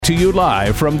to you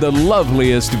live from the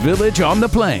loveliest village on the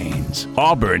plains.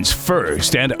 Auburn's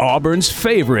first and Auburn's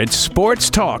favorite sports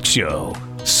talk show,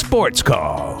 Sports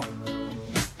Call.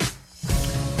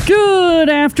 Good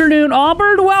afternoon,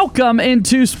 Auburn. Welcome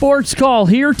into Sports Call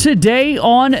here today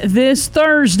on this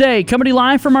Thursday. Coming to you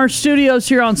live from our studios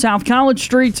here on South College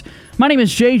Street. My name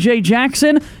is JJ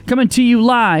Jackson, coming to you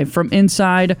live from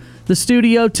inside the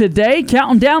studio today,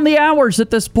 counting down the hours at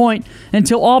this point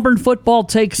until Auburn football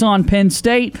takes on Penn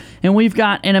State. And we've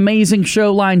got an amazing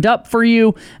show lined up for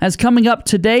you. As coming up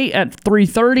today at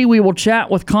 3:30, we will chat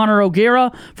with Connor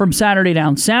O'Gara from Saturday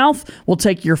Down South. We'll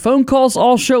take your phone calls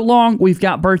all show long. We've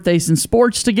got birthdays and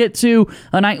sports to get to,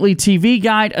 a nightly TV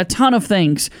guide, a ton of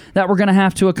things that we're going to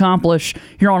have to accomplish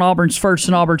here on Auburn's first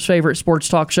and Auburn's favorite sports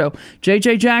talk show.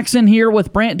 JJ Jackson here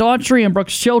with Brant Daughtry and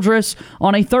Brooks Childress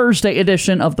on a Thursday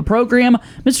edition of the program.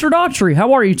 Mr. Daughtry,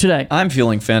 how are you today? I'm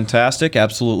feeling fantastic.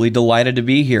 Absolutely delighted to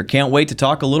be here. Can't wait to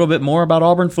talk a little bit more about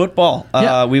Auburn football.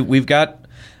 We've got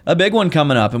a big one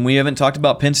coming up, and we haven't talked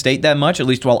about Penn State that much, at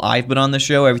least while I've been on the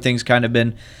show. Everything's kind of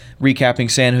been recapping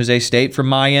San Jose State from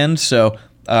my end, so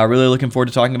really looking forward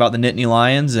to talking about the Nittany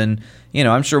Lions, and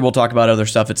I'm sure we'll talk about other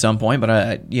stuff at some point,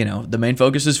 but the main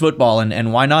focus is football,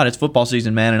 and why not? It's football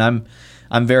season, man, and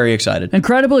I'm very excited.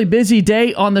 Incredibly busy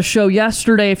day on the show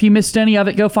yesterday. If you missed any of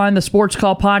it, go find the Sports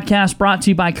Call podcast brought to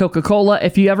you by Coca-Cola.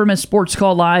 If you ever miss Sports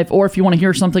Call Live, or if you want to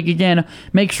hear something again,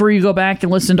 make sure you go back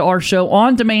and listen to our show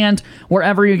on demand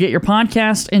wherever you get your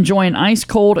podcast. Enjoy an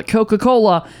ice-cold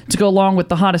Coca-Cola to go along with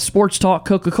the hottest sports talk,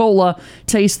 Coca-Cola.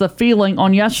 Taste the feeling.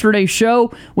 On yesterday's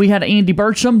show, we had Andy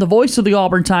Burcham, the voice of the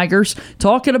Auburn Tigers,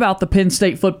 talking about the Penn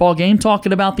State football game,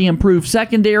 talking about the improved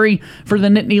secondary for the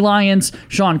Nittany Lions.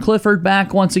 Sean Clifford back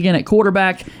once again at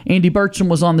quarterback. Andy Burcham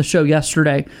was on the show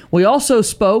yesterday. We also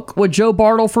spoke with Joe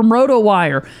Bartle from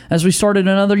RotoWire as we started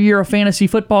another year of fantasy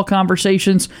football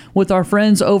conversations with our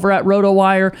friends over at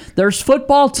RotoWire. There's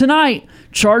football tonight.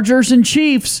 Chargers and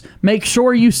Chiefs. Make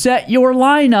sure you set your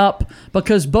lineup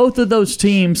because both of those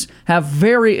teams have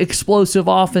very explosive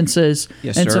offenses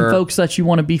and some folks that you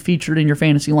want to be featured in your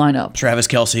fantasy lineup. Travis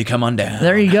Kelce, come on down.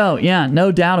 There you go. Yeah,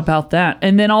 no doubt about that.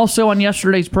 And then also on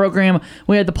yesterday's program,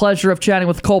 we had the pleasure of chatting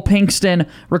with Cole Pinkston,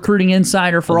 recruiting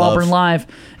insider for Auburn Live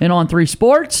and On3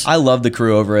 Sports. I love the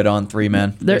crew over at On3,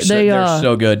 man. They're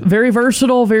so good. Very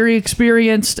versatile, very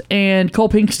experienced, and Cole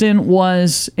Pinkston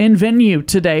was in venue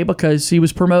today because he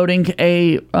was promoting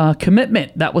a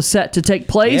commitment that was set to take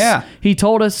place. Yeah. He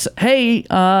told us, hey,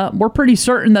 we're pretty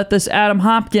certain that this Adam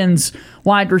Hopkins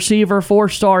wide receiver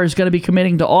 4-star is going to be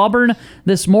committing to Auburn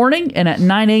this morning, and at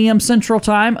 9 a.m. Central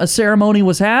Time, a ceremony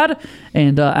was had,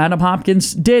 and Adam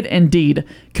Hopkins did indeed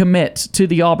commit to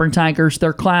the Auburn Tigers.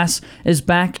 Their class is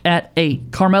back at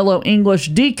 8. Carmelo English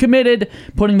decommitted,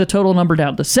 putting the total number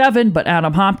down to 7, but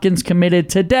Adam Hopkins committed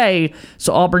today,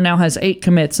 so Auburn now has 8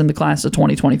 commits in the class of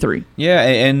 2023. Yeah,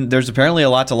 and there's apparently a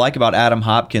lot to like about Adam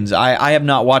Hopkins. I have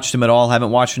not watched him at all, haven't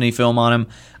watched any film on him.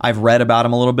 I've read about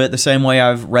him a little bit the same way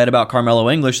I've read about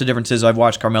Carmelo English. The difference is I've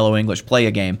watched Carmelo English play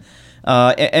a game.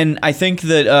 And I think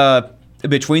that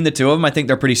between the two of them, I think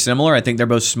they're pretty similar. I think they're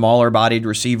both smaller-bodied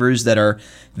receivers that are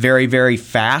very, very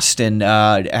fast and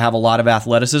have a lot of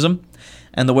athleticism.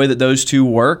 And the way that those two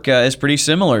work is pretty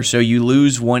similar. So you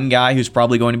lose one guy who's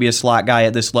probably going to be a slot guy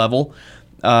at this level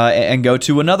and go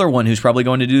to another one who's probably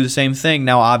going to do the same thing.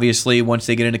 Now, obviously, once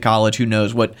they get into college, who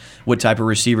knows what type of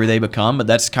receiver they become, but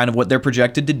that's kind of what they're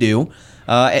projected to do.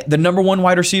 The number one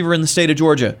wide receiver in the state of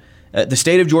Georgia. The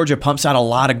state of Georgia pumps out a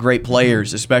lot of great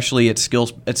players, especially at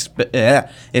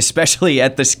especially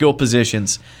at the skill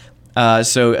positions.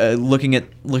 So looking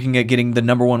at getting the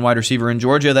number one wide receiver in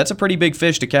Georgia, that's a pretty big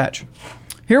fish to catch.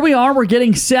 Here we are. We're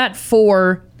getting set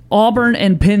for Auburn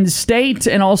and Penn State,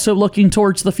 and also looking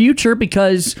towards the future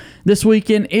because this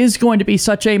weekend is going to be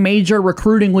such a major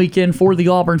recruiting weekend for the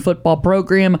Auburn football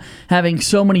program, having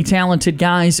so many talented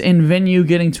guys in venue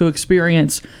getting to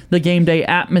experience the game day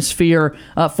atmosphere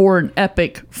for an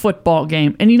epic football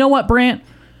game. And you know what, Brant?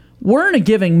 We're in a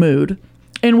giving mood,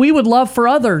 and we would love for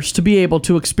others to be able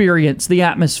to experience the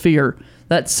atmosphere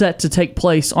that's set to take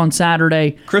place on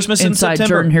Saturday. Christmas in inside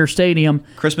September. Jordan-Hare Stadium.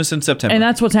 Christmas in September. And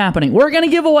that's what's happening. We're going to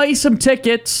give away some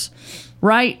tickets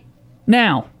right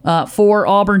now for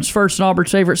Auburn's first and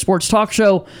Auburn's favorite sports talk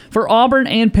show for Auburn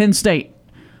and Penn State.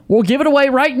 We'll give it away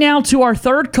right now to our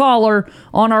third caller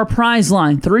on our prize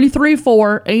line,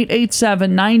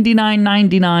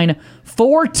 334-887-9999.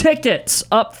 4 tickets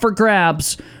up for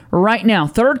grabs right now.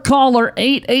 Third caller,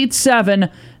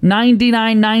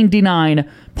 887-9999.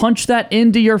 Punch that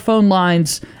into your phone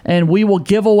lines, and we will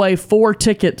give away 4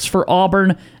 tickets for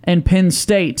Auburn and Penn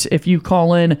State if you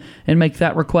call in and make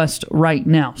that request right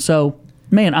now. So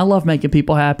man, I love making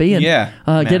people happy. And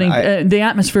the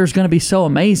atmosphere is going to be so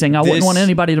amazing. I wouldn't want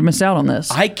anybody to miss out on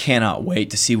this. I cannot wait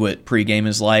to see what pregame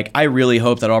is like. I really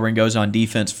hope that Auburn goes on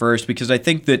defense first, because I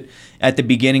think that at the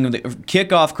beginning of the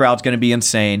kickoff, crowd's going to be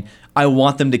insane. I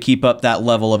want them to keep up that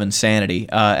level of insanity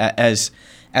as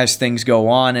things go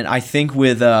on. And I think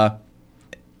with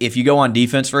if you go on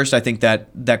defense first, I think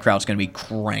that crowd's going to be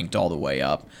cranked all the way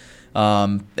up.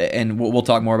 And we'll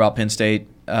talk more about Penn State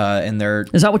and their.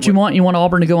 Is that what you want? You want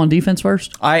Auburn to go on defense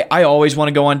first? I always want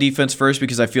to go on defense first,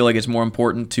 because I feel like it's more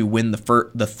important to win the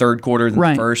third quarter than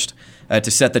the first, to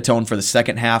set the tone for the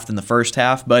second half than the first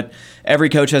half. But every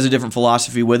coach has a different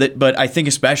philosophy with it. But I think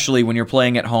especially when you're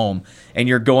playing at home and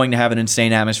you're going to have an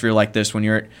insane atmosphere like this, when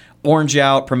you're at Orange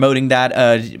Out, promoting that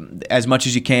as much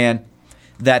as you can,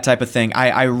 that type of thing.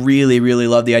 I really, really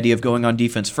love the idea of going on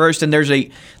defense first. And there's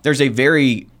a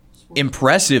very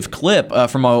impressive clip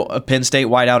from a Penn State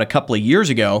wideout a couple of years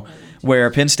ago,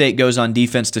 where Penn State goes on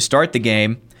defense to start the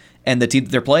game, and the team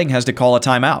that they're playing has to call a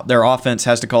timeout. Their offense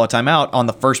has to call a timeout on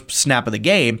the first snap of the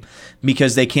game,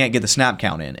 because they can't get the snap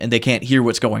count in and they can't hear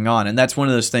what's going on. And that's one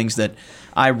of those things that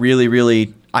I really,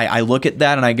 really I look at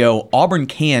that and I go, Auburn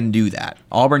can do that.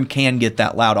 Auburn can get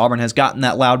that loud. Auburn has gotten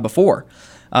that loud before.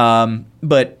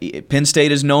 But Penn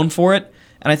State is known for it.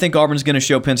 And I think Auburn's going to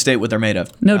show Penn State what they're made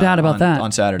of. No doubt about that.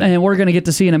 On Saturday. And we're going to get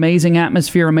to see an amazing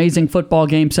atmosphere, amazing football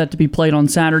game set to be played on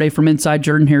Saturday from inside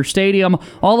Jordan-Hare Stadium.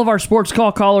 All of our sports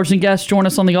call callers and guests join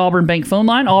us on the Auburn Bank phone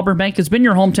line. Auburn Bank has been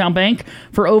your hometown bank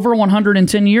for over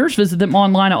 110 years. Visit them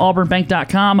online at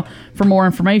auburnbank.com for more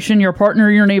information. Your partner,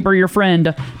 your neighbor, your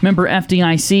friend. Member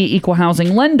FDIC, Equal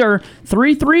Housing Lender,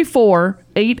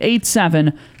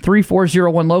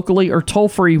 334-887-3401 locally, or toll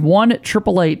free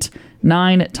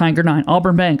 1-888-9-TIGER-9.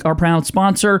 Auburn Bank, our proud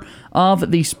sponsor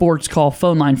of the Sports Call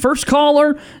phone line. First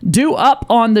caller due up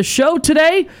on the show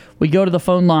today. We go to the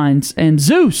phone lines. And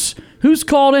Zeus, who's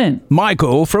called in?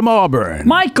 Michael from Auburn.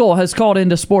 Michael has called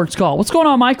into Sports Call. What's going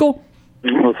on, Michael?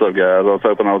 What's up, guys? I was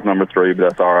hoping I was number 3, but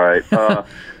that's all right.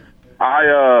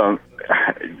 How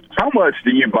much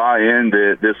do you buy in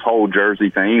that this whole jersey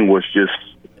thing was just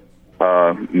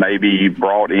maybe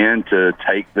brought in to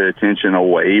take the attention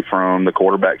away from the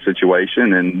quarterback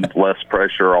situation and less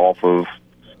pressure off of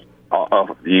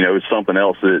something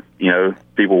else that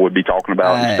people would be talking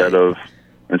about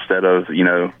instead of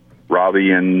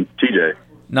Robbie and TJ?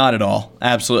 Not at all.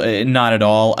 Absolutely not at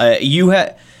all.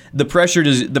 The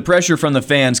pressure from the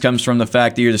fans comes from the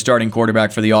fact that you're the starting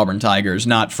quarterback for the Auburn Tigers,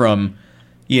 not from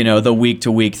the week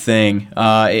to week thing.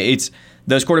 It's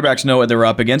those quarterbacks know what they're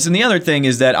up against. And the other thing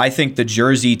is that I think the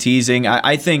jersey teasing,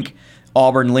 I think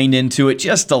Auburn leaned into it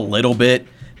just a little bit,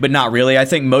 but not really. I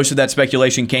think most of that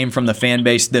speculation came from the fan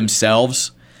base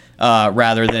themselves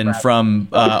rather than from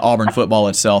Auburn football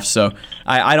itself. So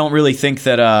I don't really think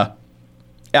that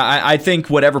I think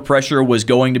whatever pressure was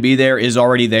going to be there is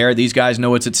already there. These guys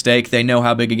know what's at stake. They know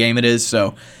how big a game it is.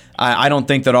 So I don't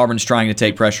think that Auburn's trying to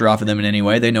take pressure off of them in any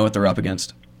way. They know what they're up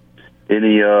against.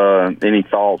 Any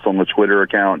thoughts on the Twitter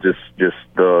account? Just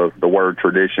the word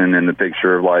tradition and the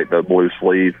picture of like the blue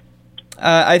sleeve.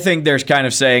 I think there's kind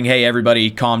of saying, "Hey,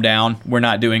 everybody, calm down. We're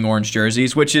not doing orange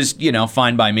jerseys," which is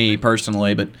fine by me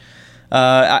personally. But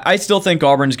I still think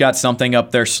Auburn's got something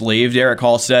up their sleeve. Derek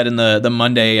Hall said in the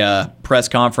Monday press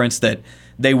conference that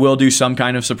they will do some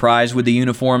kind of surprise with the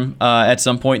uniform at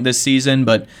some point this season,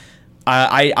 but.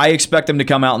 I expect them to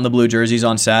come out in the blue jerseys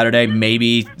on Saturday,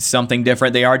 maybe something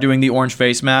different. They are doing the orange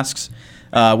face masks,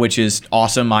 which is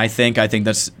awesome, I think. I think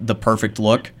that's the perfect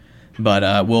look,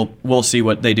 but we'll see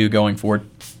what they do going forward.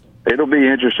 It'll be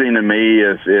interesting to me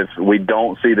if we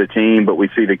don't see the team, but we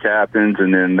see the captains,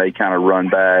 and then they kind of run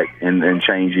back and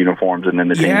change uniforms, and then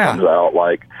the team comes out.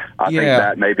 I think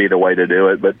that may be the way to do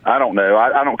it, but I don't know.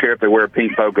 I don't care if they wear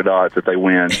pink polka dots if they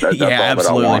win. That's all absolutely. That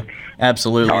I want.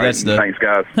 Absolutely. Right, thanks,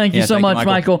 guys. Thank you so much,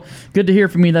 Michael. Good to hear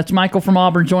from you. That's Michael from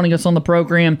Auburn joining us on the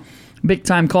program. Big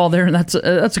time call there, and that's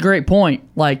a great point.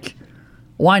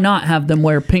 Why not have them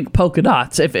wear pink polka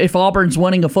dots? If Auburn's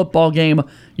winning a football game,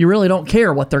 you really don't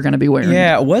care what they're going to be wearing.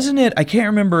 Yeah, wasn't it? I can't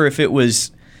remember if it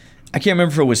was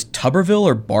Tuberville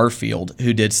or Barfield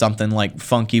who did something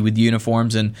funky with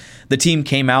uniforms, and the team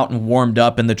came out and warmed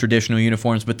up in the traditional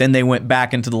uniforms, but then they went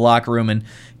back into the locker room and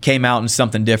came out in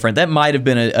something different. That might have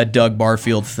been a Doug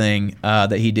Barfield thing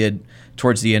that he did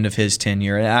towards the end of his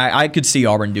tenure. I could see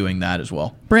Auburn doing that as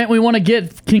well. Brent, we want to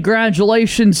get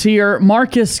congratulations here.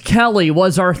 Marcus Kelly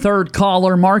was our third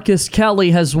caller. Marcus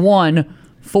Kelly has won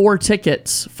 4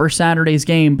 tickets for Saturday's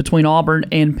game between Auburn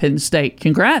and Penn State.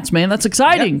 Congrats, man. That's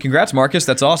exciting. Yeah, congrats, Marcus.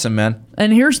 That's awesome, man.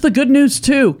 And here's the good news,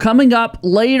 too. Coming up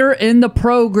later in the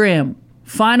program,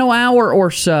 final hour or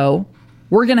so,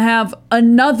 we're going to have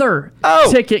another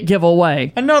ticket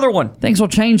giveaway. Another one. Things will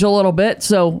change a little bit,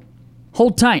 so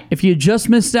hold tight. If you just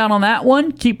missed out on that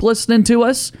one, keep listening to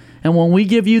us. And when we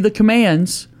give you the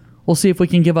commands, we'll see if we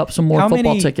can give up some more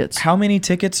football tickets. How many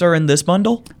tickets are in this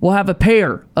bundle? We'll have a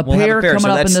pair. A pair coming so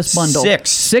up in this bundle.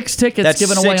 Six tickets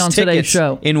given away on today's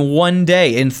show. In one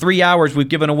day. In 3 hours, we've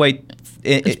given away...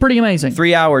 It's pretty amazing.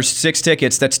 3 hours, 6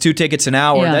 tickets. That's 2 tickets an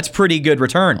hour. Yeah. That's pretty good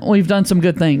return. We've done some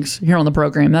good things here on the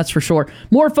program, that's for sure.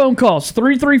 More phone calls,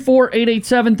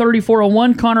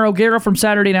 334-887-3401. Connor O'Gara from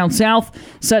Saturday Down South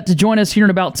set to join us here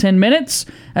in about 10 minutes.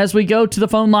 As we go to the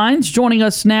phone lines, joining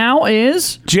us now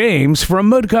is... James from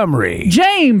Montgomery.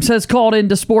 James has called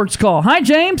into Sports Call. Hi,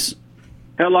 James.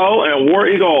 Hello, and War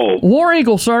Eagle. War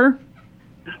Eagle, sir.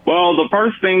 Well, the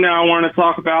first thing that I want to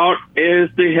talk about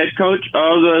is the head coach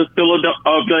of the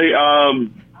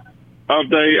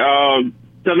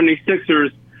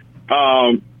 76ers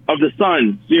of the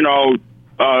Suns. You know,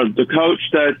 the coach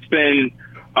that's been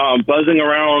buzzing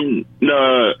around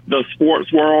the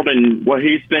sports world and what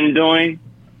he's been doing.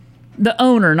 The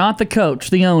owner, not the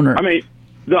coach. The owner. I mean,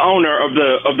 the owner of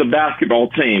the basketball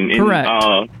team. Correct.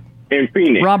 In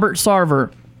Phoenix. Robert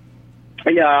Sarver.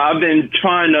 Yeah, I've been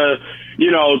trying to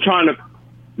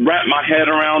wrap my head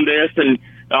around this, and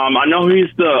I know he's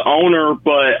the owner,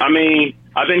 but I mean,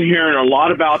 I've been hearing a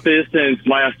lot about this since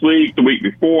last week, the week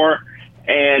before,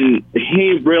 and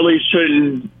he really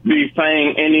shouldn't be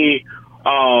saying any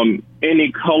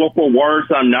colorful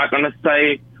words I'm not going to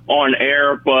say on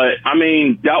air, but I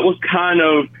mean, that was kind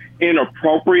of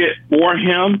inappropriate for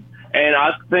him, and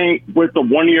I think with the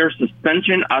 1-year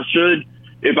suspension, I should,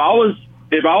 if I was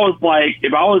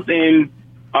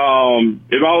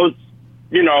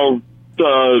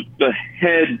the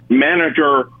head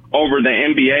manager over the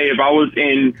NBA, if I was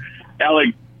in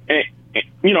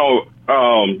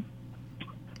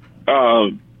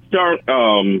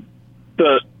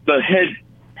the head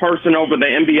person over the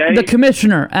NBA, the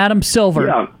commissioner, Adam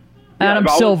Silver. Adam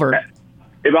Silver.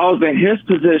 If I was in his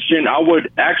position, I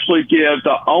would actually give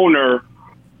the owner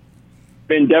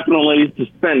indefinitely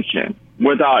suspension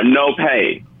without no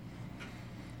pay.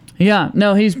 Yeah,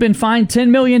 no, he's been fined $10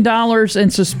 million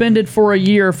and suspended for a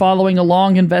year following a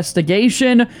long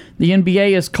investigation. The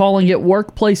NBA is calling it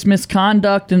workplace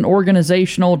misconduct and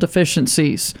organizational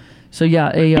deficiencies. So,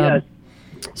 and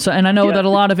I know that a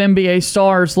lot of NBA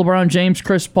stars, LeBron James,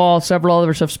 Chris Paul, several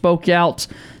others have spoke out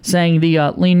saying the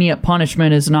lenient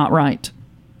punishment is not right.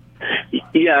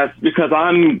 Yes, because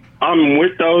I'm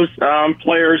with those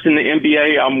players in the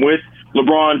NBA. I'm with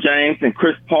LeBron James and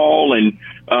Chris Paul and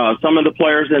some of the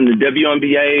players in the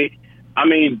WNBA. I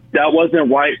mean, that wasn't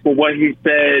right for what he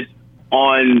said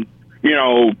on,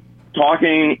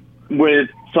 talking with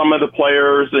some of the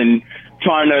players and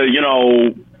trying to,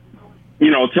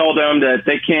 tell them that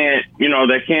they can't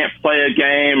play a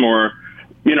game, or,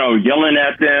 yelling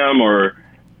at them, or,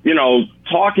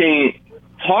 talking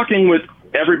with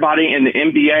everybody in the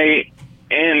NBA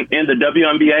and in the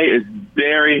WNBA is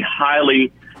very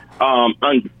highly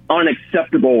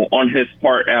unacceptable on his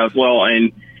part as well,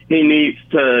 and he needs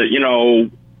to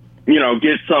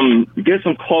get some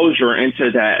closure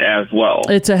into that as well.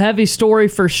 It's a heavy story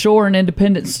for sure. An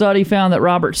independent study found that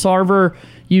Robert Sarver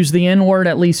used the N-word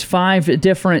at least 5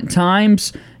 different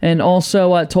times, and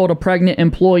also told a pregnant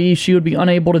employee she would be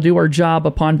unable to do her job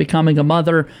upon becoming a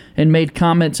mother, and made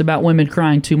comments about women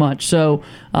crying too much. So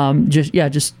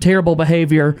just terrible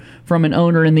behavior from an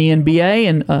owner in the NBA,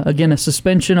 and again, a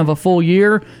suspension of a full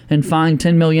year and fined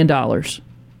 $10 million. Yes,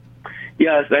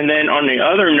 and then on the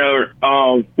other note,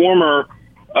 former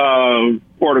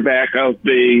quarterback of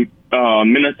the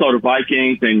Minnesota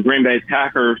Vikings and Green Bay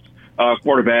Packers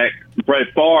quarterback Brett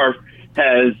Favre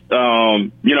has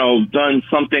done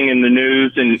something in the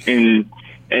news,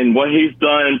 and what he's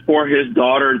done for his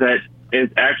daughter that is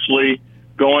actually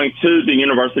going to the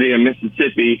University of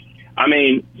Mississippi. I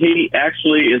mean, he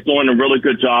actually is doing a really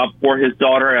good job for his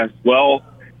daughter as well.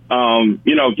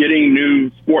 Getting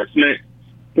new sports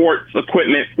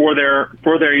equipment for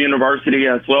their university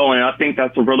as well, and I think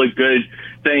that's a really good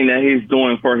thing that he's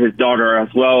doing for his daughter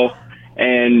as well.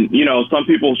 And some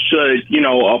people should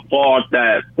applaud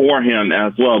that for him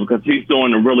as well, because he's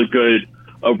doing a really good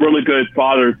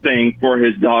father thing for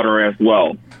his daughter as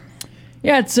well.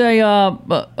 Yeah, it's a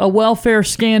welfare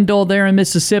scandal there in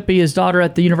Mississippi. His daughter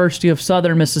at the University of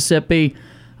Southern Mississippi,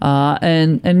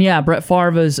 and yeah, Brett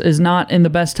Favre is not in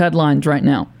the best headlines right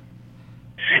now.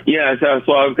 Yes, as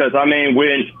well, because I mean,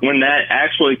 when that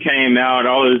actually came out,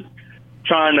 I was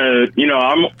trying to,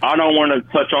 I don't want to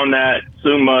touch on that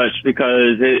too much,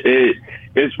 because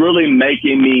it's really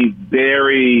making me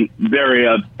very, very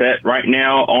upset right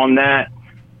now on that.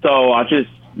 So I just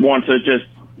want to just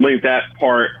leave that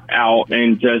part out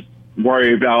and just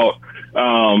worry about,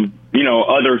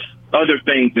 other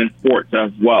things in sports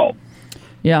as well.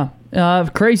 Yeah.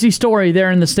 Crazy story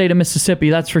there in the state of Mississippi,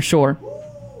 that's for sure.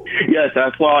 Yes,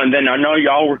 as well. And then I know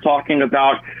y'all were talking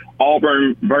about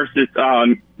Auburn versus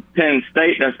Penn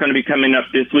State. That's going to be coming up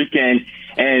this weekend.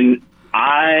 And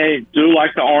I do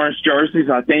like the orange jerseys.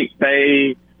 I think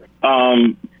they, I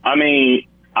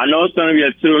know it's going to be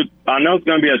a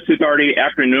 2:30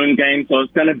 afternoon game, so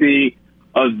it's going to be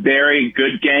a very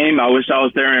good game. I wish I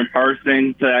was there in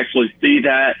person to actually see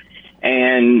that,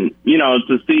 and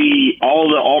to see all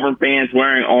the Auburn fans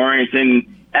wearing orange. And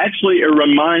actually, it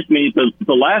reminds me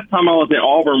the last time I was in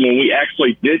Auburn when we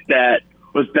actually did that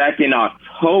was back in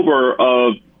October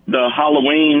of the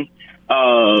Halloween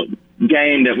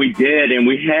game that we did, and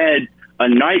we had a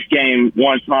night game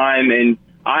one time, and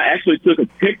I actually took a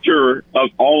picture of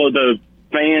all of the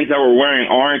fans that were wearing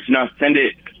orange, and I sent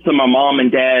it to my mom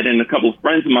and dad and a couple of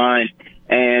friends of mine,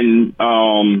 and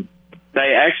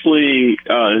they actually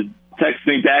texted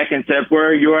me back and said, "Where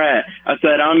are you at?" I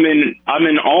said, "I'm in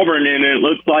Auburn, and it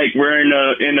looks like we're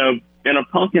in a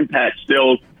pumpkin patch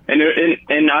still." And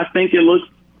I think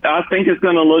it's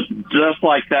going to look just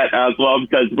like that as well,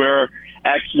 because we're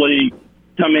actually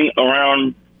coming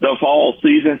around the fall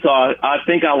season. So I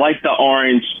think I like the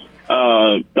orange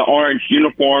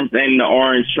uniforms and the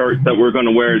orange shirts that we're going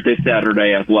to wear this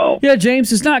Saturday as well. Yeah,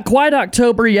 James, it's not quite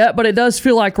October yet, but it does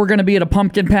feel like we're going to be at a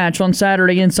pumpkin patch on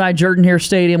Saturday inside Jordan-Hare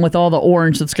Stadium with all the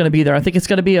orange that's going to be there. I think it's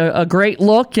going to be a great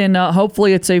look, and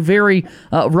hopefully it's a very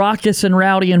raucous and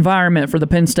rowdy environment for the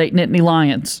Penn State Nittany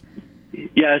Lions.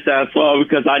 Yes, as well,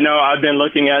 because I know I've been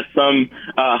looking at some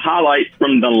highlights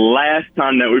from the last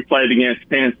time that we played against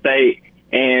Penn State,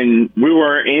 and we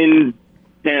were in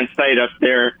Penn State up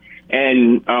there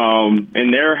and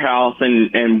in their house,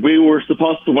 and we were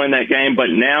supposed to win that game, but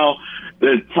now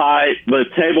the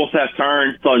tables have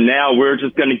turned, so now we're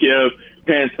just going to give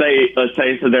Penn State a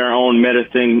taste of their own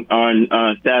medicine on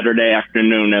Saturday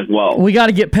afternoon as well. We got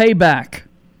to get payback.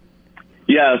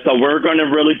 Yeah, so we're going to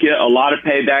really get a lot of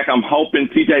payback. I'm hoping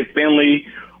TJ Finley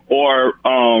or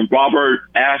Robert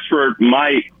Ashford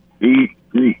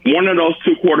one of those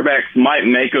two quarterbacks might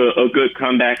make a good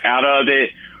comeback out of it.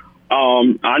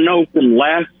 I know from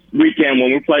last weekend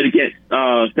when we played against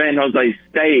San Jose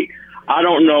State, I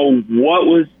don't know what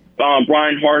was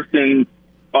Brian Harson's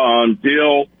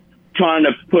deal trying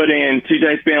to put in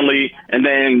TJ Finley and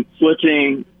then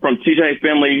switching from TJ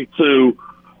Finley to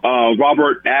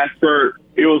Robert Ashford.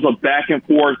 It was a back and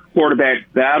forth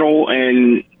quarterback battle,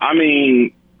 and I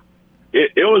mean,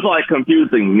 it was like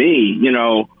confusing me.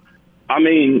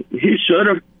 He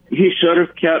should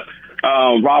have kept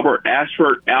Robert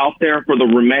Ashford out there for the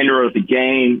remainder of the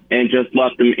game and just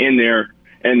left him in there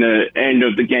in the end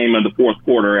of the game of the fourth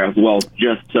quarter as well,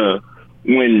 just to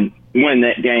win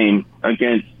that game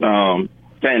against San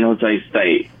Jose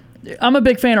State. I'm a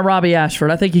big fan of Robbie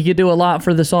Ashford. I think he could do a lot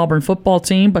for this Auburn football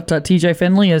team, but TJ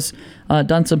Finley has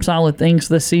done some solid things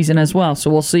this season as well.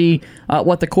 So we'll see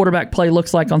what the quarterback play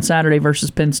looks like on Saturday versus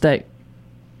Penn State.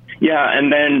 Yeah,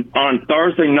 and then on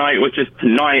Thursday night, which is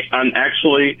tonight, I'm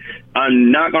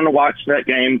not going to watch that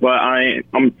game, but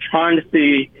I'm trying to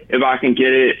see if I can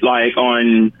get it like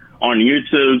on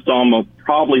YouTube. So I'm going to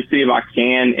probably see if I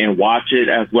can and watch it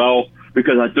as well,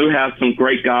 because I do have some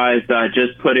great guys that I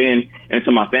just put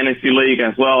into my fantasy league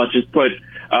as well. I just put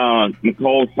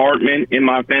Nicole Hartman in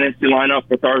my fantasy lineup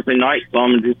for Thursday night, so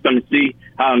I'm just going to see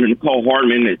how Nicole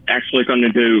Hartman is actually going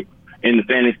to do in the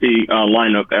fantasy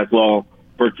lineup as well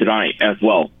for tonight as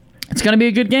well. It's going to be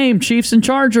a good game. Chiefs and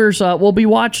Chargers, we'll be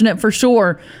watching it for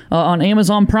sure on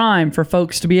Amazon Prime for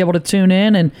folks to be able to tune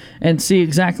in and see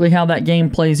exactly how that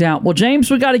game plays out. Well, James,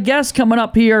 we got a guest coming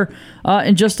up here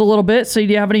in just a little bit. So do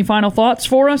you have any final thoughts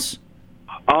for us?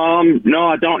 No,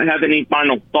 I don't have any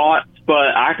final thoughts,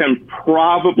 but I can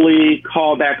probably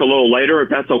call back a little later if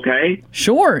that's okay.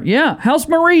 Sure, yeah. How's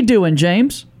Marie doing,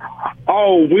 James?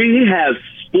 Oh, we have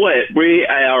split. We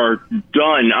are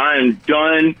done. I am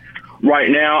done.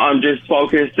 Right now, I'm just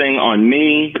focusing on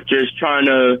me, just trying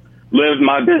to live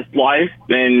my best life,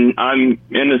 and I'm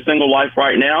in a single life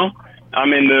right now.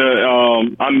 I'm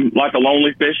I'm like a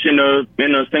lonely fish in a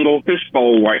single fish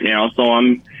bowl right now. So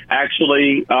I'm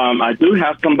actually, I do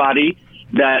have somebody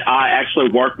that I actually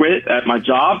work with at my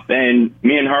job, and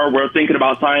me and her, we're thinking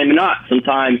about signing up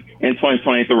sometime in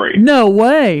 2023. No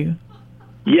way.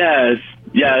 Yes.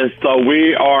 So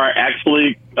we are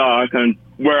actually,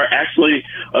 we're actually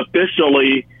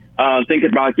officially thinking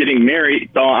about getting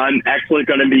married. So I'm actually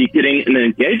going to be getting an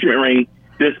engagement ring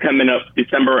this coming up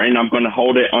December, and I'm going to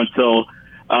hold it until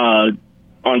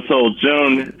until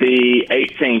June the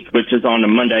 18th, which is on the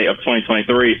Monday of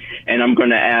 2023. And I'm going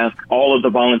to ask all of the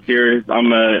volunteers, I'm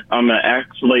gonna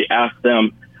actually ask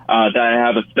them that I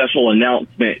have a special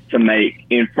announcement to make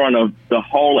in front of the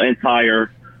whole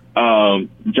entire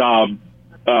job.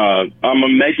 I'm going to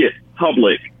make it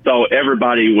public so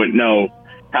everybody would know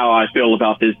how I feel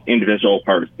about this individual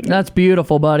person. That's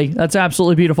beautiful, buddy. That's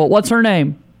absolutely beautiful. What's her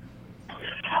name?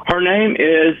 Her name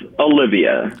is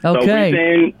Olivia.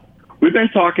 Okay. So we've been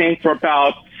talking for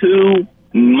about 2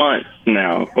 months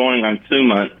now, going on 2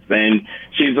 months, and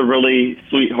she's a really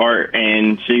sweetheart,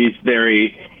 and she's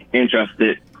very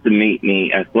interested to meet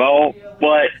me as well.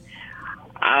 But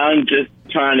I'm just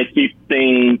trying to keep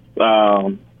things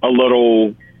a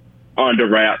little under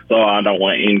wraps, so I don't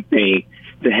want anything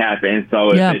to happen.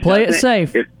 So play it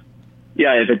safe. If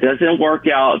it doesn't work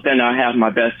out, then I have my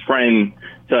best friend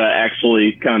to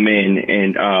actually come in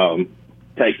and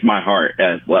take my heart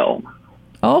as well.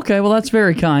 Okay, well, that's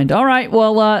very kind. All right,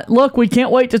 well, look, we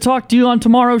can't wait to talk to you on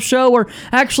tomorrow's show, or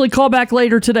actually call back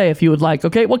later today if you would like,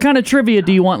 okay? What kind of trivia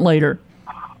do you want later?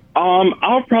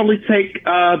 I'll probably take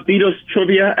Beatles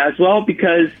trivia as well,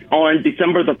 because on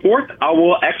December the 4th, I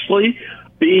will actually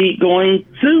be going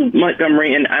to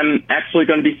Montgomery, and I'm actually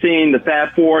going to be seeing the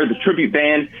Fab Four, the tribute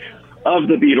band of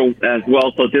the Beatles as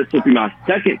well. So this will be my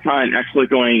second time actually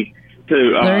going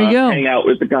to there you go. Hang out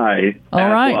with the guys. All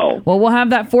right. Well, we'll have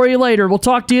that for you later. We'll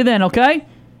talk to you then, okay?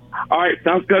 All right,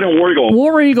 sounds good. And War Eagle.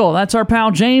 War Eagle. That's our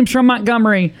pal James from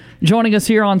Montgomery joining us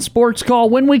here on Sports Call.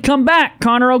 When we come back,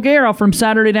 Connor O'Gara from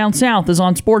Saturday Down South is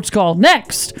on Sports Call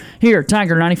next here,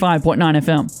 Tiger 95.9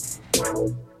 FM.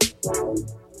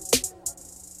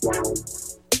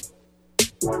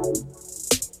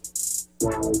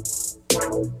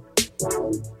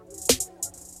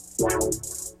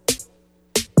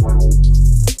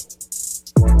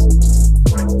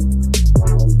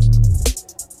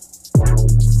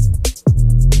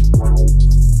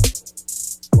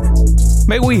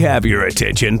 May we have your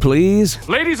attention, please?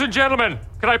 Ladies and gentlemen,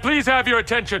 can I please have your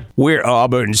attention? We're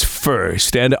Auburn's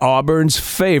first and Auburn's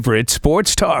favorite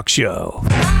sports talk show.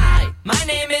 Hi, my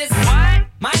name is... What?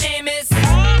 My name is...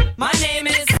 My name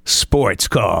is... Sports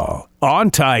Call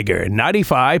on Tiger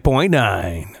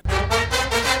 95.9.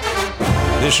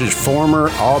 This is former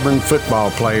Auburn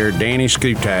football player Danny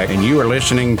Skutak, and you are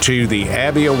listening to the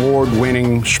Abby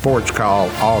Award-winning Sports Call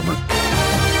Auburn.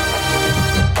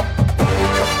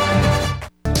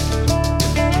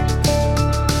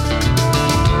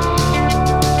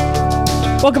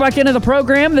 Welcome back into the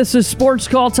program. This is Sports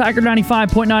Call Tiger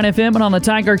 95.9 FM and on the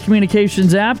Tiger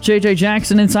Communications app. JJ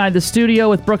Jackson inside the studio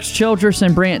with Brooks Childress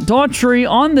and Brant Daughtry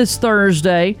on this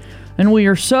Thursday. And we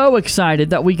are so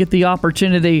excited that we get the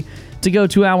opportunity to go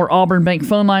to our Auburn Bank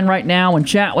phone line right now and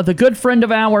chat with a good friend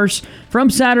of ours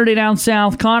from Saturday Down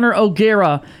South, Connor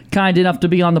O'Gara, kind enough to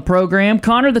be on the program.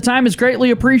 Connor, the time is greatly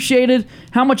appreciated.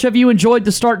 How much have you enjoyed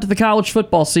the start to the college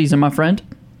football season, my friend?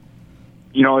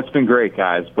 You know, it's been great,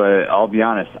 guys, but I'll be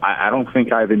honest, I don't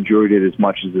think I've enjoyed it as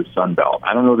much as the Sun Belt.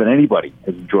 I don't know that anybody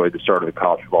has enjoyed the start of the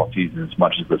college football season as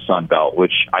much as the Sun Belt,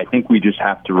 which I think we just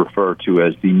have to refer to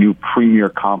as the new premier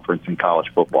conference in college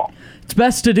football. It's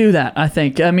best to do that, I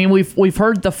think. I mean, we've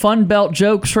heard the Fun Belt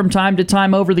jokes from time to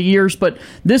time over the years, but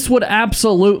this would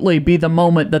absolutely be the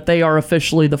moment that they are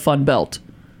officially the Fun Belt.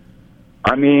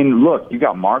 I mean, look, you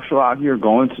got Marshall out here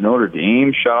going to Notre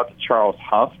Dame. Shout out to Charles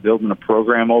Huff building a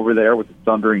program over there with the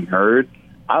Thundering Herd.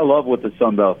 I love what the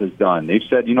Sun Belt has done. They've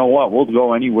said, you know what, we'll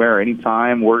go anywhere,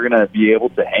 anytime. We're going to be able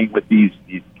to hang with these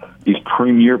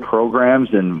premier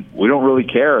programs, and we don't really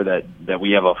care that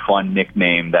we have a fun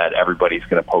nickname that everybody's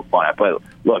going to poke fun at. But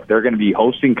look, they're going to be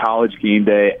hosting College Game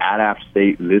Day at App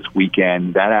State this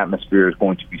weekend. That atmosphere is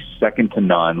going to be second to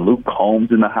none. Luke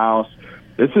Combs in the house.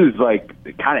 This is like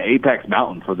kind of apex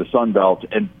mountain for the Sun Belt,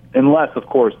 and unless, of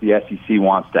course, the SEC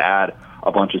wants to add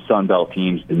a bunch of Sun Belt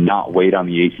teams and not wait on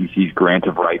the ACC's grant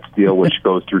of rights deal, which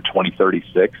goes through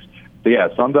 2036. So,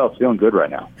 yeah, Sun Belt's feeling good right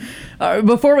now.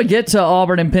 Before we get to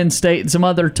Auburn and Penn State and some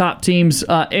other top teams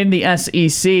in the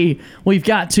SEC, we've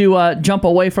got to jump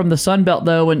away from the Sun Belt,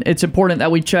 though, and it's important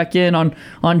that we check in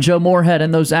on Joe Moorhead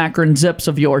and those Akron Zips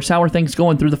of yours. How are things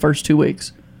going through the first 2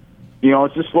 weeks? You know,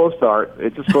 it's a slow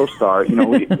start. You know,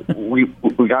 we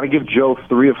got to give Joe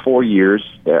 3 or 4 years.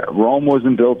 Rome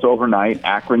wasn't built overnight.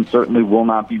 Akron certainly will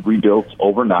not be rebuilt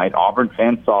overnight. Auburn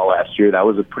fans saw last year that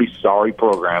was a pretty sorry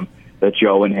program that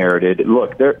Joe inherited.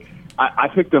 Look, I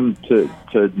picked them to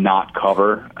not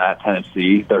cover at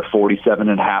Tennessee. They're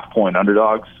 47.5-point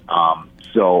underdogs.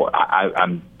 So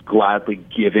I'm gladly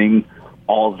giving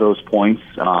all of those points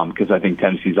because I think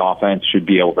Tennessee's offense should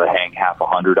be able to hang half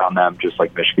 100 on them, just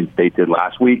like Michigan State did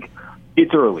last week.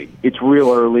 It's early. It's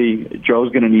real early.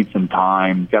 Joe's going to need some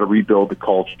time. Got to rebuild the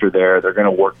culture there. They're going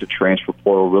to work the transfer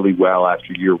portal really well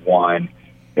after year one.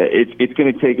 It's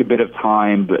going to take a bit of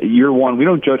time, but year one, we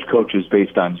don't judge coaches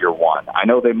based on year one. I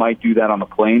know they might do that on the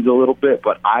Plains a little bit,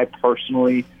 but I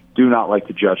personally do not like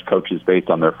to judge coaches based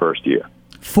on their first year.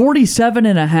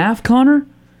 47.5, Connor?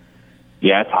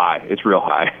 Yeah, it's high. It's real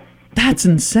high. That's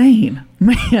insane,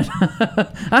 man.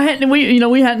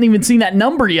 We hadn't even seen that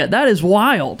number yet. That is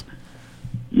wild.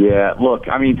 Yeah, look,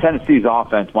 I mean, Tennessee's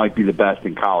offense might be the best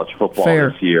in college football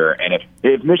this year, and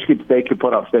if Michigan State could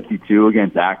put up 52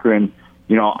 against Akron,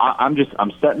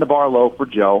 I'm setting the bar low for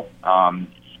Joe.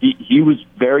 He was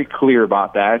very clear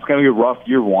about that. It's going to be a rough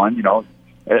year one.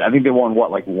 I think they won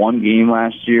one game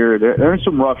last year. They're in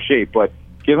some rough shape, but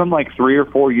give them 3 or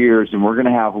 4 years, and we're going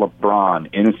to have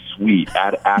LeBron in a suite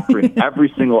at Akron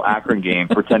every single Akron game,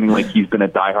 pretending like he's been a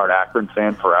diehard Akron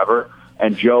fan forever.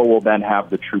 And Joe will then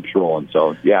have the troops rolling.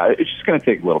 So, yeah, it's just going to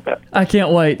take a little bit. I can't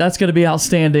wait. That's going to be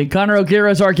outstanding. Connor O'Gara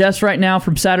is our guest right now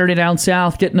from Saturday Down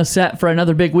South, getting us set for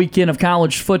another big weekend of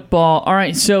college football. All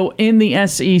right, so in the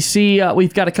SEC,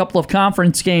 we've got a couple of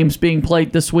conference games being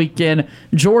played this weekend.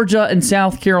 Georgia and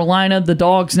South Carolina. The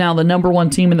Dogs now the number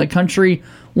one team in the country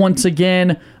once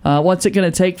again. What's it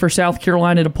going to take for South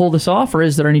Carolina to pull this off, or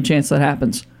is there any chance that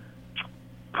happens?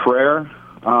 Prayer,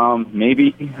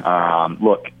 maybe.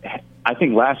 Look, I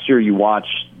think last year you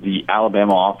watched the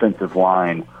Alabama offensive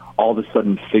line all of a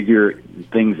sudden figure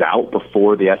things out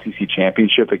before the SEC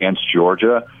championship against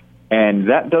Georgia, and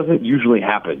that doesn't usually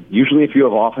happen. Usually if you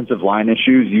have offensive line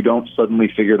issues, you don't suddenly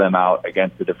figure them out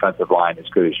against the defensive line as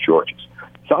good as Georgia's.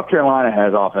 South Carolina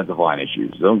has offensive line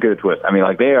issues. Don't get it twisted. I mean,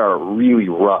 they are really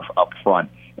rough up front,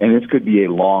 and this could be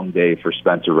a long day for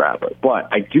Spencer Rattler. But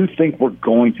I do think we're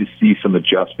going to see some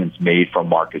adjustments made from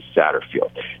Marcus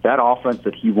Satterfield. That offense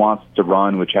that he wants to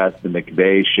run, which has the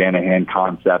McVay, Shanahan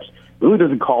concepts, really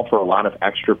doesn't call for a lot of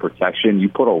extra protection. You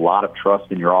put a lot of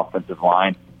trust in your offensive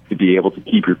line to be able to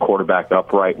keep your quarterback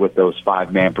upright with those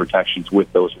five-man protections,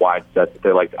 with those wide sets that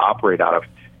they like to operate out of.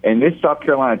 And this South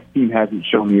Carolina team hasn't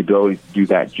shown the ability to do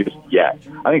that just yet.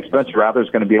 I think Spencer Rattler is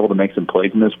going to be able to make some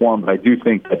plays in this one, but I do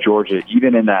think that Georgia,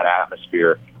 even in that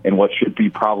atmosphere, in what should be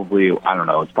probably, I don't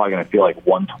know, it's probably going to feel like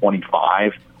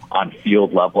 125 on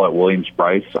field level at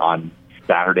Williams-Brice on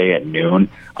Saturday at noon.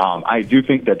 I do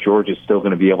think that Georgia is still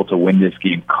going to be able to win this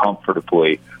game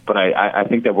comfortably, but I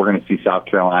think that we're going to see South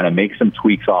Carolina make some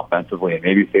tweaks offensively and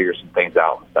maybe figure some things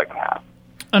out in the second half.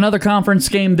 Another conference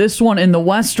game, this one in the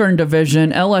Western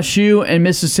Division, LSU and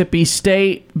Mississippi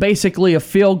State. Basically a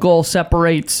field goal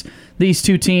separates these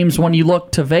two teams when you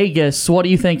look to Vegas. What do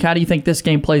you think? How do you think this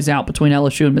game plays out between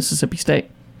LSU and Mississippi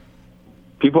State?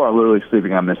 People are literally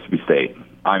sleeping on Mississippi State.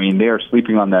 I mean, they are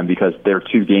sleeping on them because their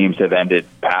two games have ended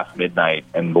past midnight,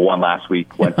 and the one last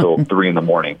week went till 3 in the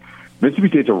morning. Mississippi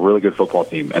State's a really good football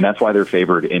team, and that's why they're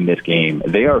favored in this game.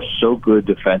 They are so good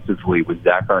defensively with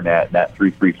Zach Arnett and that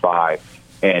 3-3-5.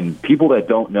 And people that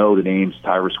don't know the names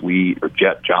Tyrus Wheat or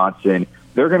Jeff Johnson,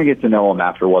 they're going to get to know them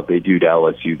after what they do to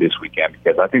LSU this weekend,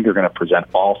 because I think they're going to present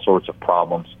all sorts of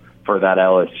problems for that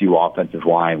LSU offensive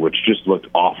line, which just looked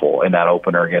awful in that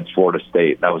opener against Florida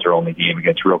State. That was their only game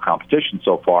against real competition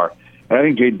so far. And I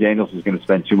think Jaden Daniels is going to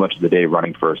spend too much of the day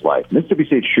running for his life. Mississippi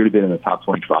State should have been in the top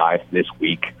 25 this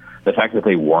week. The fact that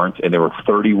they weren't, and there were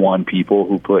 31 people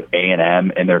who put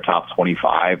A&M in their top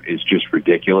 25 is just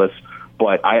ridiculous.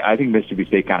 But I think Mississippi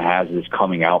State kind of has this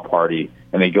coming out party,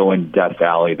 and they go in Death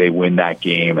Valley, they win that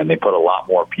game, and they put a lot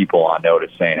more people on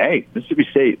notice saying, hey, Mississippi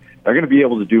State, they're going to be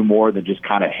able to do more than just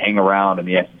kind of hang around in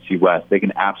the SEC West. They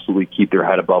can absolutely keep their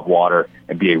head above water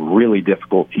and be a really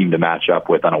difficult team to match up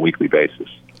with on a weekly basis.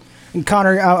 And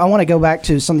Connor, I want to go back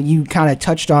to something you kind of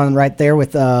touched on right there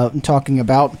with talking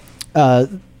about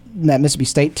that Mississippi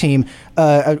State team.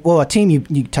 A team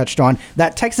you touched on,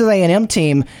 that Texas A&M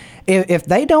team. If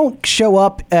they don't show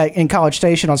up in College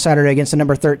Station on Saturday against the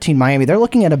number 13 Miami, they're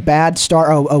looking at a bad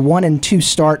start, a 1-2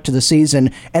 start to the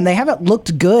season, and they haven't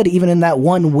looked good even in that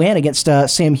one win against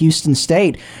Sam Houston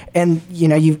State. And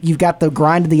you've got the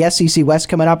grind of the SEC West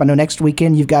coming up. I know next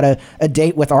weekend you've got a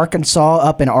date with Arkansas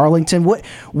up in Arlington.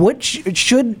 What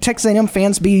should Texas A&M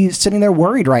fans be sitting there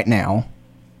worried right now?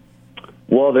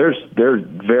 Well, they're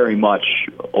very much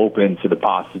open to the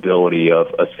possibility of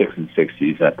a 6-6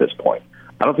 season at this point.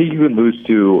 I don't think you can lose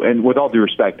to, and with all due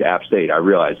respect to App State, I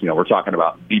realize, we're talking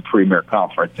about the premier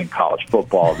conference in college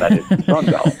football, that is the Sun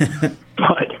Belt.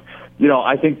 But,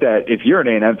 I think that if you're an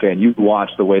A&M fan, you watch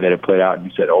the way that it played out and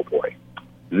you said, oh boy,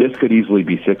 this could easily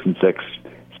be 6-6,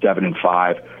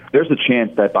 7-5. There's a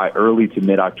chance that by early to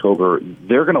mid-October,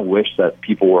 they're going to wish that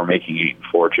people were making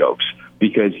 8-4 jokes,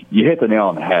 because you hit the nail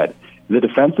on the head. the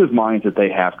defensive minds that they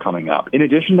have coming up, in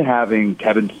addition to having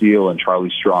Kevin Steele and Charlie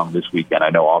Strong this weekend, I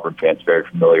know Auburn fans are very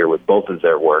familiar with both of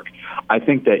their work. I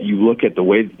think that you look at the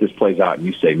way that this plays out and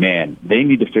you say, man, they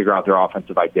need to figure out their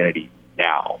offensive identity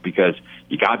now, because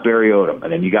you got Barry Odom,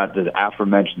 and then you got the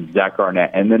aforementioned Zach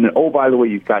Arnett, and then, oh, by the way,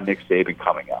 you've got Nick Saban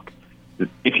coming up.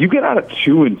 If you get out of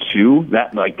 2-2,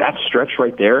 that stretch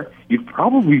right there, you'd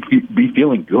probably be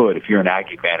feeling good if you're an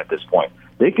Aggie fan at this point.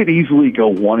 They could easily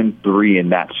go 1-3 in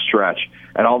that stretch,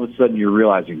 and all of a sudden you're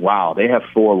realizing, wow, they have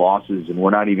 4 losses, and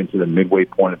we're not even to the midway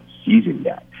point of the season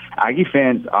yet. Aggie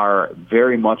fans are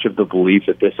very much of the belief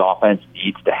that this offense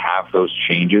needs to have those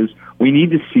changes. We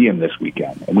need to see them this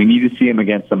weekend, and we need to see them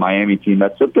against the Miami team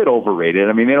that's a bit overrated.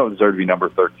 I mean, they don't deserve to be number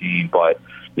 13, but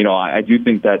I do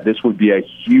think that this would be a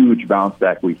huge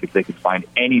bounce-back week if they could find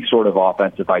any sort of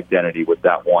offensive identity with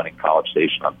that one in College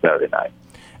Station on Saturday night.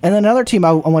 And then another team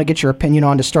I want to get your opinion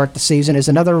on to start the season is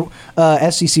another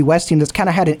SEC West team that's kind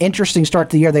of had an interesting start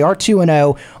to the year. They are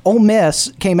 2-0. Ole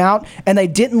Miss came out, and they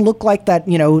didn't look like that,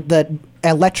 that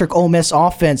electric Ole Miss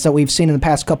offense that we've seen in the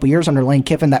past couple years under Lane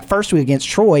Kiffin that first week against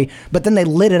Troy, but then they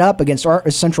lit it up against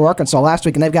Central Arkansas last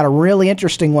week, and they've got a really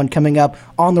interesting one coming up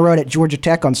on the road at Georgia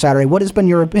Tech on Saturday. What has been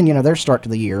your opinion of their start to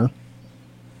the year?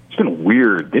 It's been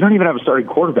weird. They don't even have a starting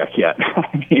quarterback yet.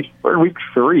 I mean, we're in week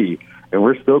 3. And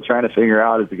we're still trying to figure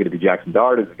out, is it going to be Jackson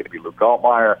Dart? Is it going to be Luke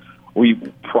Altmaier? We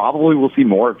probably will see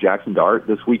more of Jackson Dart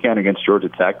this weekend against Georgia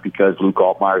Tech because Luke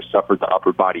Altmaier suffered the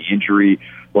upper body injury.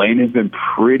 Lane has been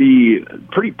pretty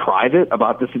private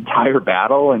about this entire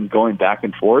battle and going back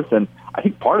and forth. And I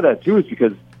think part of that, too, is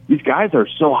because these guys are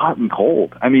so hot and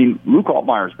cold. I mean, Luke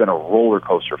Altmaier has been a roller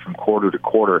coaster from quarter to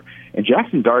quarter. And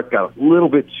Jackson Dart's got a little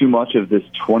bit too much of this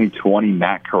 2020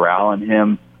 Matt Corral in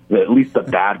him. At least the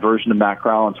bad version of Matt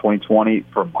Corral in 2020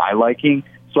 for my liking.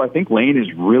 So I think Lane is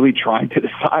really trying to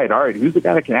decide, all right, who's the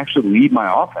guy that can actually lead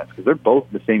my offense? Because they're both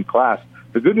in the same class.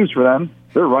 The good news for them,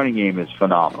 their running game is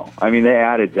phenomenal. I mean, they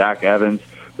added Zach Evans,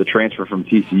 the transfer from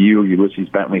TCU, Ulysses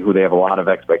Bentley, who they have a lot of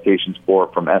expectations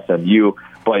for from SMU.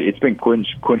 But it's been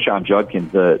Quinshon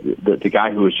Judkins, the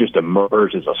guy who has just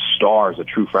emerged as a star, as a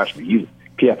true freshman. He's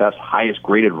PFF's highest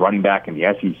graded running back in the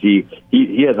SEC.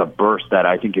 He has a burst that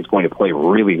I think is going to play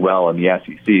really well in the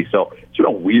SEC. So it's a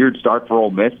weird start for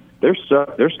Ole Miss. Their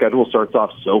schedule starts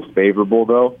off so favorable,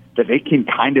 though, that they can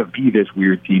kind of be this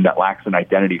weird team that lacks an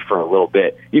identity for a little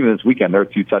bit. Even this weekend, they're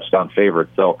 2-touchdown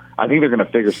favorites. So I think they're going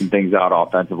to figure some things out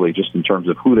offensively just in terms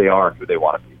of who they are and who they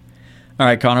want to be. All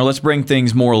right, Connor, let's bring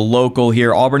things more local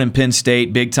here. Auburn and Penn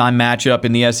State, big-time matchup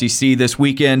in the SEC this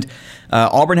weekend.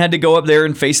 Auburn had to go up there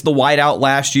and face the whiteout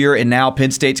last year, and now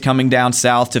Penn State's coming down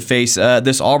south to face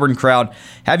this Auburn crowd.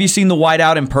 Have you seen the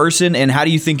whiteout in person, and how do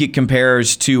you think it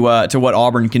compares to what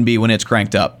Auburn can be when it's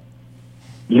cranked up?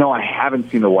 I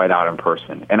haven't seen the whiteout in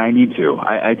person, and I need to.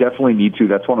 I definitely need to.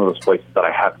 That's one of those places that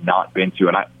I have not been to,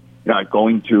 and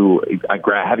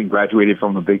having graduated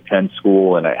from a Big Ten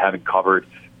school and having covered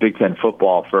Big Ten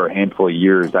football for a handful of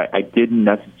years, I didn't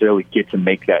necessarily get to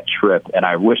make that trip, and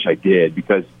I wish I did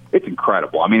because it's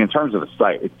incredible. I mean, in terms of a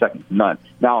site, it's second to none.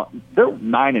 Now, they're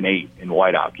 9-8 in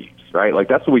whiteout games, right? Like,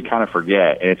 that's what we kind of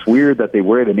forget, and it's weird that they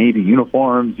wear the Navy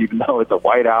uniforms even though it's a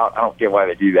whiteout. I don't get why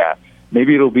they do that.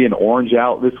 Maybe it'll be an orange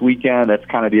out this weekend. That's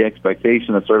kind of the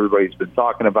expectation. That's what everybody's been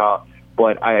talking about.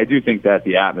 But I do think that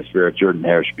the atmosphere at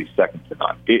Jordan-Hare should be second to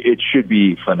none. It should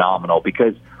be phenomenal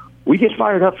because we get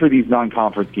fired up for these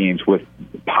non-conference games with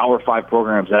Power 5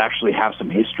 programs that actually have some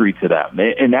history to them.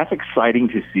 And that's exciting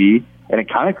to see, and it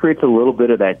kind of creates a little bit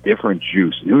of that different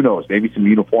juice. Who knows? Maybe some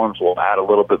uniforms will add a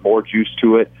little bit more juice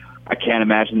to it. I can't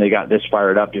imagine they got this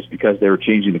fired up just because they were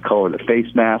changing the color of the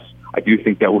face masks. I do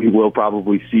think that we will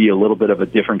probably see a little bit of a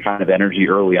different kind of energy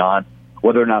early on.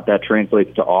 Whether or not that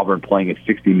translates to Auburn playing a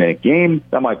 60-minute game,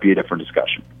 that might be a different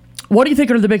discussion. What do you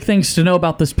think are the big things to know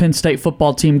about this Penn State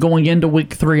football team going into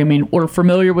Week 3? I mean, we're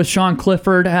familiar with Sean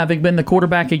Clifford having been the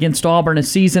quarterback against Auburn a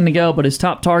season ago, but his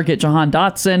top target, Jahan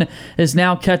Dotson, is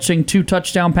now catching 2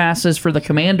 touchdown passes for the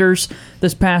Commanders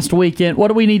this past weekend. What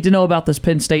do we need to know about this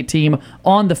Penn State team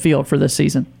on the field for this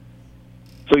season?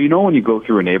 So when you go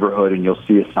through a neighborhood and you'll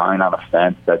see a sign on a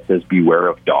fence that says "Beware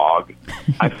of dog,"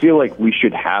 I feel like we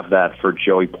should have that for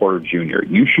Joey Porter Jr.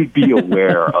 You should be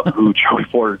aware of who Joey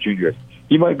Porter Jr. is.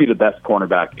 He might be the best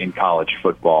cornerback in college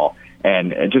football.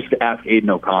 And just ask Aiden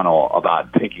O'Connell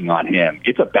about picking on him.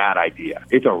 It's a bad idea.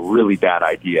 It's a really bad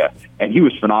idea. And he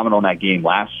was phenomenal in that game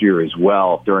last year as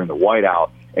well during the whiteout.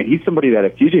 And he's somebody that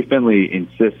if TJ Finley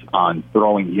insists on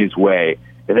throwing his way,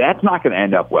 that's not going to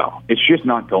end up well. It's just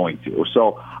not going to.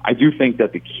 So I do think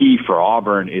that the key for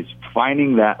Auburn is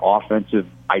finding that offensive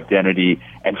identity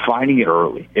and finding it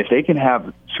early. If they can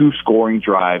have 2 scoring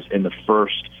drives in the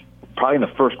first probably in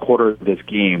the first quarter of this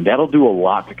game, that'll do a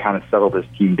lot to kind of settle this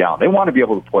team down. They want to be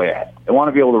able to play ahead. They want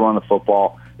to be able to run the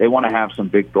football. They want to have some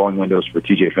big throwing windows for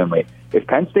TJ Finley. If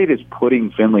Penn State is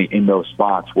putting Finley in those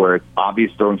spots where it's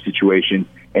obvious throwing situations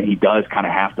and he does kind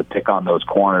of have to pick on those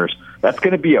corners, that's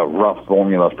going to be a rough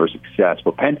formula for success.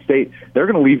 But Penn State, they're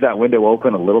going to leave that window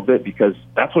open a little bit because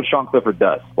that's what Sean Clifford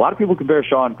does. A lot of people compare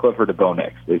Sean Clifford to Bo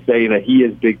Nix. They say that he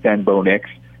is Big Ten Bo Nix,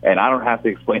 and I don't have to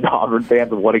explain to Auburn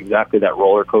fans of what exactly that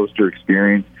roller coaster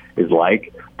experience is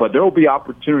like. But there will be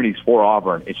opportunities for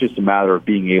Auburn. It's just a matter of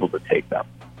being able to take them.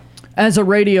 As a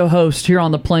radio host here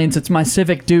on the Plains, it's my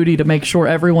civic duty to make sure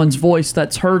everyone's voice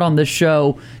that's heard on this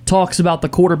show talks about the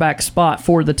quarterback spot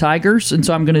for the Tigers, and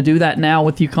so I'm going to do that now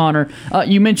with you, Connor.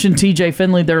 You mentioned TJ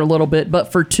Finley there a little bit,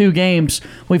 but for 2 games,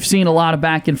 we've seen a lot of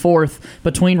back and forth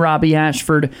between Robbie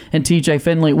Ashford and TJ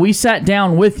Finley. We sat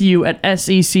down with you at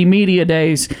SEC Media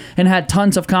Days and had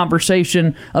tons of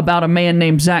conversation about a man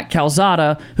named Zach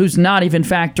Calzada, who's not even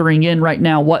factoring in right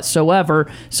now whatsoever.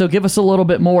 So give us a little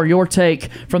bit more, your take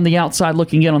from the outside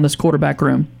looking in on this quarterback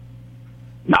room.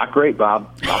 Not great,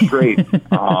 Bob. Not great.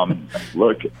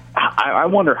 Look, I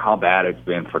wonder how bad it's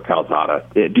been for Calzada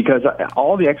because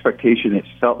all the expectation it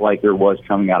felt like there was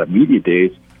coming out of media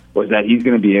days was that he's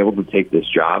going to be able to take this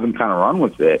job and kind of run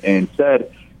with it. And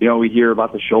instead, we hear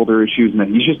about the shoulder issues and that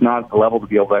he's just not at the level to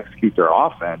be able to execute their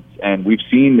offense. And we've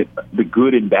seen the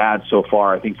good and bad so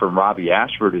far, I think, from Robbie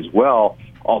Ashford as well,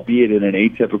 albeit in an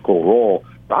atypical role.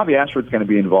 Robbie Ashford's going to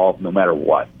be involved no matter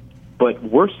what. But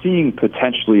we're seeing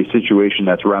potentially a situation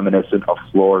that's reminiscent of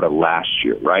Florida last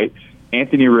year, right?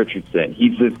 Anthony Richardson,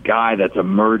 he's this guy that's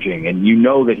emerging, and you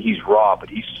know that he's raw, but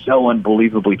he's so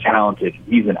unbelievably talented.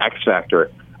 He's an X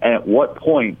factor. And at what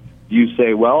point do you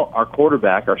say, well, our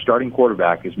starting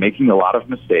quarterback, is making a lot of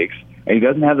mistakes, and he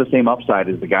doesn't have the same upside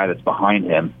as the guy that's behind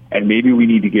him, and maybe we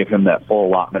need to give him that full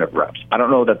allotment of reps. I don't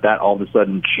know that all of a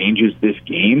sudden changes this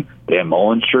game. Dan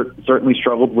Mullen certainly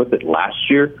struggled with it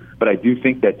last year, but I do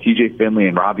think that TJ Finley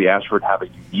and Robbie Ashford have a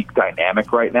unique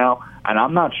dynamic right now, and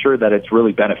I'm not sure that it's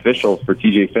really beneficial for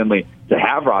TJ Finley to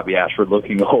have Robbie Ashford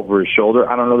looking over his shoulder.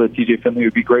 I don't know that TJ Finley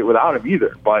would be great without him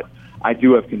either, but I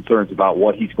do have concerns about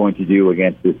what he's going to do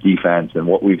against this defense and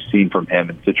what we've seen from him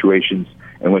in situations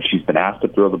in which he's been asked to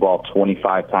throw the ball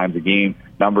 25 times a game.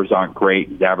 Numbers aren't great.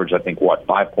 He's averaged,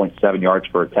 5.7 yards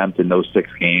per attempt in those 6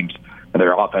 games, and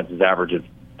their offense is averaging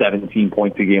 17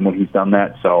 points a game when he's done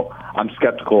that. So I'm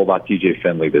skeptical about TJ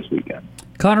Finley this weekend.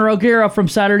 Connor O'Gara from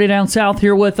Saturday Down South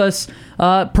here with us.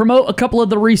 Promote a couple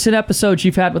of the recent episodes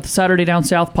you've had with the Saturday Down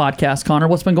South podcast. Connor,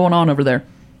 what's been going on over there?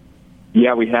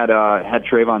 Yeah, we had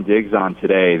Trayvon Diggs on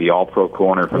today, the All-Pro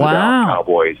corner for the Dallas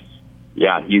Cowboys.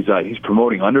 Yeah, he's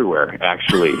promoting underwear,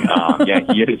 actually. He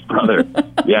and his brother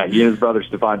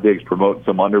Stephon Diggs promote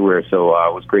some underwear, so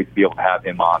it was great to be able to have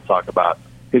him on, talk about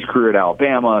his career at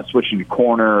Alabama, switching to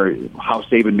corner, how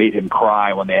Saban made him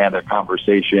cry when they had their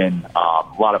conversation. A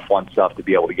lot of fun stuff to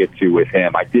be able to get to with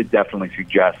him. I did definitely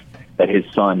suggest that his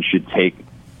son should take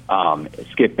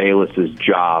Skip Bayless's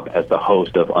job as the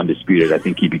host of Undisputed. I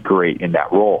think he'd be great in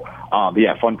that role.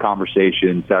 Fun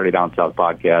conversation. Saturday Down South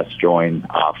podcast. Join.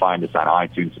 Find us on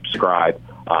iTunes. Subscribe.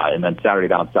 And then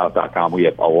SaturdayDownSouth.com. We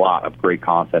have a lot of great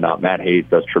content out. Matt Hayes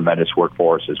does tremendous work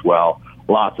for us as well.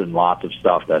 Lots and lots of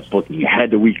stuff that's looking ahead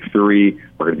to Week 3.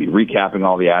 We're going to be recapping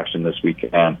all the action this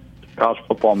weekend. College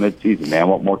football midseason, man.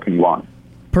 What more can you want?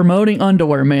 Promoting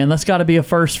underwear, man. That's got to be a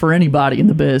first for anybody in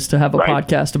the biz to have a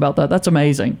podcast about that. That's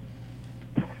amazing.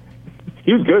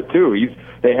 He was good too.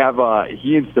 They have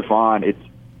he and Stephon.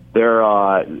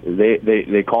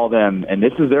 They call them, and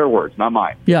this is their words, not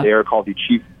mine. Yeah. They are called the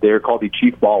chief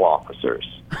ball officers.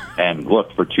 And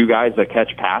look, for 2 guys that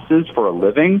catch passes for a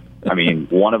living, I mean,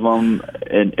 one of them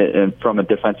and from a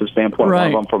defensive standpoint, one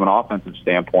of them from an offensive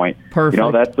standpoint.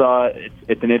 Perfect. That's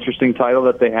it's an interesting title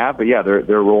that they have, but yeah,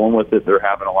 they're rolling with it. They're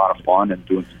having a lot of fun and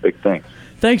doing some big things.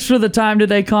 Thanks for the time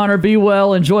today, Connor. Be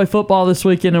well. Enjoy football this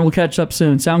weekend, and we'll catch up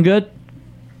soon. Sound good?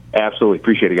 Absolutely.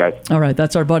 Appreciate it, guys. All right.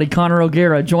 That's our buddy Connor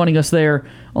O'Gara joining us there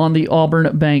on the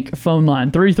Auburn Bank phone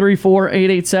line.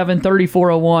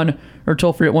 334-887-3401 or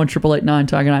toll free at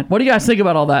 1-888-9-TIGER-9. What do you guys think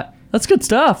about all that? That's good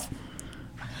stuff.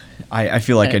 I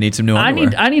feel like I need some new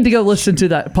underwear. I need to go listen to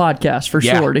that podcast for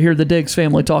sure to hear the Diggs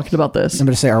family talking about this. I'm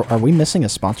going to say, are we missing a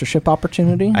sponsorship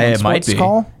opportunity? It might be.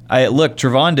 Look,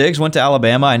 Trevon Diggs went to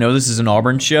Alabama. I know this is an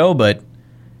Auburn show, but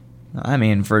I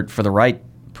mean, for the right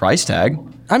price tag.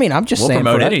 I mean, I'm just we'll saying.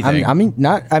 Promote anything.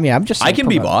 I'm just. I can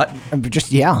be bought. I'm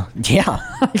just yeah.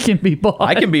 I can be bought.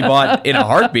 I can be bought in a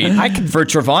heartbeat. For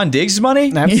Trevon Diggs'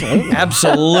 money.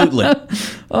 Absolutely.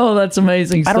 Oh, that's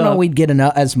amazing. I don't know. We'd get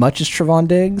as much as Trevon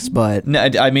Diggs, but no,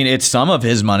 I mean, it's some of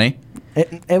his money.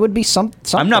 It would be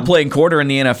something. I'm not playing quarter in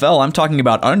the NFL. I'm talking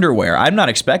about underwear. I'm not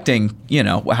expecting,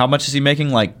 how much is he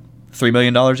making? Like $3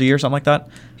 million a year, something like that?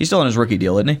 He's still in his rookie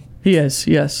deal, isn't he? He is,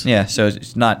 yes. Yeah, so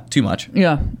it's not too much.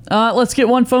 Yeah. Let's get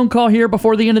one phone call here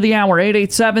before the end of the hour.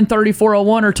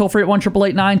 887-3401 or toll free at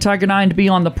 1-888-9-TIGER-9 to be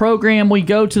on the program. We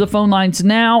go to the phone lines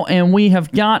now, and we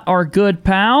have got our good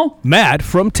pal, Matt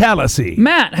from Tallahassee.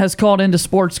 Matt has called into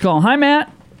Sports Call. Hi,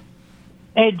 Matt.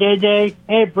 Hey, JJ.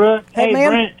 Hey, Brooke. Hey,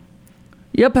 man. Brent.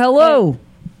 Yep, hello. Hey.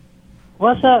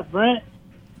 What's up, Brent?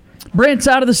 Brent's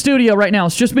out of the studio right now.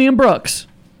 It's just me and Brooks.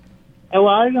 Hey, well,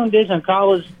 I was going to do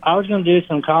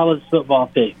some college football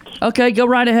picks. Okay, go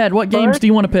right ahead. What games do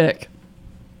you want to pick?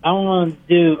 I want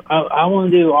to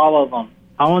do all of them.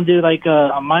 I want to do like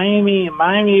a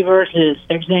Miami versus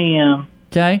Texas A&M.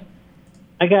 Okay.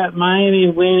 I got Miami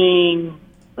winning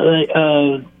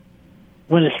when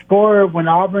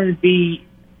Auburn beat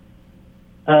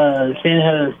San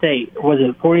Jose State. Was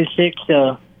it 46?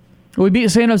 We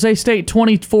beat San Jose State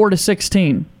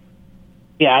 24-16.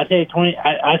 Yeah, I say 20.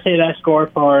 I say that score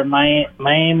for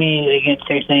Miami against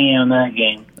Texas A&M in that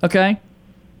game. Okay.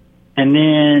 And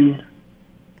then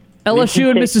LSU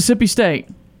and Mississippi State.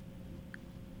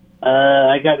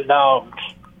 I got the Dogs.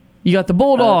 You got the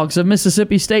Bulldogs of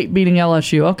Mississippi State beating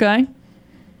LSU. Okay.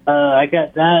 I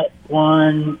got that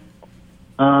one.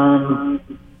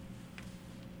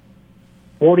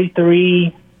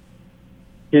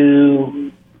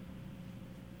 43-10.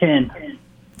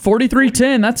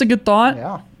 43-10. That's a good thought.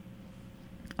 Yeah.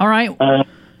 All right.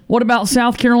 What about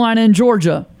South Carolina and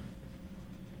Georgia?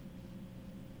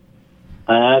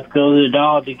 I have to go to the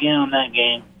Dogs again on that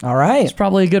game. All right. It's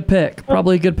probably a good pick. What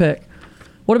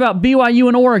about BYU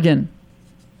and Oregon?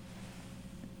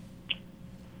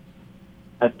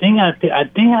 I think I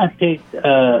picked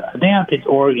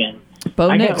Oregon.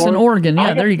 Bo Nix and Oregon.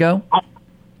 Yeah, there you go.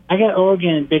 I got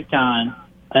Oregon big time,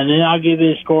 and then I'll give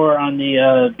you a score on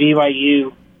the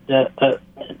BYU. The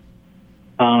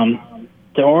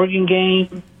Oregon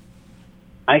game.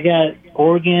 I got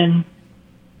Oregon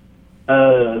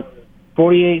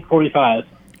 48-45.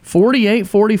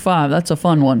 48-45. That's a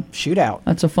fun one. Shootout.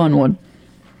 That's a fun one.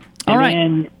 All right.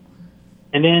 And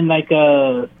then like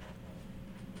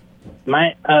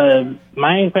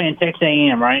Miami playing Texas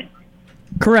A&M, right?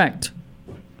 Correct.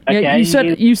 Okay, Yeah,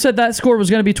 you said that score was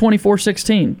going to be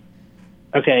 24-16.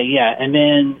 Okay, yeah, and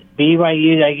then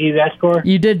BYU, did I give you that score?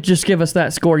 You did just give us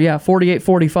that score, yeah,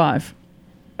 48-45.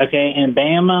 Okay, and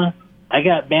Bama, I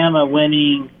got Bama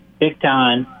winning big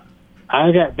time.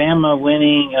 I got Bama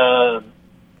winning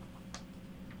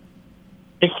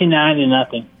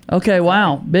 69-0. Okay,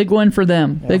 wow, big win for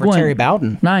them. Big win. Terry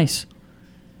Bowden. Nice.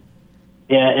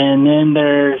 Yeah, and then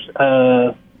there's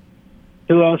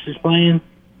who else is playing?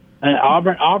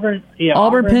 Auburn,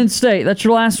 Penn State. That's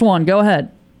your last one. Go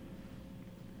ahead.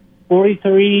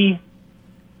 43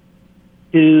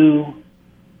 to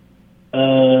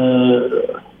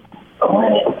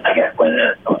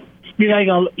I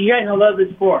got you guys gonna love this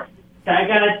sport. I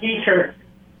got a T-shirt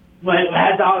that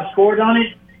has all the scores on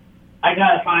it. I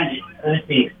gotta find it. Let's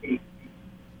see.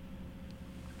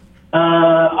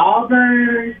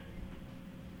 Auburn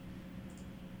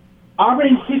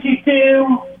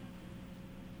 62.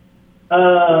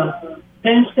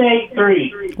 Penn State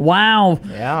 3. Wow.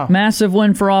 Yeah. Massive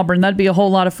win for Auburn. That'd be a whole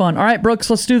lot of fun. All right,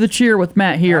 Brooks, let's do the cheer with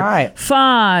Matt here. All right.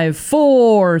 5,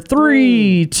 4,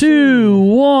 3, 2,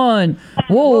 1.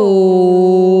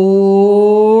 Whoa.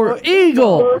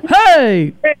 Eagle.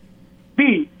 Hey.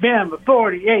 Beat Bama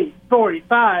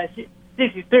 48-45,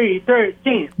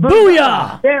 63-13.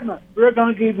 Booyah. Bama, we're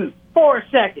going to give you 4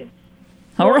 seconds.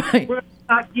 All right. We're going to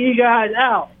knock you guys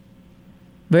out.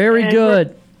 Very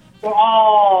good. We're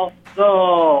all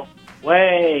the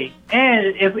way.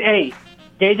 And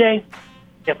JJ,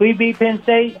 if we beat Penn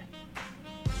State,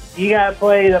 you gotta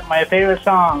play my favorite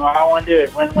song. I want to do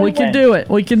it.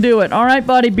 We can do it. All right,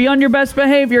 buddy. Be on your best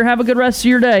behavior. Have a good rest of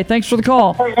your day. Thanks for the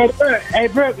call. Hey,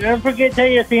 Brooke, don't forget to tell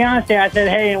your fiance. I said,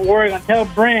 hey, in Oregon, tell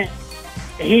Brent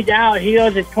he's out. He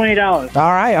owes us $20.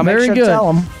 All right, I'll Very make sure good. to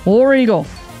tell him. War Eagle.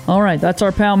 All right, that's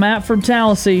our pal Matt from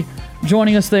Tallahassee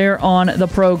joining us there on the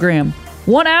program.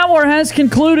 1 hour has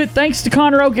concluded. Thanks to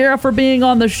Connor O'Gara for being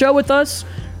on the show with us.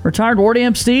 Retired Ward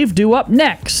Amp Steve due up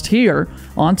next here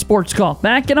on Sports Call.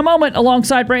 Back in a moment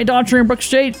alongside Brant Daughtry and Brooks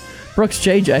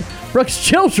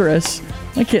Childress.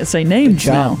 I can't say names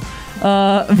now.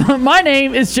 My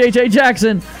name is JJ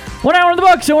Jackson. 1 hour in the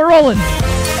books and we're rolling.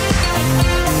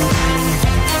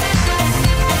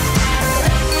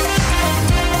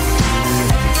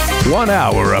 One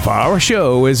hour of our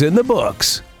show is in the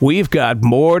books. We've got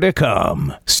more to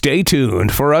come. Stay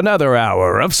tuned for another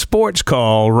hour of Sports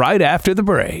Call right after the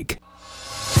break.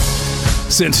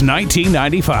 Since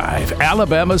 1995,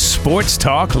 Alabama's sports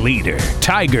talk leader,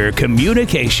 Tiger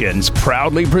Communications,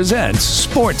 proudly presents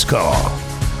Sports Call.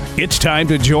 It's time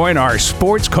to join our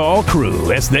Sports Call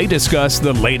crew as they discuss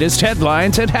the latest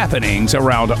headlines and happenings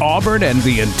around Auburn and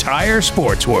the entire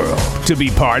sports world. To be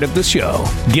part of the show,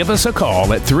 give us a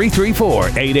call at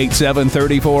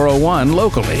 334-887-3401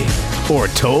 locally or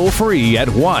toll free at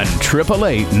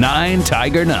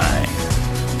 1-888-9-TIGER-9.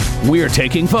 We're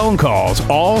taking phone calls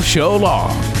all show long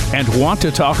and want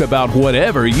to talk about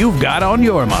whatever you've got on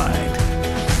your mind.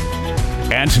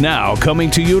 And now, coming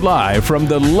to you live from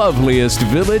the loveliest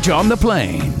village on the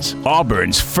plains,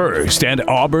 Auburn's first and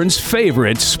Auburn's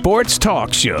favorite sports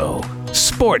talk show,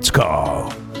 Sports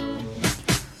Call.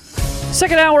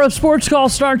 Second hour of Sports Call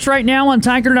starts right now on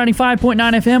Tiger 95.9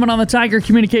 FM and on the Tiger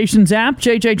Communications app.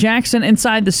 JJ Jackson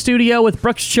inside the studio with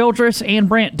Brooks Childress and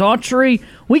Brant Daughtry.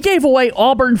 We gave away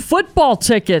Auburn football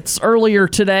tickets earlier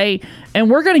today,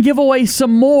 and we're going to give away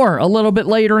some more a little bit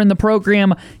later in the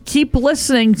program. Keep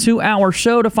listening to our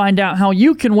show to find out how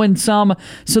you can win some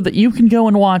so that you can go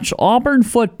and watch Auburn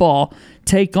football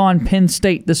take on Penn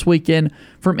State this weekend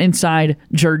from inside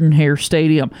Jordan-Hare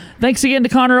Stadium. Thanks again to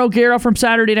Connor O'Gara from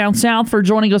Saturday Down South for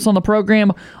joining us on the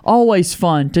program. Always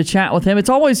fun to chat with him. It's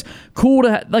always cool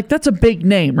to, that's a big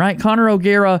name, right? Connor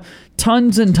O'Gara,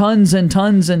 tons and tons and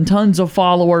tons and tons of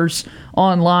followers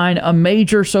online, a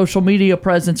major social media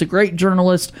presence, a great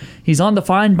journalist. He's on the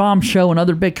Feinbaum Show and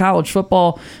other big college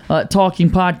football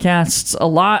talking podcasts a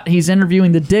lot. He's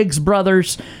interviewing the Diggs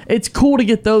brothers. It's cool to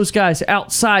get those guys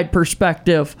outside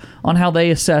perspective on how they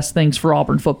assess things for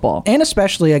Auburn football. And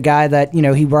especially a guy that,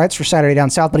 he writes for Saturday Down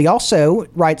South, but he also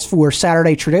writes for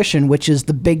Saturday Tradition, which is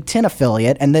the Big Ten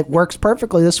affiliate, and that works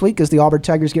perfectly this week as the Auburn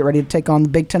Tigers get ready to take on the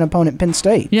Big Ten opponent, Penn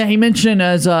State. Yeah, he mentioned,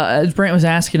 as Brant was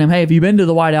asking him, hey, have you been to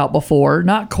the Whiteout before?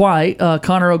 Not quite.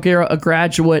 Connor O'Gara, a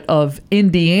graduate of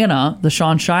Indiana, the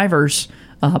Sean Shivers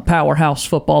powerhouse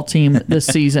football team this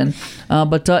season.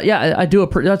 But I do.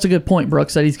 That's a good point,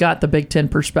 Brooks, that he's got the Big Ten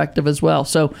perspective as well.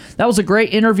 So that was a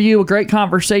great interview, a great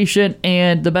conversation,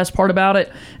 and the best part about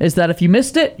it is that if you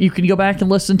missed it, you can go back and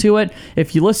listen to it.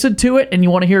 If you listened to it and you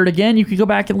want to hear it again, you can go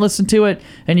back and listen to it,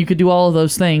 and you can do all of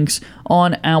those things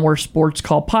on our Sports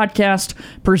Call podcast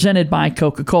presented by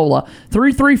Coca-Cola.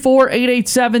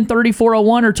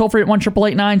 334-887-3401 or toll free at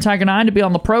 1-888-9-TIGER-9 to be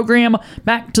on the program.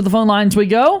 Back to the phone lines we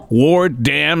go. Ward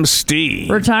Dam Steve.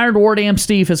 Retired Ward Dam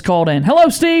Steve has called in. Hello,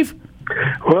 Steve.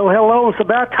 Well, hello. It's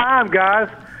about time, guys.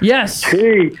 Yes.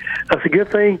 Gee, that's a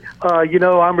good thing.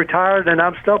 I'm retired and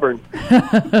I'm stubborn.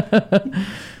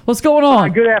 What's going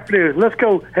on? Good afternoon. Let's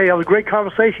go. Hey, it was a great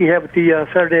conversation you had with the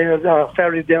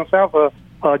Saturday Down South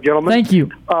gentlemen. Thank you.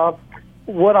 I'm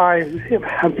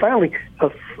finally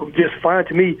just finding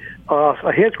to me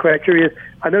a head scratcher is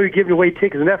I know you're giving away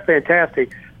tickets, and that's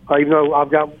fantastic. Even though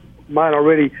I've got mine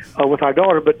already with our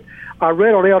daughter, but I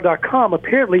read on AL.com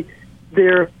apparently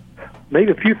there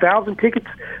maybe a few thousand tickets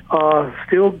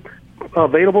still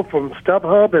available from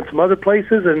StubHub and some other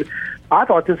places, and I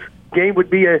thought this game would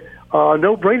be a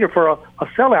no-brainer for a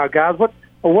sellout, guys. What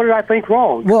did I think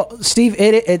wrong? Well, Steve,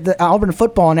 the Auburn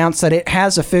football announced that it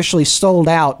has officially sold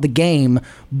out the game,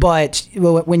 but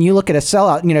when you look at a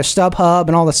sellout, StubHub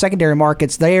and all the secondary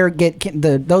markets,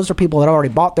 those are people that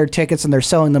already bought their tickets and they're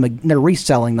selling them, they're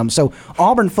reselling them. So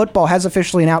Auburn football has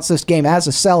officially announced this game as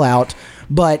a sellout,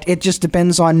 but it just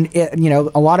depends on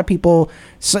a lot of people.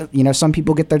 Some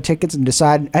people get their tickets and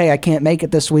decide, hey, I can't make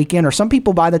it this weekend, or some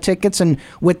people buy the tickets and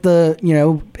with the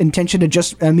intention to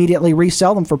just immediately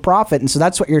resell them for profit, and so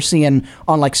that's what you're seeing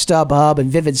on like StubHub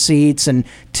and Vivid Seats and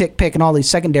TickPick and all these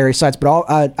secondary sites.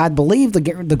 But I believe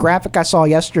the graphic I saw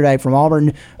yesterday from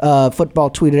Auburn football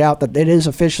tweeted out that it is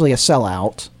officially a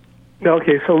sellout.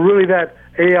 Okay, so really that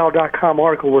AL.com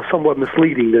article was somewhat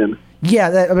misleading then. Yeah,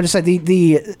 I'm going to say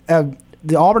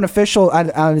the Auburn official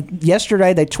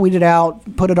yesterday they tweeted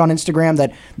out, put it on Instagram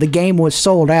that the game was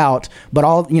sold out,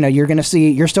 but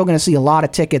you're still going to see a lot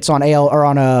of tickets on AL or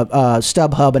on a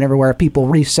StubHub and everywhere, people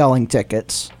reselling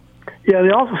tickets. Yeah,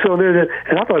 they also said there that,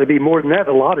 and I thought it'd be more than that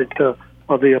allotted of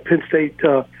the Penn State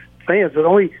fans.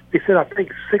 But they said I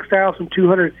think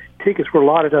 6,200 tickets were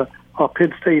allotted to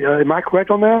Penn State. Am I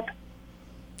correct on that?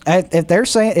 If they're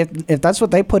saying if that's what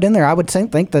they put in there, I would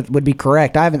think that would be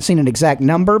correct. I haven't seen an exact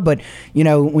number, but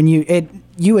when you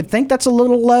would think that's a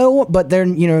little low, but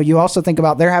then you also think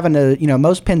about they're having to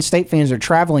most Penn State fans are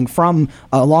traveling from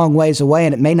a long ways away,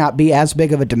 and it may not be as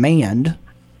big of a demand.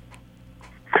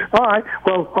 All right.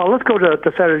 Well, let's go to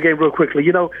the Saturday game real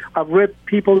quickly. I've read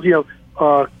people's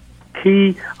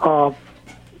key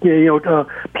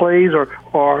plays or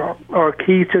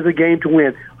keys to the game to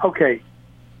win. Okay.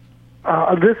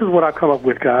 This is what I've come up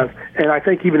with, guys, and I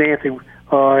think even Anthony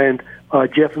and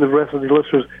Jeff and the rest of the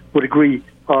listeners would agree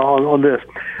on this.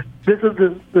 This is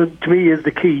to me is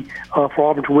the key for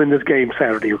Auburn to win this game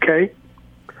Saturday. Okay,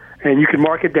 and you can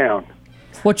mark it down.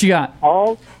 What you got?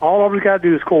 All Auburn's got to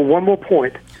do is score one more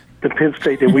point than Penn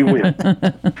State, and we win.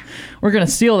 We're going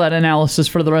to steal that analysis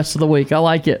for the rest of the week. I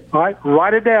like it. All right,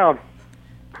 write it down.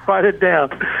 Write it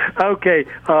down. Okay,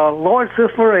 Lawrence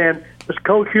Sisler and Mr.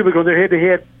 Cole Kubik go their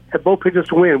head-to-head at both pitches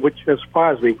to win, which has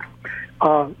surprised me.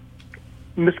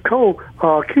 Mr. Cole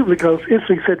Kubik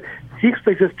instantly said he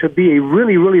expects this to be a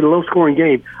really, really low-scoring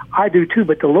game. I do too,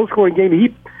 but the low-scoring game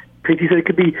he picked, he said it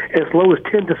could be as low as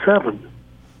 10-7.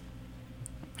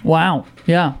 Wow.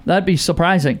 Yeah, that'd be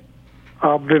surprising.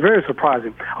 They're very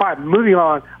surprising. All right, moving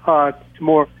on to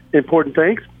more important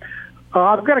things.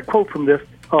 I've got a quote from this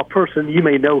person. You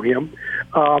may know him.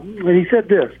 And he said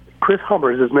this. Chris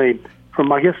Hummer is his name,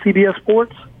 from, I guess, CBS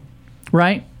Sports.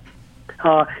 Right.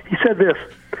 He said this,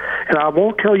 and I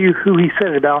won't tell you who he said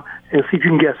it about, and see if you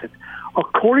can guess it.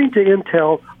 According to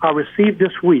intel I received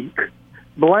this week,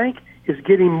 blank is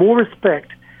getting more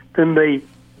respect than they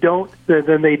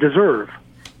deserve.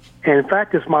 And in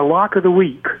fact, it's my lock of the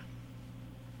week.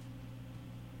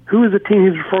 Who is the team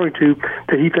he's referring to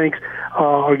that he thinks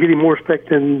are getting more respect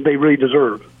than they really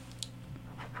deserve?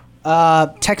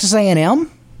 Texas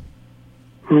A&M?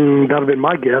 That would have been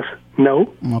my guess.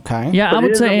 No. Okay. Yeah, I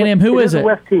would say A&M. Who is it? It is a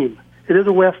West team. It is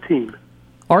a West team.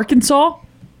 Arkansas?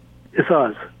 It's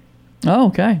us. Oh,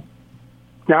 okay.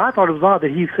 Now, I thought it was odd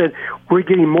that he said we're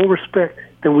getting more respect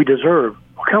than we deserve.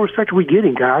 What kind of respect are we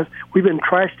getting, guys? We've been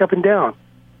trashed up and down.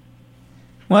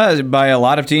 Well, by a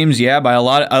lot of teams, yeah. By a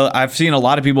lot, I've seen a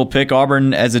lot of people pick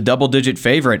Auburn as a double-digit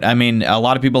favorite. I mean, a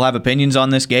lot of people have opinions on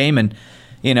this game, and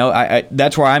you know,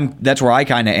 that's where I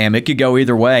kind of am. It could go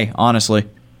either way, honestly.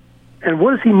 And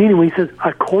what does he mean when he says,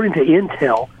 according to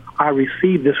intel I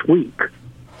received this week?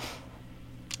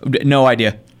 No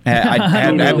idea. I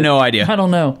have no idea. I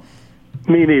don't know.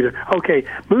 Me neither. Okay,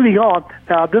 moving on.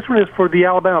 Now, this one is for the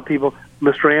Alabama people,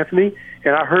 Mr. Anthony,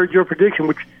 and I heard your prediction,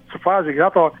 which surprised me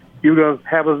because I thought you were going to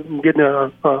have us getting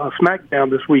a smackdown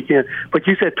this weekend. But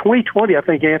you said 20-20, I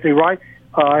think, Anthony, right,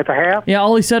 at the half? Yeah,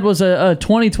 all he said was a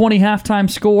 20-20 halftime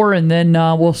score, and then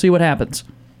we'll see what happens.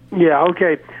 Yeah,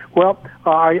 okay. Well,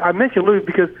 I mentioned Luke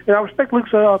because I respect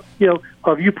Luke's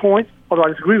viewpoints, although I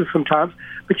disagree with sometimes.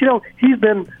 But, he's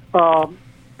been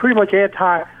pretty much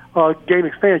anti-game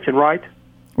expansion, right?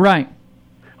 Right.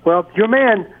 Well, your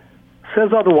man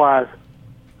says otherwise,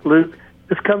 Luke.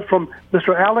 This comes from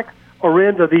Mr. Alec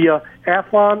Orend of the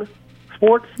Athlon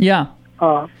Sports. Yeah.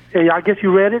 And I guess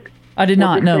you read it? I did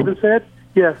not, no. Saban said?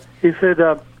 Yes. He said,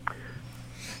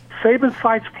 Saban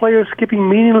cites players skipping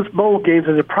meaningless bowl games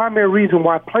as a primary reason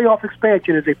why playoff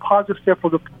expansion is a positive step for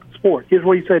the sport. Here's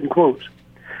what he said in quotes.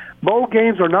 Bowl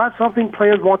games are not something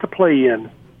players want to play in.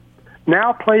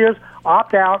 Now players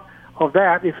opt out of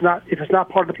that if it's not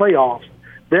part of the playoffs.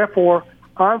 Therefore,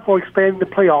 I'm for expanding the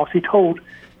playoffs, he told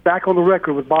back on the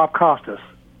record with Bob Costas.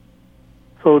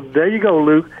 So there you go,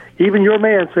 Luke. Even your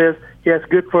man says, yeah, it's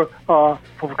good for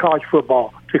college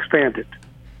football to expand it.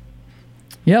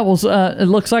 Yeah, well, it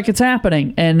looks like it's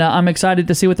happening, and I'm excited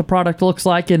to see what the product looks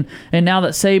like. And now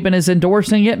that Saban is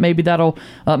endorsing it, maybe that'll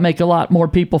make a lot more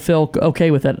people feel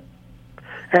okay with it.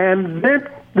 And then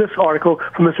this article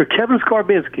from Mr. Kevin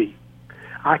Skarbinski.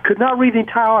 I could not read the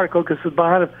entire article because it's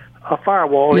behind a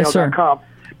firewall. Yes, sir.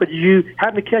 But you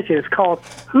happen to catch it. It's called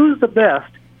 "Who's the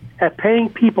Best at Paying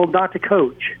People Not to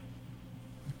Coach?"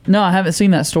 No, I haven't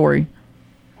seen that story.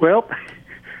 Well,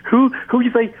 who do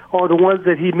you think are the ones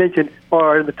that he mentioned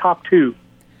are in the top two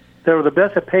that are the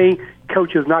best at paying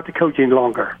coaches not to coach any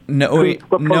longer? Knowing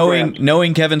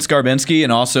Kevin Skarbinski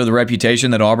and also the reputation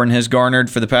that Auburn has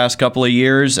garnered for the past couple of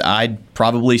years, I'd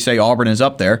probably say Auburn is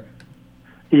up there.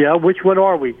 Yeah, which one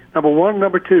are we? Number one,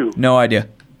 number two? No idea.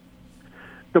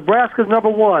 Nebraska's number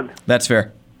one. That's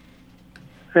fair.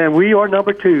 And we are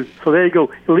number two. So there you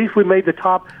go. At least we made the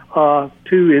top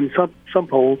two in some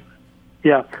polls.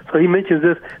 Yeah. So he mentions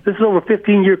this. This is over a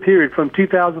 15-year period from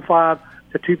 2005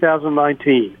 to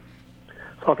 2019.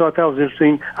 So I thought that was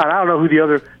interesting. And I don't know who the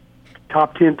other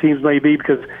top 10 teams may be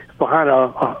because it's behind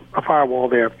a firewall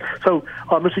there. So,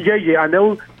 Mr. JJ, I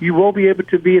know you won't be able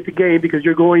to be at the game because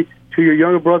you're going to your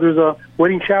younger brother's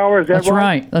wedding shower. Is that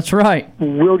right? That's right.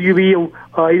 Will you be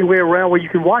anywhere around where you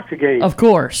can watch the game? Of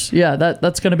course. Yeah,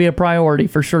 that's going to be a priority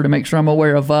for sure to make sure I'm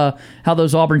aware of how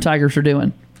those Auburn Tigers are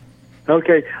doing.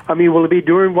 Okay. I mean, will it be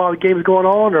during while the game is going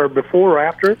on, or before or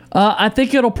after? I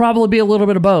think it'll probably be a little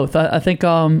bit of both. I think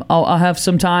I'll have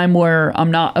some time where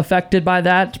I'm not affected by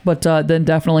that, but then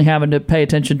definitely having to pay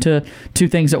attention to two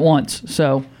things at once.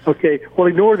 So. Okay. Well,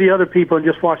 ignore the other people and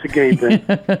just watch the game then.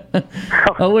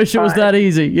 I wish it was that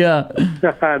easy. Yeah.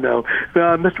 I know.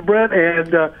 Mr. Brett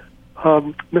and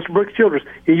Mr. Brooks Childress,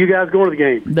 are you guys going to the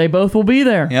game? They both will be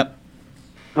there. Yep.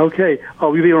 Okay.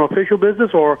 Will you be on official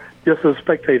business or just a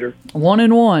spectator?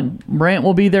 1-1. Brant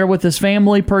will be there with his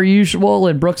family per usual,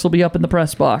 and Brooks will be up in the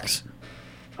press box.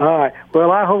 All right.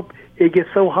 Well, I hope it gets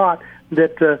so hot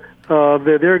that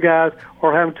their guys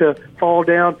are having to fall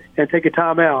down and take a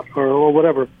timeout or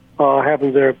whatever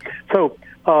happens there. So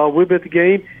we'll be at the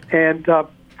game, and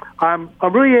I'm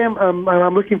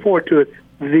looking forward to it.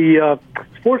 The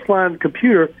Sportsline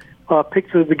computer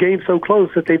picks the game so close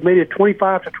that they've made it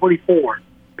 25-24,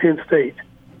 Penn State,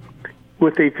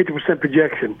 with a 50%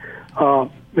 projection. I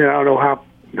don't know how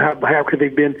could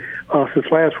they've been since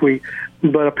last week,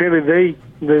 but apparently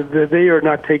they are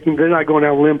not taking. They're not going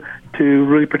out on a limb to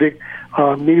really predict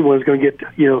anyone's going to get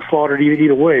slaughtered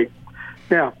either way.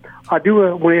 Now, I do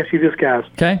want to ask you this, guys.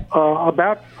 Okay.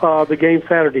 About the game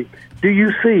Saturday. Do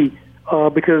you see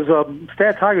because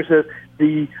Stat Tiger says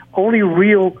the only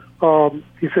real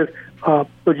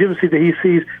legitimacy that he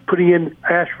sees putting in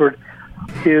Ashford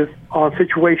is on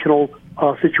situational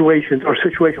situations or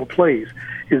situational plays.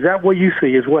 Is that what you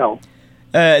see as well?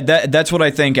 That's what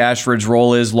I think Ashford's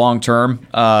role is long term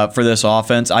for this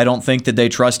offense. I don't think that they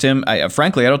trust him.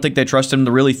 Frankly, I don't think they trust him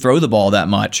to really throw the ball that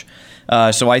much.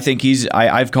 So I think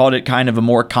I've called it kind of a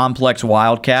more complex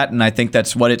wildcat, and I think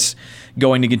that's what it's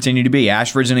going to continue to be.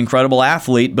 Ashford's an incredible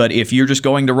athlete, but if you're just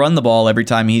going to run the ball every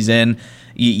time he's in,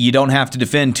 you don't have to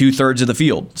defend 2/3 of the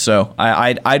field. So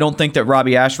I don't think that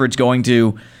Robbie Ashford's going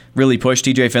to really push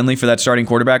TJ Finley for that starting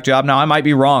quarterback job. Now, I might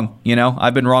be wrong.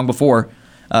 I've been wrong before.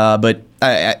 But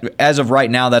as of right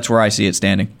now, that's where I see it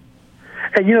standing.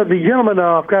 And, the gentleman,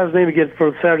 I've got his name again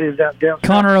for Saturday's down.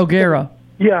 Connor O'Gara.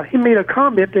 Yeah, he made a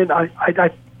comment, and I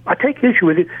take issue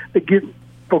with it,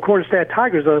 according to Stat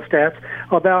Tiger's stats,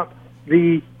 about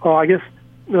the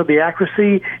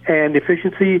accuracy and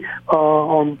efficiency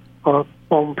on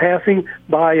passing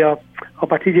by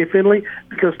TJ Finley,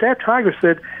 because Stat Tiger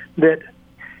said that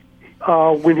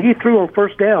when he threw on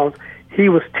first downs, he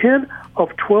was 10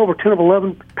 of 12 or 10 of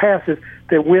 11 passes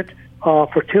that went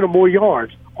for 10 or more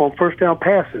yards on first down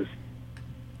passes.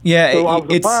 Yeah, so I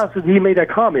was surprised that he made that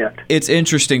comment. It's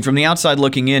interesting. From the outside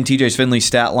looking in, TJ Finley's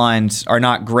stat lines are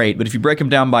not great, but if you break them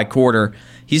down by quarter,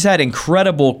 he's had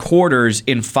incredible quarters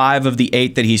in 5 of the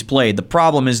 8 that he's played. The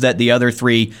problem is that the other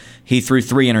 3, he threw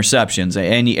 3 interceptions,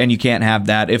 and you can't have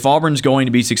that. If Auburn's going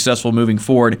to be successful moving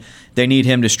forward, they need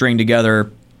him to string together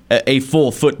a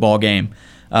full football game.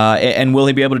 And will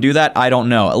he be able to do that? I don't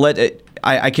know.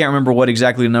 I can't remember what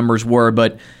exactly the numbers were,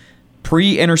 but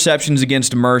pre-interceptions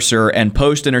against Mercer and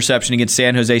post-interception against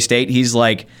San Jose State, he's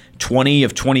like 20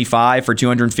 of 25 for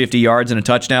 250 yards and a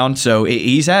touchdown. So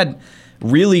he's had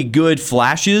really good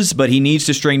flashes, but he needs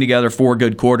to string together 4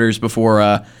 good quarters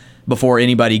before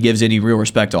anybody gives any real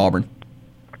respect to Auburn.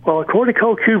 Well, according to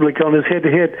Cole Kublik on his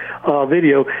head-to-head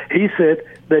video, he said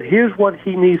that here's what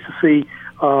he needs to see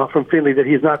from Finley that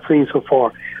he has not seen so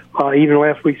far, even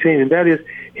last week's game, and that is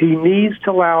he needs to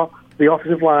allow the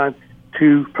offensive line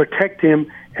to protect him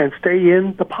and stay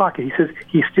in the pocket. He says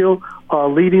he's still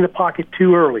leading the pocket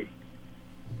too early.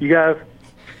 You guys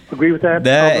agree with that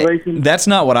observation? That's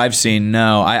not what I've seen,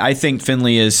 no. I think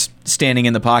Finley is standing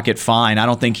in the pocket fine. I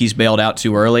don't think he's bailed out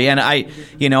too early. And I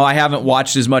haven't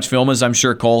watched as much film as I'm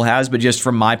sure Cole has, but just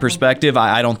from my perspective,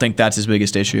 I don't think that's his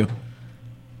biggest issue.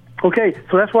 Okay,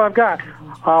 so that's what I've got.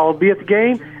 I'll be at the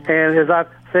game, and as I've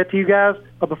said to you guys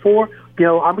before,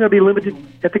 I'm going to be limited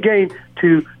at the game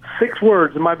to 6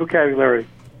 words in my vocabulary.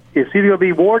 It's either going to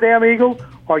be war damn eagle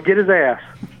or get his ass.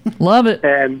 Love it.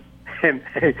 And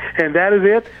that is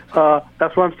it.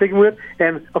 That's what I'm sticking with.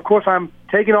 And, of course, I'm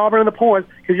taking Auburn in the points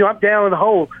because, I'm down in the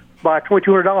hole by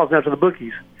 $2,200 now to the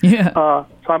bookies. Yeah. So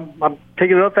I'm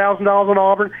taking another $1,000 on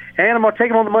Auburn, and I'm going to take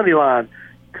them on the money line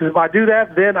because if I do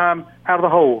that, then I'm out of the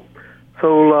hole.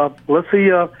 So let's see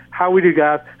how we do,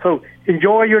 guys. So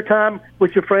enjoy your time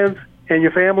with your friends and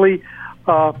your family.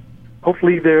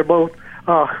 Hopefully they're both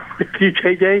with you,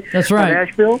 JJ. That's right. In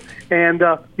Nashville. And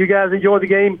you guys enjoy the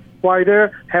game while you're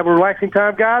there. Have a relaxing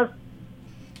time, guys.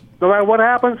 No matter what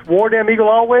happens, war damn eagle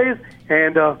always.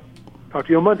 And Talk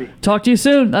to you on Monday. Talk to you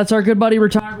soon. That's our good buddy,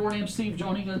 retired War Name Steve,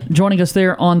 joining us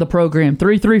there on the program.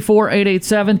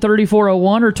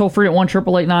 334-887-3401 or toll free at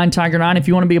 1-888-9-TIGER-9 if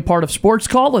you want to be a part of Sports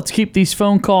Call. Let's keep these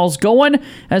phone calls going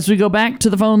as we go back to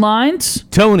the phone lines.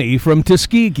 Tony from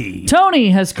Tuskegee.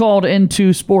 Tony has called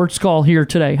into Sports Call here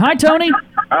today. Hi, Tony.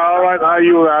 All right, how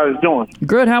you guys doing?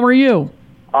 Good. How are you?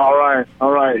 All right.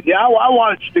 Yeah, I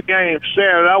watched the game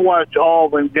Saturday. I watched the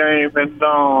Auburn game, and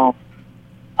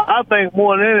I think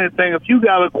more than anything, if you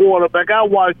got a quarterback, I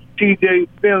watched T.J.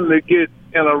 Finley get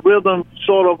in a rhythm,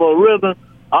 sort of a rhythm.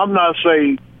 I'm not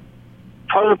saying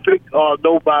perfect or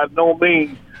by no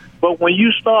means, but when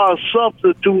you start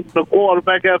substituting the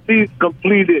quarterback after he's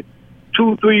completed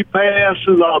 2-3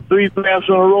 passes or 3 passes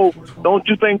in a row, don't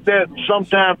you think that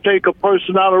sometimes take a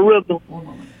person out of rhythm?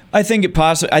 I think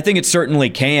it certainly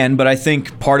can, but I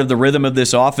think part of the rhythm of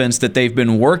this offense that they've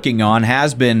been working on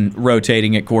has been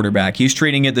rotating at quarterback. He's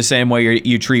treating it the same way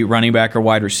you treat running back or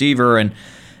wide receiver, and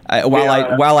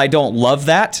while I don't love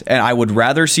that, and I would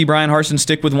rather see Brian Harsin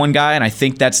stick with one guy, and I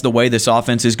think that's the way this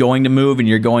offense is going to move, and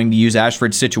you're going to use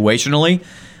Ashford situationally.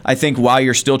 I think while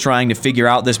you're still trying to figure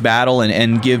out this battle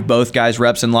and give both guys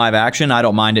reps in live action, I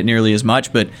don't mind it nearly as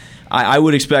much, but I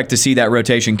would expect to see that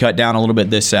rotation cut down a little bit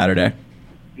this Saturday.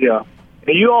 Yeah.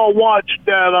 And you all watched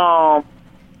that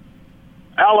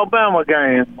Alabama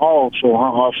game also,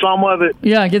 huh? Some of it?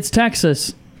 Yeah, against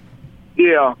Texas.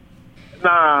 Yeah.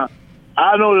 Nah,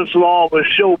 I know this is all of a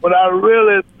show, but I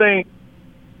really think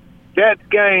that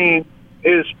game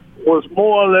was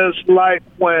more or less like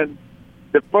when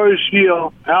the first year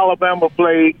Alabama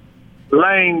played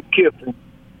Lane Kiffin.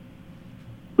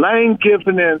 Lane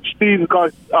Kiffin and Steve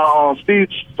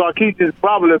Sarkisian is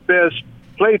probably the best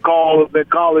play callers in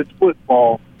college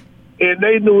football. And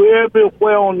they knew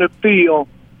everywhere on the field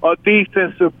a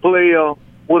defensive player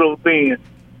would have been.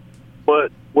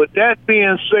 But with that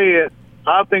being said,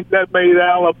 I think that made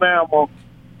Alabama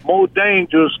more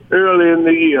dangerous early in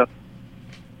the year.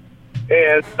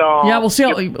 And yeah, we'll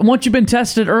see. Once you've been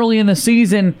tested early in the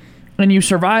season and you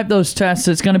survive those tests,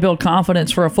 it's going to build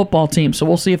confidence for a football team. So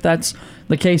we'll see if that's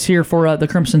the case here for the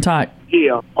Crimson Tide.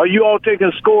 Yeah. Are you all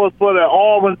taking scores for the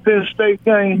Auburn-Penn State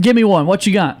game? Give me one. What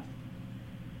you got?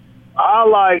 I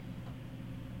like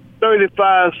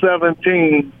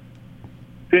 35-17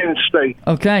 Penn State.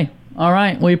 Okay. All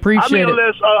right. We appreciate it.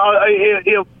 If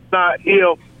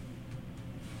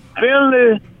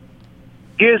Finley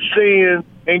gets in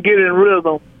and get in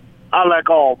rhythm, I like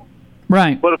Auburn.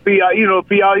 Right. But if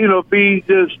he's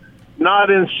just not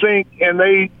in sync and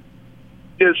they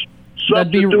just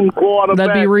substitute quarterback,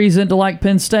 that'd be reason to like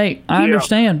Penn State. I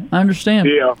understand.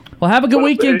 Yeah. Well, have a good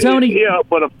weekend, Tony. Yeah,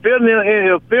 but if Finley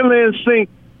in sync,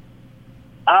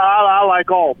 I like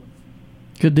Auburn.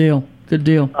 Good deal. All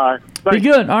right. Be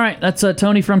good. All right. That's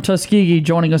Tony from Tuskegee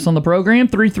joining us on the program.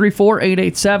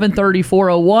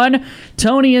 334-887-3401.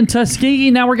 Tony in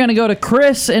Tuskegee. Now we're going to go to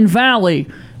Chris in Valley.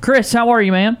 Chris, how are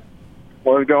you, man?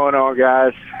 What's going on,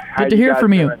 guys? Good to hear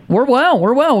from you. We're well.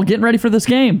 We're getting ready for this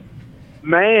game.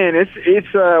 Man, it's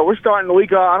we're starting the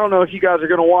week off. I don't know if you guys are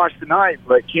going to watch tonight,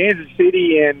 but Kansas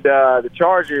City and the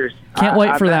Chargers. Can't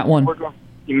wait for that one.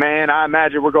 Man, I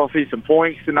imagine we're going to see some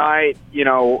points tonight. You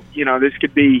know, this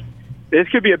could be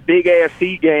a big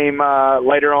AFC game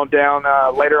later on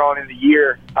in the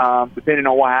year, depending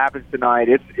on what happens tonight.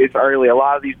 It's early. A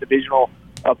lot of these divisional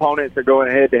opponents are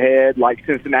going head to head, like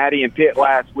Cincinnati and Pitt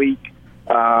last week.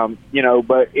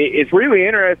 But it's really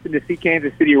interesting to see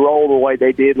Kansas City roll the way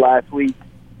they did last week.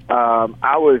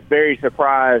 I was very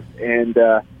surprised, and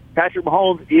Patrick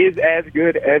Mahomes is as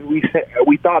good as we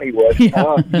thought he was.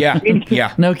 Yeah.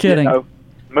 No kidding.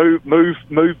 Move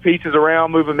pieces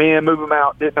around, move them in, move them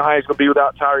out. Didn't know how he's going to be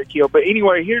without Tyreek Hill. But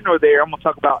anyway, here nor there, I'm going to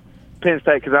talk about Penn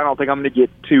State because I don't think I'm going to get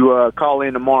to call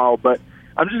in tomorrow. But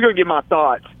I'm just going to give my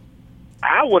thoughts.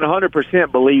 I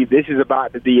 100% believe this is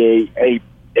about to be a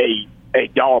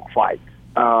dogfight.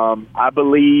 I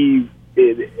believe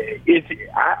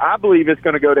I believe it's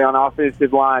going to go down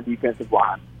offensive line, defensive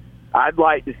line. I'd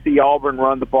like to see Auburn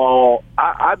run the ball.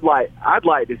 I'd like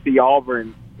to see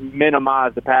Auburn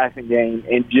minimize the passing game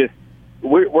and just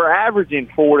we're averaging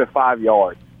 4 to 5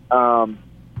 yards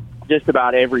just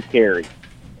about every carry.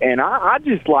 And I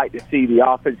just like to see the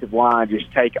offensive line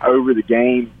just take over the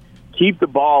game, keep the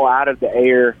ball out of the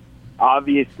air.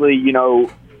 Obviously,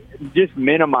 just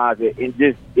minimize it and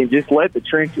just let the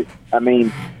trenches. I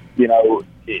mean,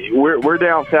 we're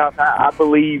down south. I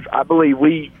believe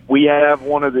we have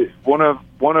one of the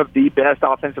best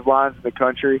offensive lines in the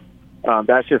country.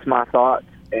 That's just my thoughts.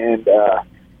 And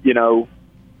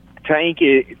Tank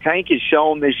has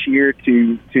shown this year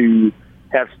to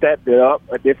have stepped it up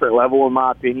a different level, in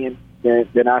my opinion.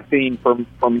 than I've seen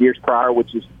from years prior,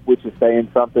 which is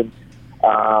saying something.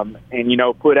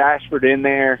 And put Ashford in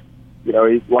there.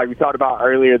 He's, like we talked about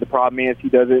earlier, the problem is he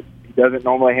doesn't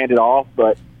normally hand it off,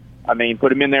 but I mean,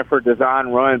 put him in there for a design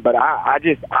run. But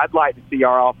I'd like to see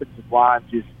our offensive line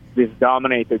just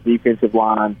dominate their defensive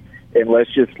line, and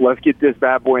let's get this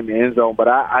bad boy in the end zone. But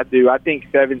I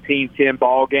think 17-10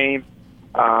 ball game.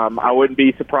 I wouldn't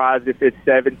be surprised if it's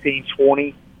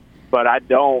 17-20, but I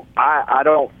don't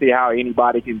see how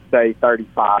anybody can say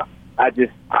 35. I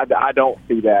don't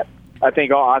see that. I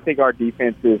think our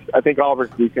defense I think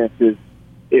Auburn's defense is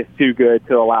too good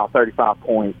to allow 35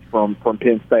 points from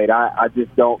Penn State. I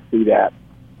just don't see that.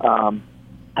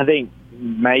 I think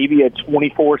maybe a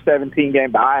 24-17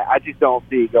 game, but I just don't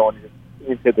see it going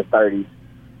into the 30s.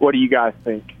 What do you guys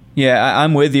think? Yeah,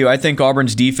 I'm with you. I think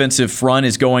Auburn's defensive front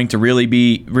is going to really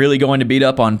going to beat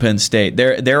up on Penn State.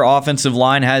 Their offensive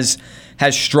line has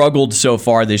struggled so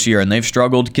far this year, and they've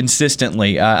struggled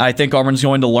consistently. I think Auburn's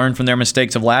going to learn from their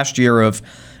mistakes of last year of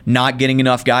not getting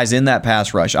enough guys in that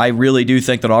pass rush. I really do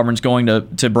think that Auburn's going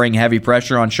to bring heavy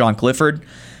pressure on Sean Clifford.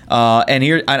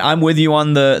 And I'm with you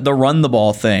on the run the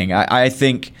ball thing. I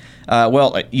think,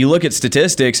 you look at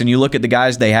statistics and you look at the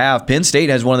guys they have. Penn State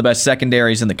has one of the best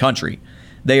secondaries in the country.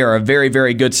 They are a very,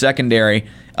 very good secondary,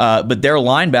 but their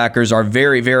linebackers are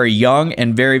very, very young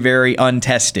and very, very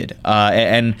untested.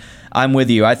 And I'm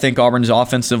with you. I think Auburn's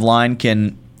offensive line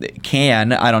can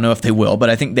I don't know if they will,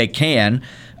 but I think they can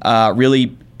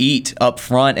really eat up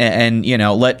front and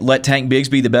let Tank Biggs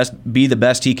be the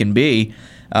best he can be.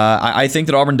 I think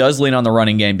that Auburn does lean on the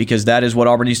running game because that is what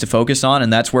Auburn needs to focus on,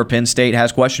 and that's where Penn State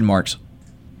has question marks.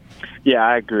 Yeah,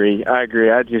 I agree. I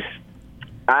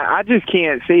just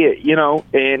can't see it,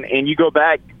 and you go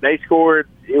back, they scored,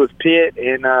 it was Pitt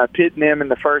and Pitt and them in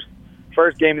the first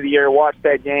game of the year. Watch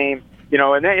that game,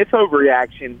 and it's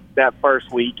overreaction that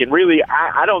first week. And really,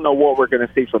 I don't know what we're going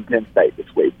to see from Penn State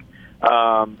this week.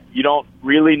 You don't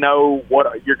really know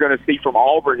what you're going to see from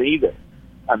Auburn either.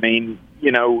 I mean,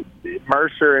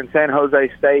 Mercer and San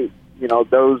Jose State,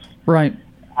 those. Right.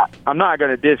 I'm not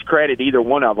going to discredit either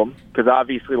one of them because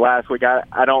obviously last week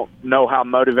I don't know how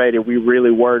motivated we really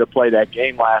were to play that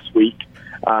game last week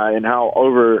and how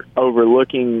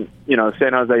overlooking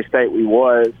San Jose State we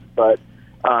was. But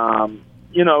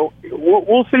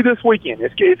we'll see this weekend.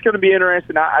 It's going to be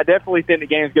interesting. I definitely think the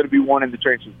game is going to be won in the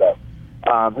trenches though.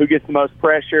 Who gets the most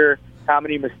pressure? How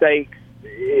many mistakes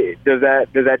does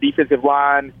that defensive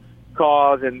line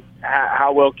cause, and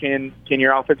how well can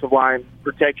your offensive line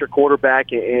protect your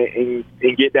quarterback and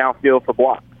get downfield for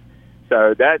blocks?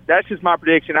 So that's just my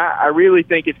prediction. I really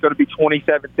think it's going to be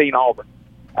 2017 Auburn.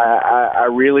 I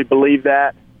really believe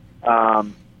that.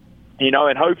 And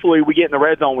hopefully we get in the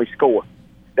red zone, we score.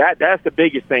 That's the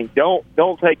biggest thing. Don't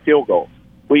take field goals.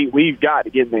 We've got to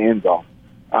get in the end zone.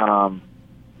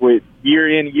 With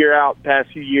year in, year out,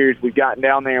 past few years, we've gotten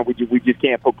down there and we just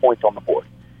can't put points on the board.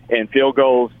 And field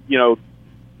goals, you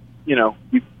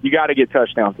got to get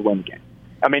touchdowns to win the game.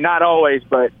 I mean, not always,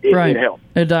 but it helps.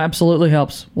 It absolutely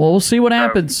helps. Well, we'll see what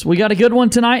happens. We got a good one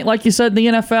tonight, like you said, in the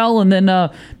NFL, and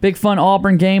then big fun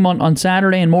Auburn game on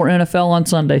Saturday and more NFL on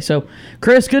Sunday. So,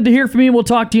 Chris, good to hear from you. We'll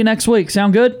talk to you next week.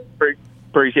 Sound good?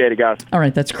 Appreciate it, guys. All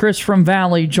right, that's Chris from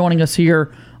Valley joining us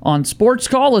here on Sports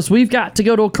Call as we've got to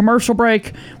go to a commercial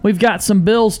break. We've got some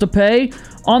bills to pay.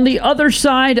 On the other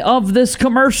side of this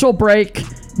commercial break,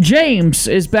 James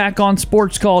is back on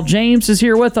Sports Call. James is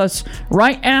here with us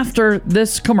right after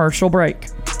this commercial break.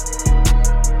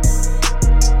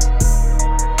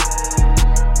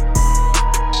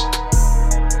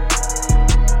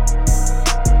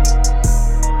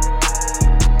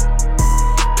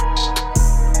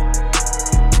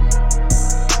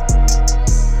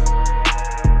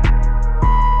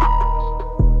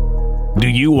 Do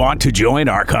you want to join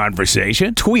our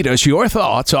conversation? Tweet us your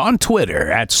thoughts on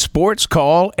Twitter at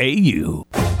SportsCallAU.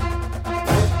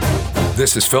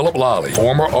 This is Philip Lally,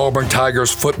 former Auburn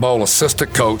Tigers football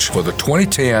assistant coach for the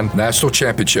 2010 National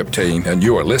Championship team, and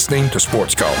you are listening to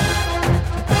Sports Call.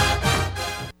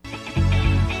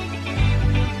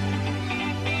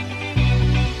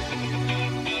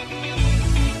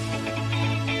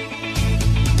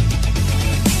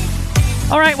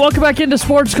 All right, welcome back into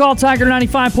Sports Call, Tiger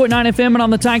 95.9 FM and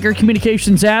on the Tiger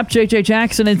Communications app. JJ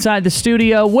Jackson inside the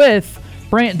studio with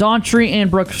Brant Daughtry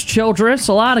and Brooks Childress.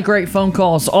 A lot of great phone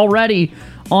calls already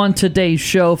on today's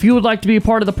show. If you would like to be a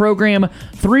part of the program,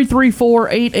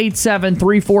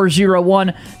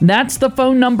 334-887-3401. That's the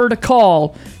phone number to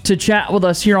call to chat with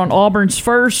us here on Auburn's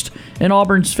first and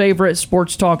Auburn's favorite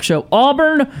sports talk show.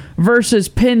 Auburn versus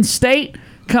Penn State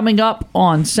coming up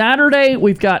on Saturday.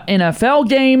 We've got NFL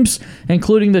games,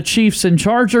 including the Chiefs and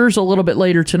Chargers a little bit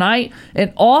later tonight.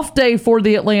 An off day for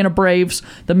the Atlanta Braves.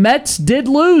 The Mets did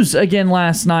lose again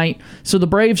last night, so the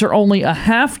Braves are only a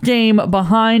half game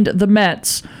behind the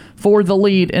Mets for the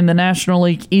lead in the National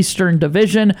League Eastern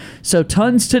Division. So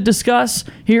tons to discuss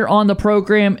here on the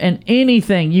program, and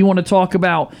anything you want to talk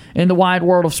about in the wide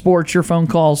world of sports, your phone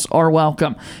calls are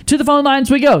welcome. To the phone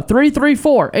lines we go,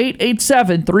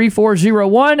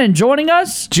 334-887-3401, and joining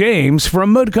us, James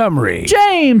from Montgomery.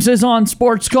 James is on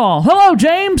Sports Call. Hello,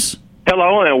 James.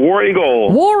 Hello, and War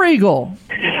Eagle. War Eagle.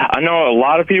 I know a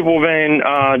lot of people have been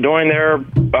doing their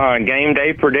game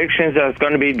day predictions that's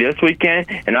going to be this weekend,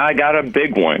 and I got a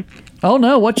big one. Oh,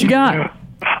 no. What you got?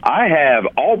 I have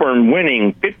Auburn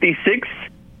winning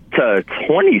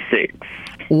 56-26.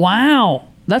 Wow.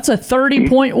 That's a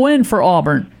 30-point win for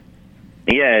Auburn.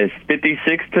 Yes,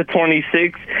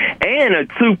 56-26, and a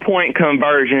 2-point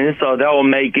conversion, so that will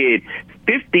make it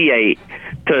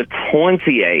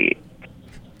 58-28.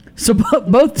 So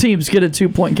both teams get a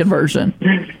 2-point conversion.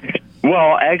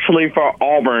 Well, actually, for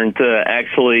Auburn to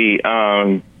actually,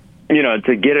 to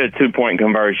get a 2-point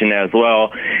conversion as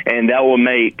well, and that will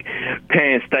make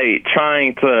Penn State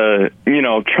trying to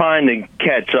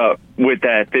catch up with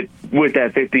that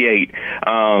 58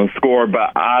 score,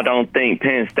 but I don't think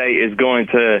Penn State is going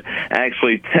to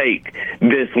actually take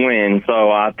this win.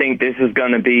 So I think this is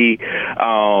going to be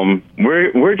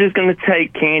we're just going to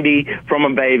take candy from a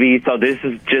baby. So this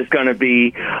is just going to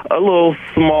be a little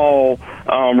small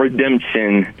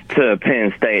redemption to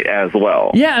Penn State as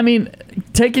well. Yeah, I mean,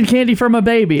 taking candy from a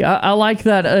baby. I like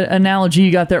that analogy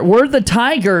you got there. We're the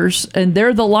Tigers and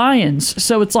they're the Lions,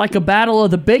 so it's like a battle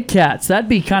of the big cats. That'd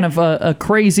be kind of a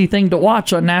crazy thing to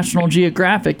watch on National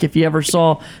Geographic if you ever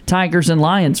saw tigers and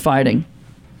lions fighting.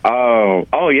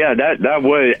 Oh yeah, that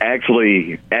would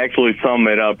actually sum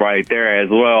it up right there as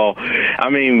well. I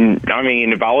mean,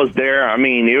 if I was there,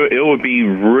 it would be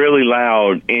really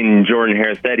loud in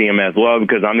Jordan-Hare Stadium as well,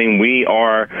 because we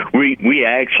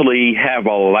actually have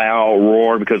a loud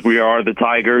roar because we are the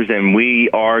Tigers, and we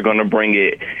are going to bring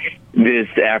it this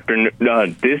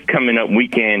afternoon, this coming up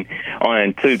weekend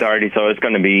on 2:30. So it's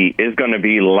going to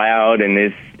be loud, and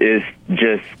it's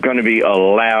just going to be a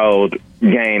loud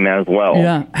game as well.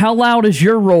 Yeah. How loud is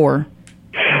your roar?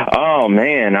 Oh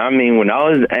man, when I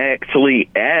was actually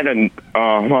at a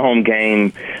home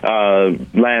game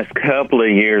last couple of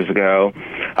years ago,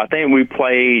 I think we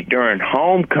played during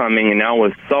homecoming, and I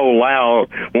was so loud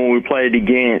when we played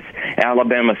against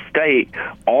Alabama State.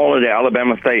 All of the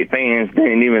Alabama State fans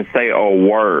didn't even say a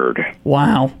word.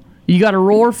 Wow. You got a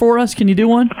roar for us? Can you do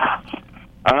one?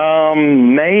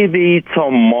 Maybe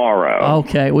tomorrow.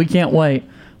 Okay, we can't wait.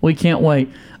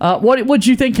 What would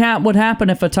you think would happen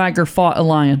if a tiger fought a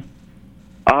lion?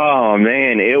 Oh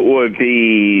man, it would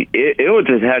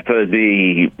just have to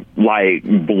be like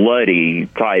bloody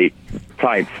type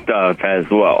stuff as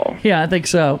well. Yeah, I think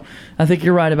so. I think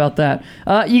you're right about that.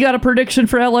 You got a prediction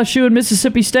for LSU and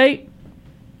Mississippi State?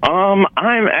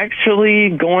 I'm actually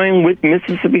going with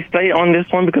Mississippi State on this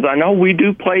one because I know we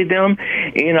do play them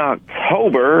in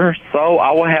October. So I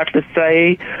will have to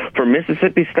say for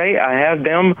Mississippi State, I have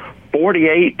them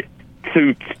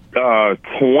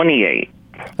 48-28.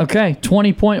 Okay,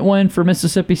 20-point win for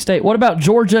Mississippi State. What about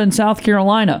Georgia and South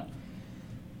Carolina?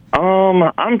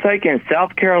 I'm taking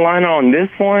South Carolina on this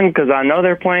one because I know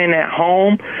they're playing at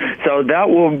home. So that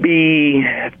will be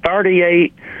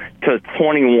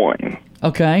 38-21.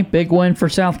 Okay, big win for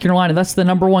South Carolina. That's the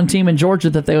number 1 team in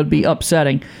Georgia that they would be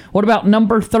upsetting. What about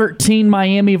number 13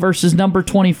 Miami versus number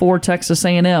 24 Texas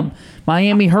A&M?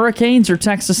 Miami Hurricanes or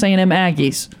Texas A&M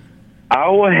Aggies? I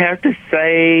would have to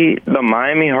say the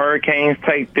Miami Hurricanes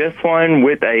take this one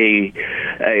with a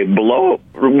blow.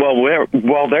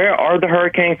 Well, there are the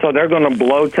Hurricanes, so they're going to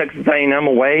blow Texas A&M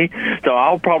away. So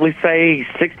I'll probably say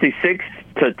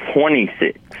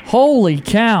 66-26. Holy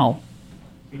cow.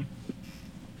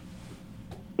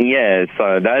 Yes,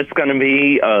 that's going to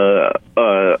be a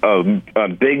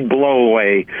big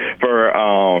blowaway for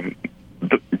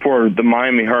the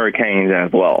Miami Hurricanes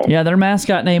as well. Yeah, their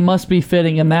mascot name must be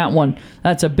fitting in that one.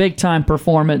 That's a big time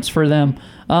performance for them.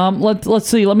 Let's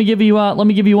see. Let me give you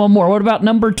one more. What about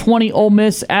number 20 Ole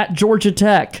Miss at Georgia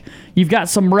Tech? You've got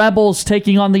some Rebels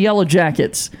taking on the Yellow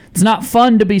Jackets. It's not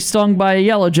fun to be stung by a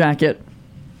Yellow Jacket.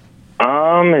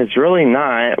 It's really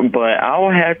not, but I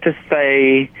will have to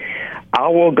say I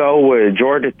will go with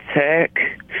Georgia Tech,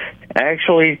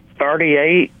 actually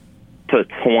 38-20.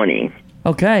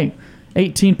 Okay,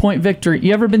 18-point victory.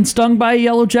 You ever been stung by a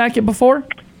Yellow Jacket before?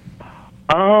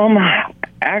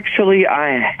 Actually,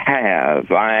 I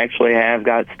have. I actually have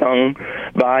got stung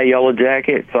by a yellow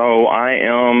jacket, so I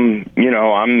am,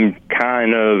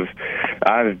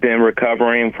 I've been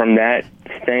recovering from that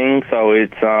sting, so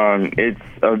it's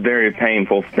a very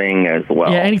painful sting as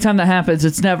well. Yeah, anytime that happens,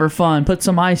 it's never fun. Put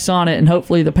some ice on it, and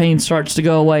hopefully the pain starts to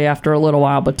go away after a little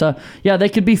while. But, yeah, they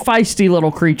could be feisty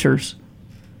little creatures.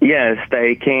 Yes,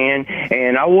 they can.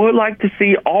 And I would like to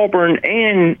see Auburn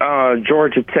and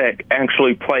Georgia Tech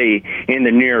actually play in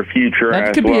the near future.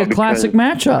 That could be a classic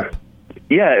matchup.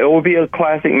 Yeah, it will be a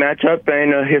classic matchup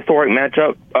and a historic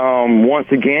matchup once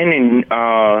again in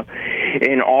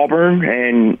Auburn.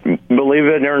 And believe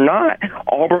it or not,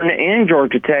 Auburn and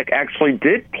Georgia Tech actually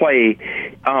did play.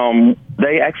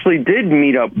 They actually did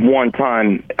meet up one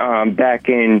time back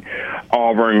in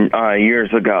Auburn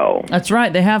years ago. That's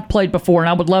right. They have played before, and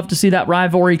I would love to see that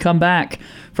rivalry come back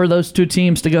for those two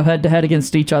teams to go head-to-head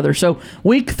against each other. So,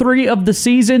 week 3 of the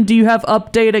season, do you have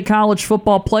updated college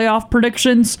football playoff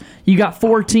predictions? You got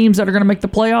 4 teams that are going to make the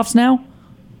playoffs now?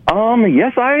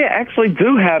 Yes, I actually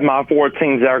do have my 4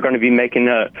 teams that are going to be making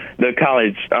the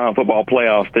college football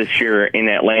playoffs this year in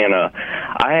Atlanta.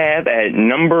 I have at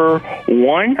number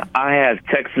 1, I have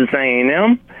Texas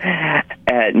A&M.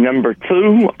 At number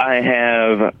 2, I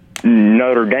have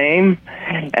Notre Dame.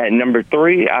 At number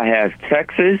 3, I have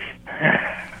Texas.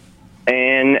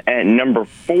 And at number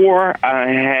 4, I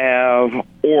have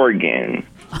Oregon.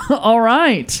 All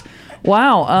right.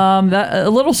 Wow, that a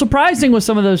little surprising with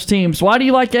some of those teams. Why do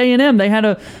you like A&M? They had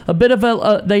a bit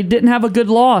of they didn't have a good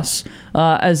loss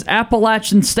as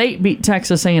Appalachian State beat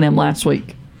Texas A&M last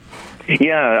week.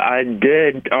 Yeah, I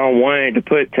did wanted to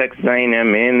put Texas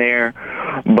A&M in there,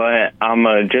 but I'm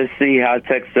going to just see how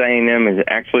Texas A&M is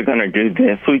actually going to do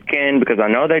this weekend, because I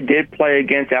know they did play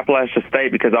against Appalachian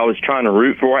State, because I was trying to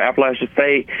root for Appalachian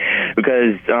State,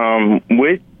 because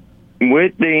with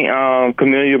the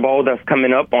Camellia Bowl that's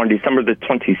coming up on December the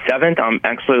 27th, I'm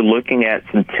actually looking at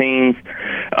some teams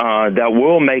that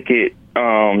will make it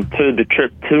to the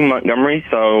trip to Montgomery.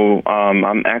 So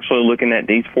I'm actually looking at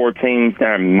these 4 teams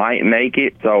that might make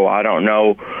it. So I don't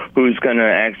know who's going to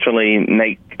actually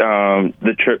make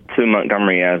the trip to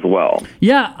Montgomery as well.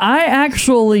 Yeah, I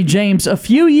actually, James, a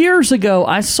few years ago,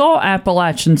 I saw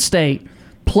Appalachian State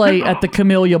play at the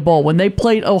Camellia Bowl when they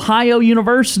played Ohio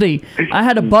University. I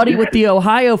had a buddy with the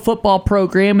Ohio football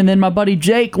program, and then my buddy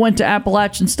Jake went to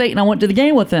Appalachian State, and I went to the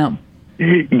game with him.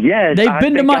 Yes, they've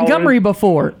been to Montgomery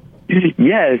before.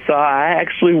 Yes, I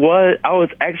was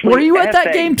actually. Were you at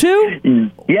that game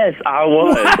too? Yes, I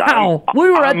was. Wow, we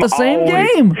were at the same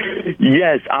game.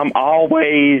 Yes, I'm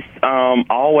always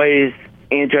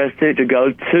interested to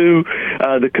go to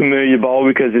the Camellia Bowl,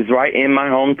 because it's right in my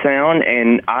hometown,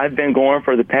 and I've been going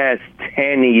for the past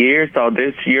 10 years, so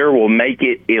this year will make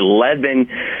it 11.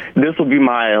 This will be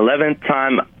my 11th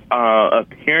time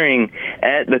appearing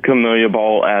at the Camellia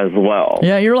Bowl as well.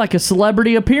 Yeah, you're like a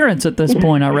celebrity appearance at this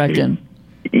point, I reckon.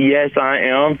 Yes, I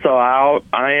am. So I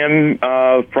am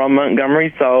from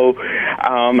Montgomery, so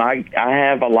I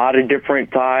have a lot of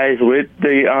different ties with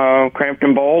the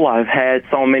Crampton Bowl. I've had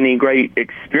so many great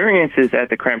experiences at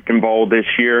the Crampton Bowl this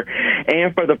year,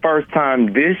 and for the first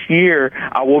time this year,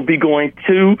 I will be going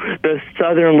to the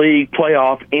Southern League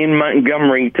playoff in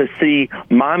Montgomery to see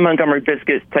my Montgomery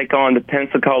Biscuits take on the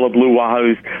Pensacola Blue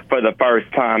Wahoos for the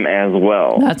first time as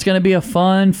well. That's going to be a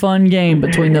fun game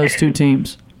between those two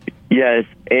teams. Yes,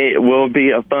 it will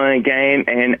be a fun game,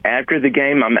 and after the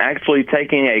game, I'm actually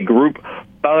taking a group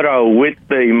photo with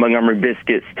the Montgomery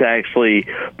Biscuits to actually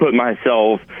put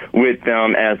myself with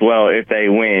them as well if they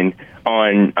win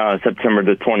on September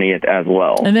the 20th as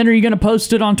well. And then are you going to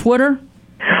post it on Twitter?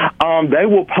 They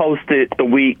will post it the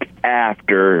week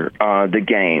after the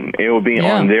game. It will be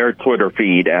on their Twitter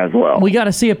feed as well. We got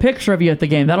to see a picture of you at the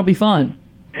game. That'll be fun.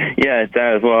 Yes,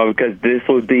 as well, because this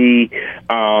will be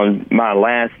my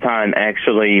last time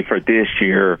actually for this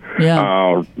year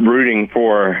rooting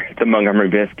for the Montgomery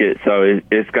Biscuits. So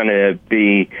it's going to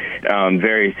be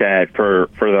very sad for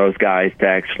those guys to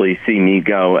actually see me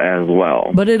go as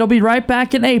well. But it'll be right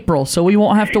back in April, so we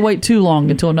won't have to wait too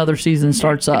long until another season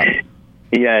starts up.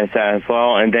 Yes, as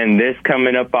well. And then this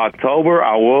coming up October,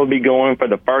 I will be going for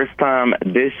the first time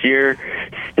this year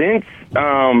since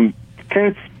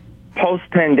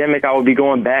post-pandemic. I will be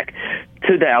going back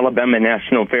to the Alabama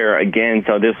National Fair again.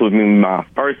 So this will be my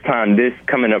first time this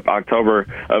coming up October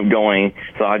of going.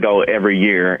 So I go every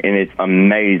year, and it's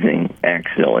amazing,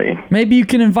 actually. Maybe you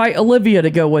can invite Olivia to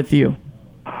go with you.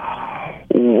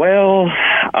 Well,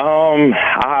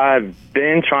 I've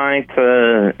been trying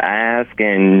to ask,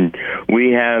 and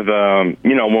we have,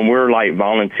 when we're like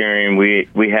volunteering,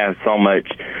 we have so much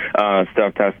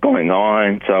stuff that's going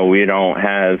on, so we don't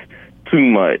have too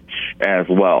much as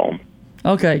well.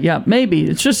 Okay, yeah, maybe.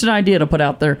 It's just an idea to put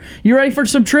out there. You ready for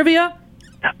some trivia?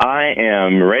 I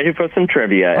am ready for some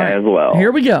trivia as well.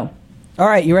 Here we go. All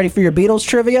right, you ready for your Beatles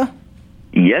trivia?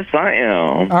 Yes, I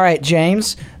am. All right,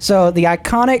 James. So the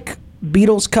iconic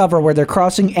Beatles cover where they're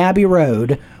crossing Abbey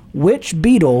Road, which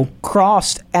Beatle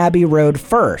crossed Abbey Road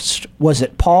first? Was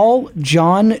it Paul,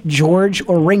 John, George,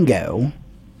 or Ringo?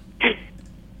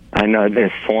 I know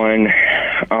this one.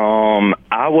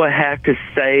 I would have to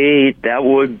say that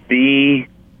would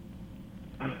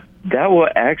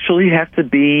actually have to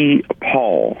be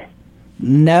Paul.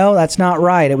 No, that's not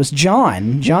right. It was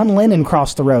John. John Lennon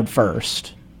crossed the road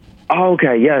first.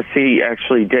 Okay, yes, he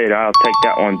actually did. I'll take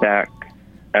that one back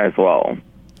as well.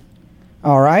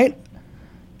 All right.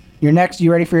 You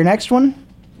ready for your next one?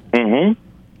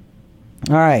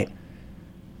 Mm-hmm. All right.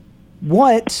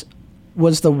 What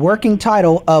was the working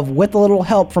title of With a Little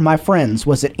Help from My Friends?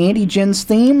 Was it Andy Ginn's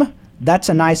Theme, That's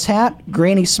a Nice Hat,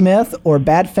 Granny Smith, or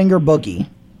Badfinger Boogie?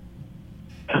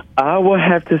 I would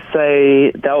have to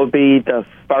say that would be the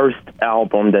first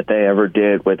album that they ever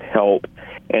did with Help,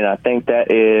 and I think that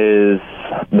is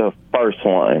the first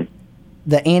one.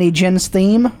 The Annie Ginn's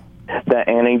Theme? The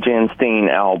Annie Ginn's Theme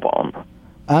album.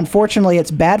 Unfortunately,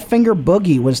 it's Badfinger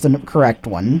Boogie was the correct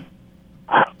one.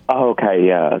 Okay,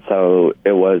 yeah, so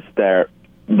it was that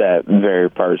very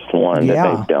first one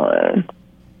that they've done.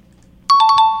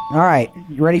 All right,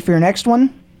 you ready for your next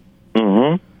one?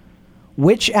 Mm-hmm.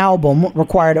 Which album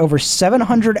required over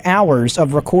 700 hours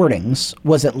of recordings?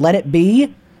 Was it Let It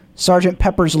Be, Sgt.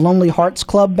 Pepper's Lonely Hearts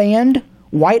Club Band,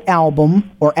 White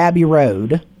Album, or Abbey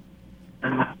Road?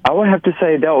 I would have to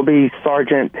say that would be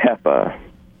Sgt. Pepper.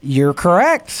 You're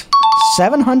correct.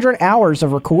 700 hours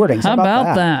of recordings. How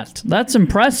about that? That's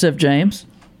impressive, James.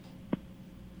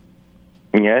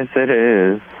 Yes, it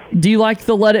is. Do you like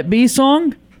the Let It Be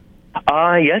song?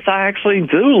 Yes, I actually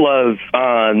do love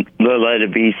the Let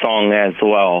It Be song as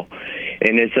well.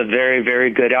 And it's a very,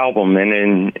 very good album,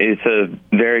 and it's a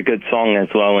very good song as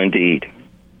well indeed.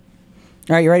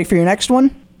 All right, you ready for your next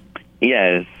one?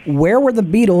 Yes. Where were the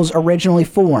Beatles originally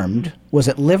formed? Was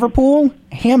it Liverpool,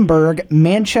 Hamburg,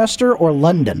 Manchester, or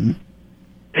London?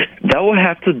 That would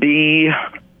have to be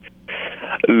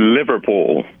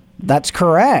Liverpool. That's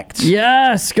correct.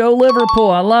 Yes, go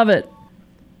Liverpool. I love it.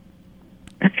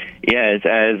 Yes,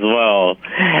 as well.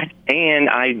 And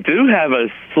I do have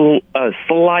a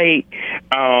slight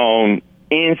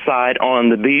insight on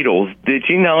the Beatles. Did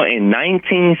you know in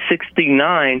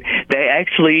 1969 they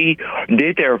actually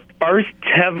did their first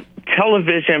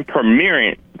television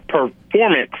performance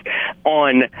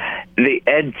on the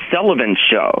Ed Sullivan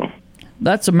Show?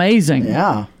 That's amazing.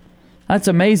 Yeah. That's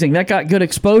amazing. That got good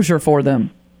exposure for them.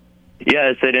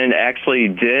 Yes, it actually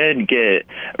did get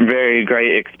very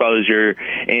great exposure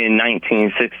in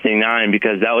 1969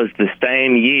 because that was the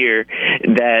same year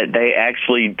that they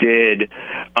actually did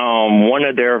one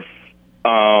of their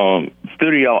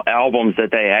studio albums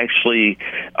that they actually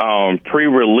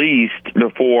pre-released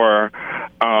before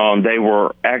they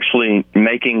were actually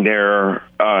making their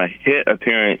hit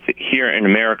appearance here in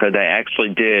America. They actually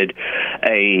did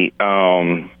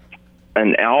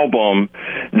an album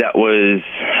that was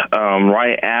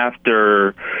right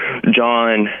after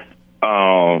John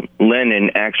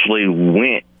Lennon actually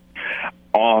went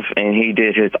off and he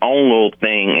did his own little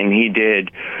thing, and he did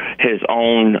his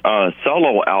own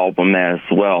solo album as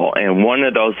well. And one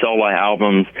of those solo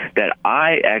albums that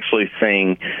I actually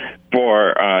sing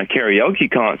for karaoke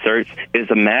concerts is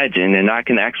Imagine, and I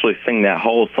can actually sing that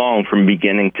whole song from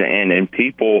beginning to end, and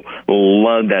people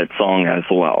love that song as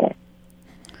well.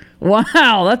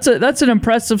 Wow, that's an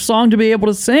impressive song to be able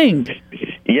to sing.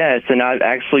 Yes, and I've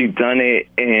actually done it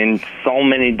in so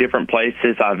many different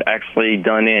places. I've actually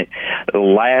done it the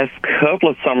last couple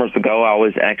of summers ago. I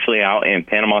was actually out in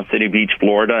Panama City Beach,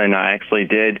 Florida, and I actually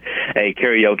did a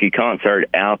karaoke concert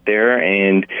out there,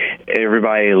 and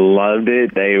everybody loved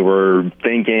it. They were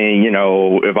thinking,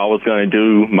 if I was going to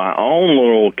do my own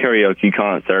little karaoke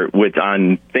concert, which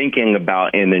I'm thinking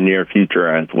about in the near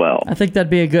future as well. I think that'd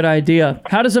be a good idea.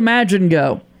 How does Imagine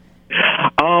go?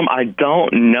 I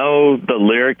don't know the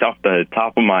lyrics off the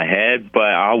top of my head, but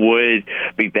I would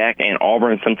be back in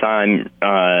Auburn sometime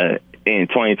in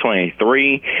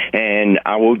 2023, and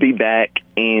I will be back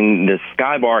in the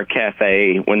Skybar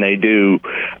Cafe when they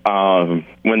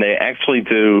actually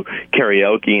do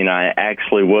karaoke, and I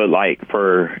actually would like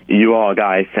for you all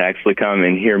guys to actually come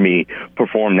and hear me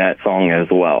perform that song as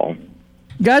well.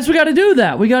 Guys, we got to do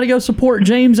that. We got to go support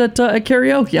James at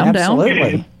karaoke. I'm down.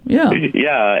 Absolutely. Yeah.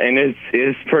 Yeah, and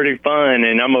it's pretty fun,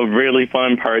 and I'm a really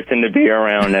fun person to be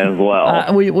around as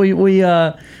well.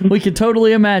 We could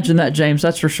totally imagine that, James.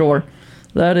 That's for sure.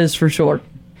 That is for sure.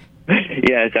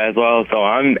 Yes, as well. So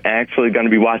I'm actually going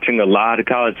to be watching a lot of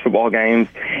college football games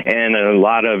and a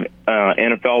lot of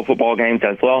NFL football games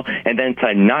as well. And then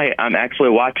tonight, I'm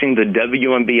actually watching the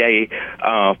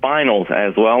WNBA finals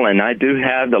as well. And I do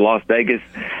have the Las Vegas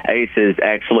Aces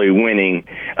actually winning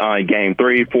game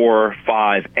 3, 4,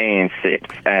 5, and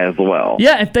 6 as well.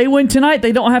 Yeah, if they win tonight,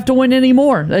 they don't have to win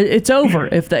anymore. It's over.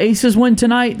 If the Aces win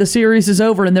tonight, the series is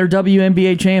over and they're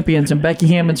WNBA champions and Becky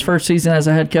Hammon's first season as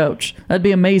a head coach. That'd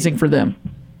be amazing for them.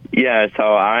 Yeah, so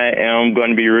I am going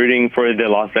to be rooting for the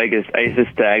Las Vegas Aces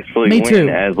to actually win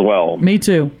as well. Me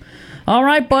too. All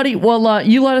right, buddy. Well,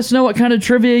 you let us know what kind of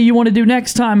trivia you want to do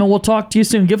next time, and we'll talk to you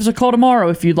soon. Give us a call tomorrow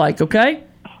if you'd like, okay?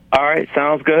 All right,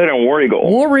 sounds good. And War Eagle.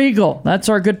 War Eagle. That's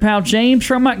our good pal James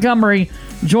from Montgomery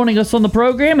joining us on the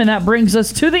program, and that brings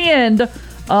us to the end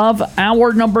of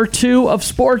hour number 2 of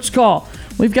Sports Call.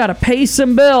 We've got to pay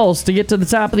some bills to get to the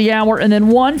top of the hour, and then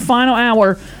one final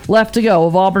hour left to go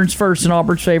of Auburn's first and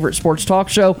Auburn's favorite sports talk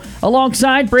show.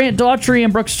 Alongside Brant Daughtry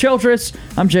and Brooks Childress,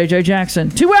 I'm JJ Jackson.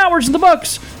 2 hours in the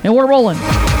books, and we're rolling.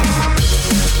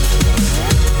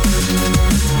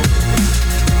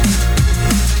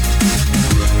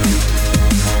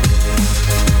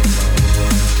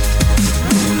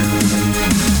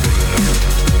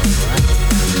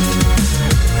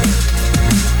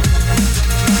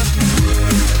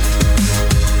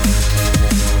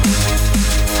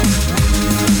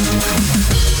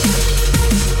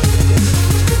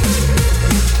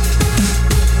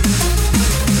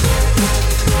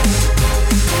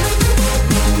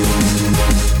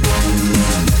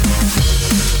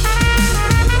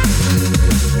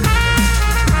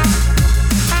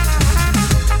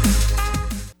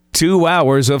 Two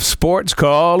hours of Sports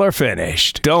Call are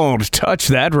finished. Don't touch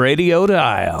that radio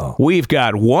dial. We've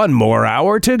got one more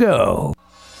hour to go.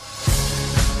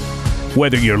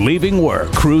 Whether you're leaving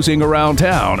work, cruising around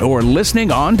town, or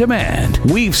listening on demand,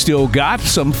 we've still got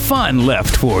some fun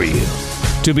left for you.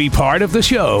 To be part of the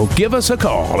show, give us a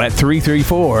call at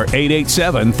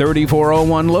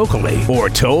 334-887-3401 locally or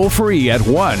toll free at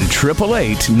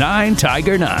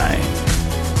 1-888-9-TIGER-9.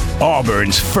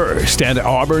 Auburn's first and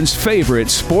Auburn's favorite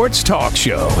sports talk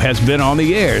show has been on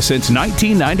the air since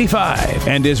 1995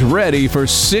 and is ready for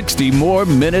 60 more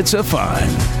minutes of fun.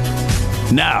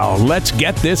 Now, let's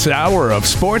get this hour of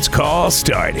Sports Call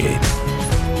started.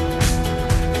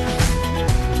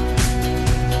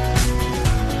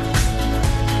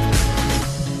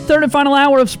 Third and final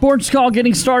hour of Sports Call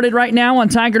getting started right now on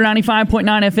Tiger 95.9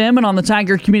 FM and on the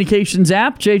Tiger Communications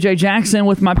app. JJ Jackson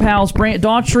with my pals Brant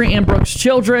Daughtry and Brooks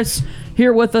Childress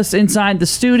here with us inside the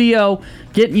studio,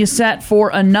 getting you set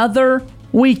for another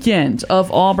weekend of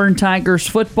Auburn Tigers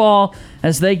football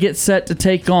as they get set to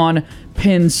take on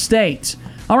Penn State.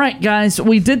 All right, guys,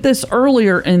 we did this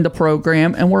earlier in the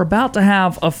program, and we're about to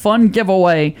have a fun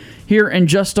giveaway here in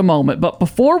just a moment. But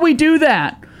before we do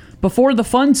that, before the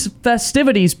fun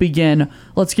festivities begin,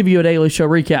 let's give you a Daily Show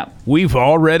recap. We've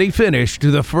already finished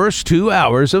the first 2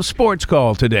 hours of Sports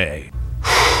Call today.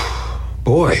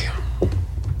 Boy,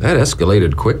 that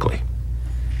escalated quickly.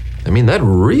 I mean, that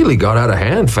really got out of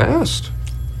hand fast.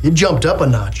 It jumped up a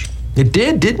notch. It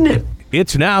did, didn't it?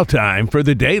 It's now time for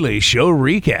the Daily Show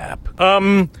recap.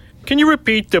 Can you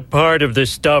repeat the part of the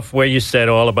stuff where you said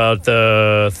all about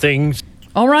the things?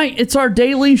 All right, it's our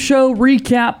Daily Show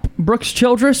recap. Brooks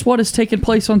Childress, what has taken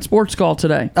place on Sports Call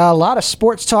today? A lot of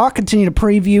sports talk. Continue to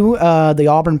preview the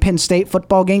Auburn-Penn State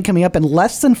football game coming up in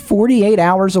less than 48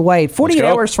 hours away. 48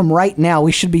 hours from right now,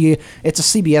 we should be. It's a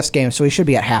CBS game, so we should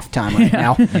be at halftime right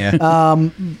now. Yeah.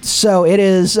 So it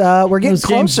is. We're getting Those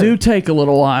games closer. do take a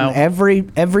little while. Every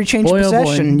change Boy, of oh boy.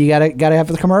 possession, you gotta have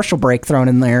the commercial break thrown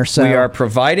in there. So We are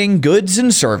providing goods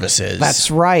and services. That's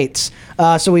right.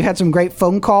 So we've had some great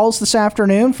phone calls this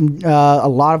afternoon from a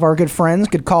lot of our good friends,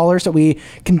 good callers that we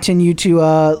continue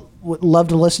to love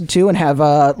to listen to and have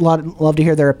love to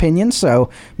hear their opinions. So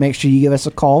make sure you give us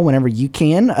a call whenever you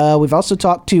can. We've also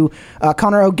talked to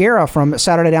Connor O'Gara from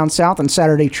Saturday Down South and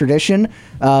Saturday Tradition,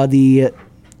 the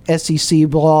SEC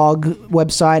blog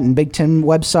website and Big Ten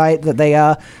website that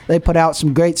they put out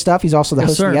some great stuff. He's also the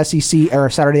host of the SEC or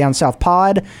Saturday Down South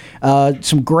pod.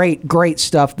 Some great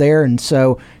stuff there, and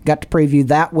so got to preview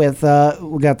that with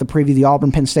we got to preview the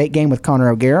Auburn Penn State game with Connor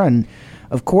O'Gara, and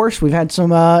of course, we've had some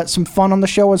fun on the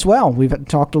show as well. We've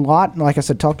talked a lot, like I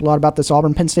said, about this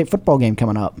Auburn-Penn State football game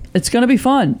coming up. It's going to be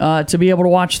fun to be able to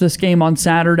watch this game on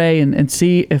Saturday and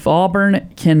see if Auburn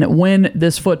can win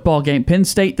this football game. Penn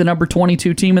State, the number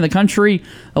 22 team in the country,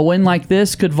 a win like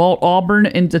this could vault Auburn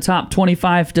into top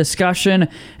 25 discussion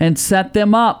and set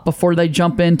them up before they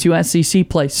jump into SEC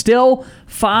play. Still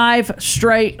 5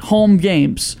 straight home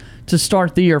games to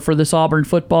start the year for this Auburn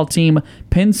football team.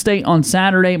 Penn State on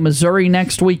Saturday, Missouri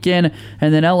next weekend,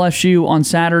 and then LSU on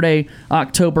Saturday,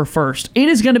 October 1st. It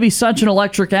is going to be such an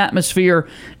electric atmosphere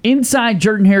inside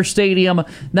Jordan-Hare Stadium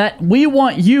that we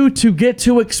want you to get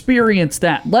to experience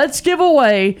that. Let's give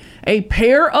away a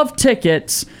pair of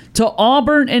tickets to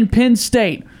Auburn and Penn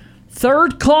State.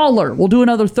 Third caller, we'll do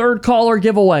another third caller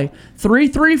giveaway.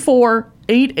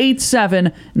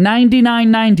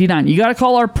 334-887-9999. You got to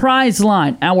call our prize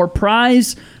line, our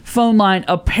prize phone line.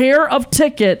 A pair of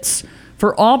tickets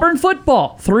for Auburn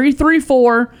football.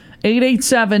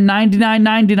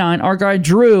 334-887-9999. Our guy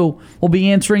Drew will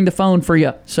be answering the phone for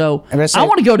you. So I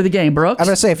want to go to the game, Brooks. I'm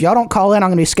going to say, if y'all don't call in, I'm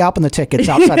going to be scalping the tickets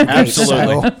outside the gate.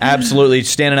 Absolutely. So. Absolutely.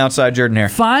 Standing outside Jordan-Hare.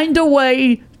 Find a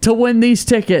way to win these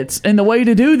tickets, and the way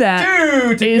to do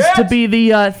that is to be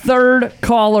the third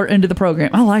caller into the program.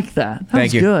 I like that.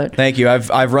 Thank you. Good. Thank you.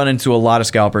 I've run into a lot of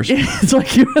scalpers. It's like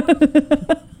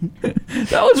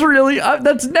that was really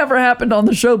that's never happened on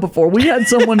the show before. We had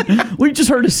someone we just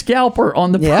heard a scalper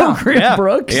on the program,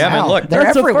 Brooks. Yeah, man, look,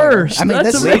 that's a first. I mean,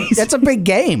 that's amazing. That's a big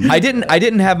game. I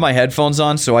didn't have my headphones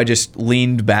on, so I just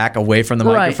leaned back away from the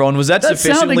microphone. Was that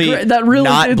sufficiently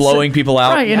not blowing people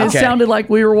out? Right, and it sounded like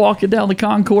we were walking down the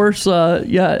concourse,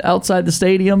 outside the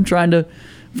stadium trying to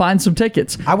find some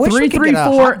tickets. I wish we could get a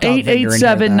hot dog vendor in here, though.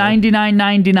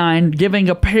 334-887-9999, giving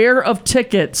a pair of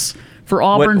tickets for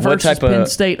Auburn versus Penn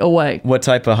State away. What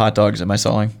type of hot dogs am I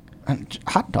selling?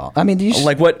 Hot dog. I mean, do you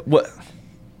like what? What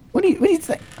do you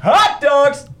think? Hot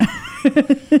dogs.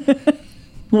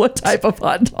 What type of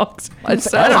hot dogs? I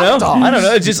don't know. I don't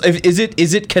know. It's just is it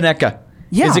Kaneka?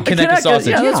 Yeah, is it Kaneka sausage?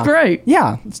 Yeah, that's great.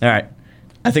 Yeah. All right.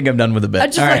 I think I'm done with the bit. I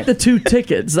just like the 2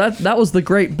 tickets. That was the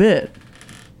great bit.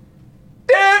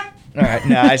 All right,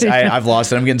 no, I've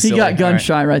lost it. I'm getting silly. He got gun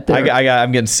shy right there.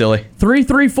 I'm getting silly.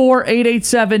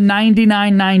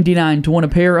 334-887-9999 to win a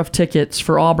pair of tickets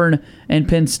for Auburn and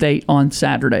Penn State on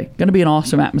Saturday. Going to be an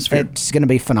awesome atmosphere. It's going to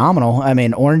be phenomenal. I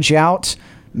mean, orange out,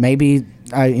 maybe.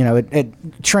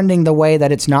 It trending the way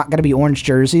that it's not going to be orange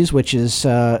jerseys, which is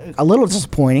a little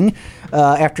disappointing.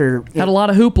 After had a lot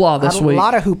of hoopla this week. A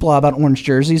lot of hoopla about orange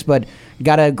jerseys, but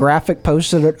got a graphic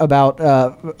posted about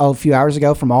a few hours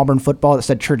ago from Auburn football that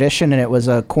said tradition, and it was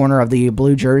a corner of the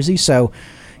blue jersey. So,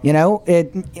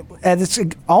 it's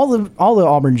all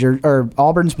the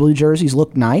Auburn's blue jerseys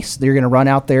look nice. They're going to run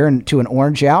out there and to an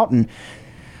orange out, and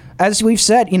as we've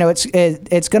said,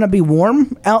 it's going to be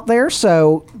warm out there,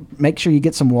 so make sure you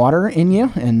get some water in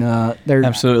you. And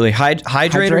absolutely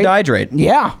hydrate or dihydrate.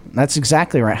 Yeah, that's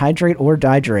exactly right. Hydrate or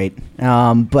dihydrate.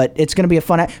 But it's going to be a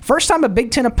fun. First time a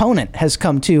Big Ten opponent has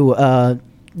come to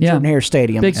Jordan-Hare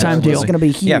Stadium. Big time deal. It's going to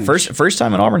be huge. Yeah, first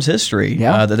time in Auburn's history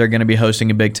that they're going to be hosting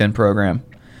a Big Ten program.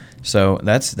 So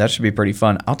that should be pretty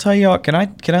fun. I'll tell y'all. Can I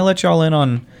let y'all in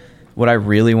on what I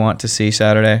really want to see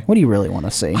Saturday? What do you really want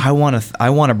to see? I want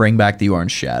to bring back the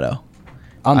orange shadow.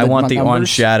 I want the orange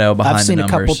shadow behind the numbers. I've seen a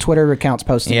couple Twitter accounts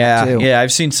posting that too. Yeah,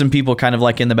 I've seen some people kind of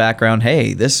like in the background,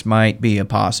 hey, this might be a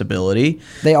possibility.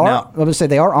 They are, I was going to say,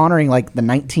 they are honoring like the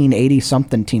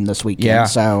 1980-something team this weekend. Yeah.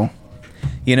 So,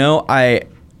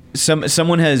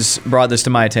 someone has brought this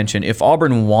to my attention. If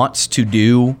Auburn wants to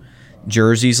do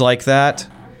jerseys like that,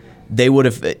 they would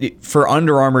have, for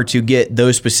Under Armour to get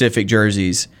those specific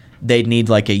jerseys, they'd need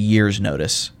like a year's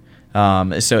notice.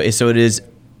 So it is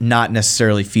not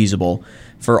necessarily feasible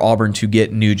for Auburn to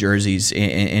get new jerseys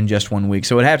in just 1 week.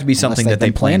 So it would have to be something that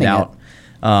they planned out.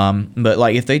 But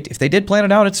like if they did plan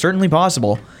it out, it's certainly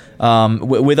possible.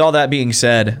 With all that being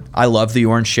said, I love the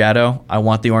orange shadow. I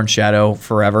want the orange shadow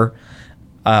forever.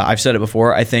 I've said it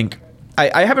before. I think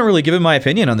I haven't really given my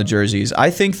opinion on the jerseys.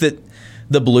 I think that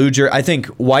I think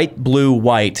white, blue,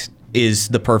 white is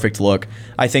the perfect look.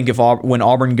 I think when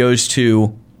Auburn goes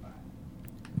to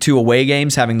away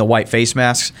games, having the white face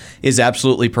masks is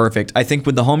absolutely perfect. I think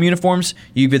with the home uniforms,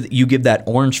 you give that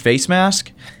orange face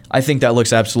mask. I think that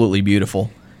looks absolutely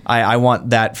beautiful. I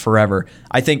want that forever.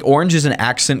 I think orange as an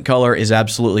accent color is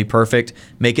absolutely perfect.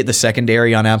 Make it the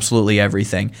secondary on absolutely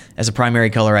everything. As a primary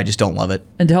color, I just don't love it.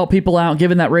 And to help people out,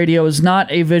 given that radio is not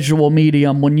a visual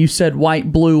medium, when you said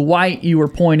white, blue, white, you were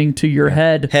pointing to your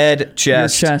head,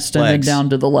 chest, and then down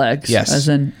to the legs. Yes. As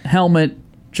in helmet,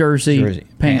 jersey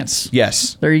pants.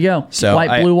 Yes. There you go. So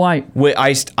white, blue, white.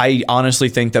 I honestly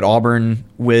think that Auburn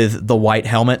with the white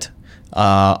helmet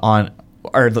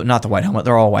not the white helmet.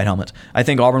 They're all white helmets. I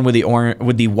think Auburn with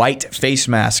the white face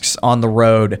masks on the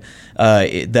road,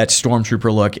 that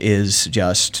Stormtrooper look is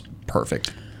just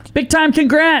perfect. Big time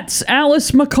congrats.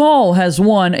 Alice McCall has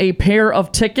won a pair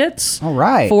of tickets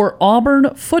for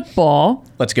Auburn football.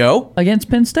 Let's go. Against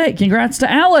Penn State. Congrats to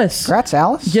Alice. Congrats,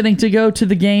 Alice. Getting to go to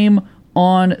the game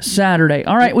on Saturday.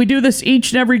 All right, we do this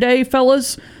each and every day,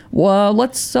 fellas. Well,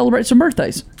 let's celebrate some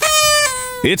birthdays.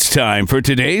 It's time for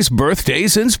today's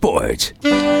Birthdays in Sports.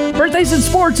 Birthdays in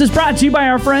Sports is brought to you by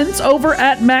our friends over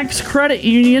at Max Credit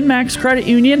Union. Max Credit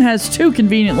Union has 2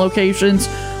 convenient locations,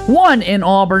 one in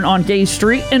Auburn on Gay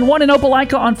Street and one in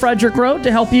Opelika on Frederick Road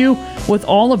to help you with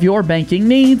all of your banking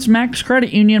needs. Max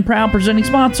Credit Union, proud presenting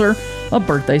sponsor of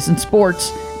Birthdays in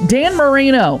Sports. Dan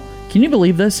Marino. Can you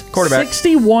believe this? Quarterback.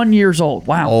 61 years old.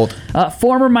 Wow. Old.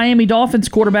 Former Miami Dolphins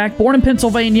quarterback, born in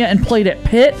Pennsylvania and played at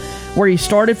Pitt, where he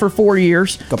started for 4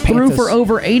 years. Threw for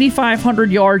over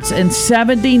 8,500 yards and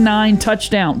 79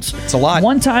 touchdowns. It's a lot.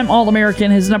 One-time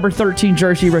All-American, his number 13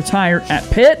 jersey retired at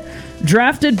Pitt.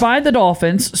 Drafted by the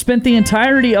Dolphins, spent the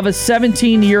entirety of his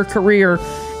 17-year career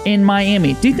in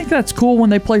Miami. Do you think that's cool when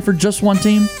they play for just one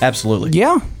team? Absolutely.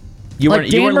 Yeah. You weren't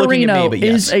looking Marino at me, but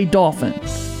yes. is a Dolphin.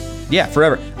 Yeah,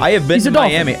 forever. I have been to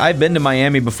Miami. I've been to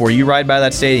Miami before. You ride by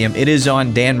that stadium. It is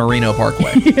on Dan Marino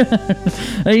Parkway.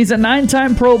 He's a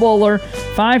 9-time Pro Bowler,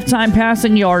 5-time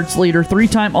passing yards leader,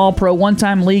 3-time All-Pro,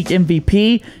 1-time league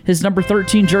MVP. His number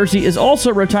 13 jersey is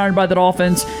also retired by the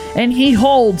Dolphins, and he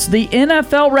holds the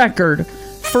NFL record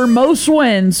for most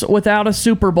wins without a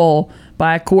Super Bowl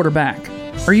by a quarterback.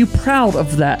 Are you proud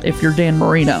of that if you're Dan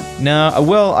Marino? No,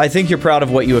 well, I think you're proud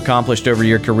of what you accomplished over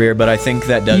your career, but I think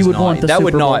that does would want the that Super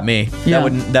would gnaw Bowl. at me. Yeah.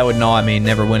 That would gnaw at me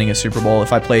never winning a Super Bowl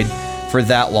if I played for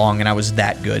that long and I was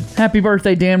that good. Happy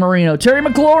birthday, Dan Marino. Terry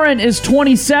McLaurin is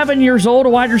 27 years old, a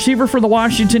wide receiver for the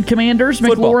Washington Commanders.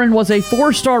 McLaurin was a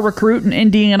 4-star recruit in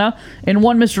Indiana and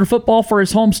won Mr. Football for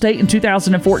his home state in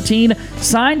 2014.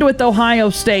 Signed with Ohio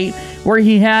State, where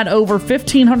he had over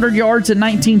 1,500 yards and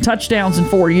 19 touchdowns in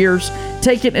 4 years.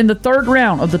 Taken in the 3rd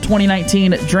round of the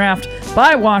 2019 draft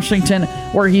by Washington,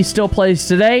 where he still plays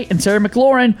today. And Terry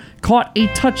McLaurin caught a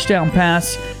touchdown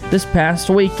pass this past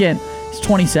weekend. He's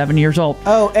 27 years old.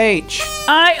 O-H.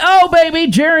 I-O,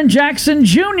 baby. Jaren Jackson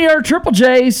Jr., Triple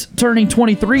J's, turning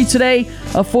 23 today.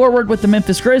 A forward with the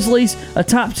Memphis Grizzlies, a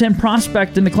top 10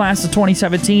 prospect in the class of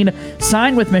 2017,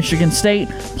 signed with Michigan State,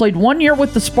 played 1 year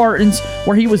with the Spartans,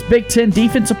 where he was Big Ten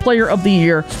Defensive Player of the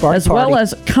Year, well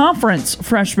as Conference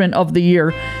Freshman of the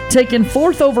Year. Taken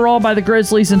 4th overall by the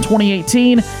Grizzlies in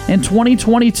 2018. In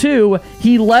 2022,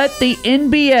 he led the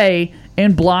NBA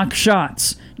in block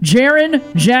shots.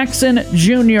 Jaren Jackson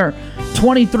Jr.,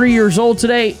 23 years old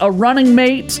today, a running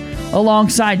mate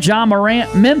alongside Ja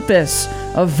Morant. Memphis,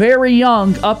 a very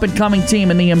young, up-and-coming team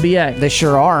in the NBA. They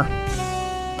sure are.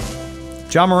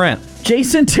 Ja Morant.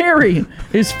 Jason Terry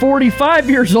is 45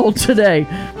 years old today.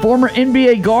 Former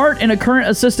NBA guard and a current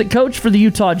assistant coach for the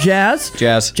Utah Jazz.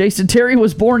 Jason Terry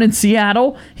was born in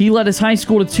Seattle. He led his high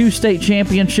school to 2 state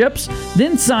championships,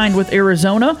 then signed with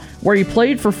Arizona, where he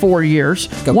played for 4 years.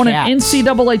 Won an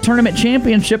NCAA tournament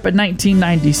championship in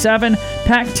 1997.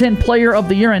 Pac-10 Player of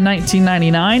the Year in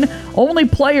 1999. Only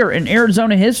player in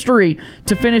Arizona history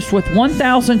to finish with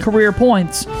 1,000 career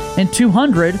points and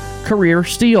 200 career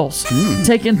steals.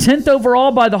 Taken 10th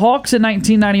overall by the Hawks in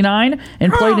 1999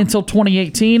 and played until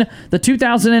 2018. The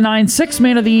 2009 Sixth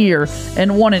Man of the Year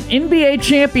and won an NBA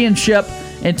championship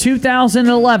in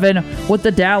 2011 with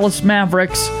the Dallas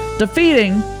Mavericks,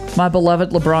 defeating my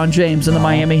beloved LeBron James and the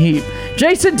Miami Heat.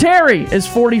 Jason Terry is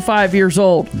 45 years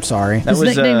old. I'm sorry. His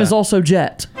nickname is also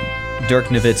Jet. Dirk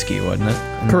Nowitzki, wasn't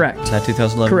it? Correct. That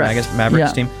 2011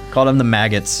 Mavericks team. Called him the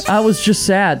Maggots. I was just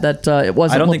sad that it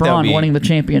wasn't LeBron winning the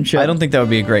championship. I don't think that would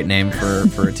be a great name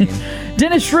for a team.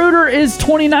 Dennis Schroeder is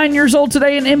 29 years old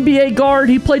today, an NBA guard.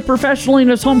 He played professionally in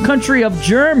his home country of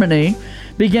Germany,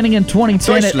 beginning in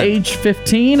 2010 at age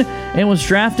 15, and was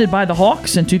drafted by the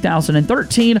Hawks in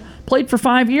 2013. Played for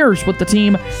 5 years with the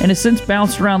team and has since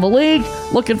bounced around the league,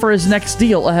 looking for his next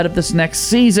deal ahead of this next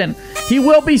season. He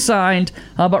will be signed,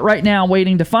 but right now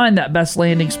waiting to find that best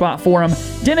landing spot for him.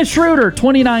 Dennis Schroeder,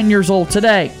 29 years old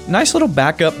today. Nice little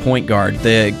backup point guard.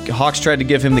 The Hawks tried to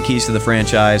give him the keys to the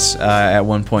franchise at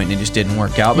one point, and it just didn't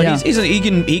work out. But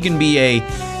he can be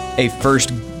a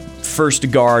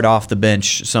first guard off the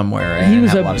bench somewhere. And he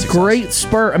was have a great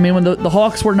spurt. I mean, when the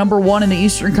Hawks were number 1 in the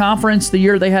Eastern Conference, the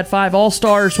year they had 5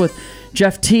 All-Stars with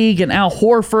Jeff Teague and Al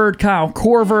Horford, Kyle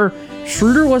Korver,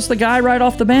 Schroeder was the guy right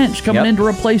off the bench coming in to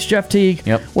replace Jeff Teague.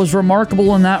 Was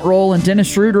remarkable in that role. And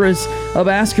Dennis Schroeder is a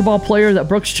basketball player that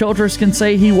Brooks Childress can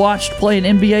say he watched play an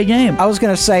NBA game. I was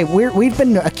going to say, we've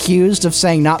been accused of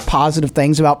saying not positive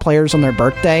things about players on their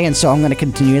birthday, and so I'm going to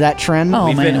continue that trend.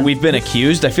 We've been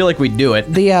accused. I feel like we do it.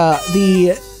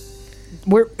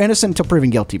 We're innocent until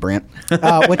proven guilty, Brent,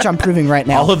 which I'm proving right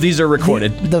now. All of these are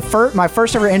recorded. My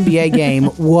first ever NBA game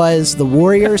was the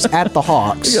Warriors at the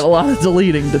Hawks. You got a lot of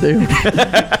deleting to do.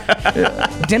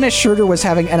 Dennis Schroeder was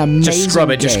having an amazing Just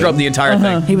scrub it. game. Just scrub the entire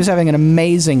thing. He was having an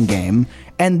amazing game.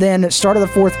 And then at the start of the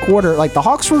fourth quarter, like the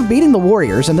Hawks were beating the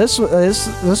Warriors, and this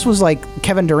was like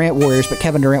Kevin Durant Warriors, but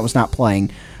Kevin Durant was not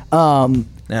playing.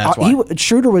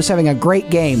 Schroeder was having a great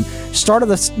game. Start of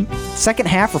the second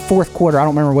half or fourth quarter, I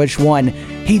don't remember which one.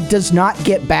 He does not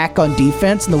get back on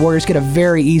defense, and the Warriors get a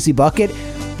very easy bucket.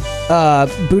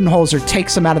 Budenholzer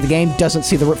takes him out of the game, doesn't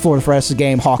see the floor for the rest of the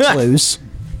game. Hawks lose.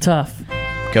 Tough.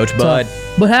 Coach Bud.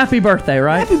 But happy birthday,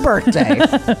 right? Happy birthday.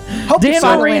 Hope Dan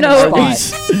Marino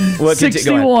is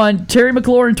 61. Terry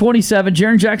McLaurin, 27.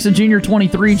 Jaren Jackson Jr.,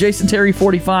 23. Jason Terry,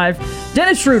 45.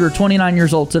 Dennis Schroeder, 29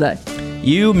 years old today.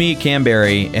 You meet Cam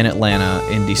Berry in Atlanta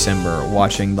in December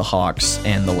watching the Hawks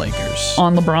and the Lakers.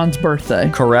 On LeBron's birthday.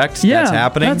 Correct? Yeah, that's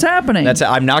happening? that's happening.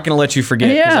 I'm not going to let you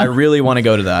forget because I really want to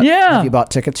go to that. Yeah. Have you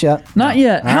bought tickets yet? Not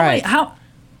yet. All right.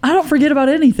 I don't forget about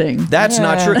anything. That's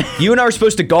not true. You and I were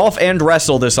supposed to golf and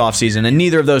wrestle this offseason, and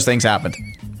neither of those things happened.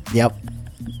 Yep.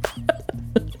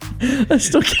 I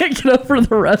still can't get over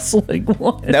the wrestling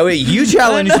one. No, you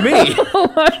challenged me.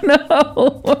 I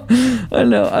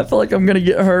know. I feel like I'm going to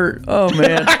get hurt. Oh,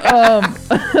 man.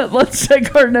 Let's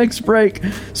take our next break.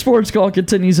 Sports Call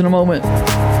continues in a moment.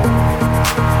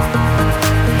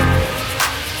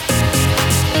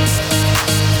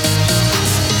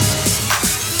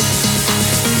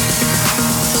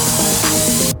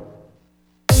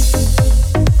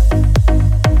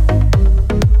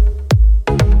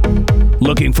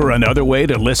 Looking for another way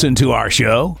to listen to our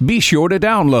show? Be sure to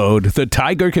download the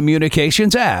Tiger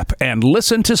Communications app and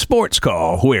listen to Sports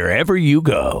Call wherever you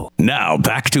go. Now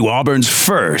back to Auburn's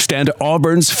first and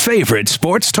Auburn's favorite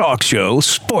sports talk show,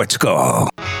 Sports Call.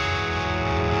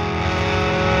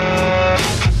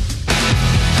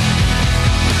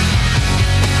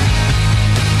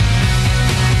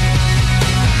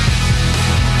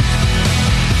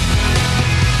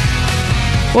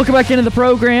 Welcome back into the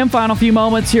program. Final few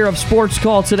moments here of Sports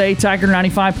Call today. Tiger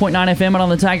 95.9 FM and on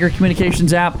the Tiger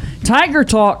Communications app. Tiger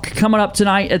Talk coming up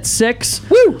tonight at 6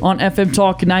 on FM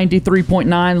Talk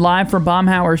 93.9, live from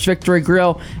Baumhauer's Victory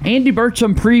Grill. Andy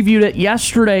Burcham previewed it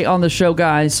yesterday on the show,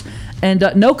 guys. And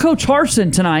no Coach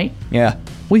Harsin tonight. Yeah.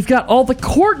 We've got all the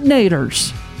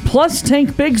coordinators plus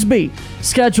Tank Bigsby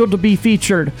scheduled to be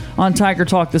featured on Tiger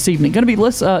Talk this evening. Going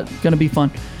to be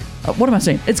fun. What am I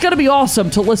saying? It's going to be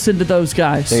awesome to listen to those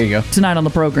guys. There you go. Tonight on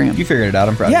the program. You figured it out.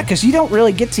 I'm proud of you. Yeah, because you don't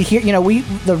really get to hear.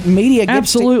 The media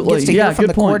gets to hear from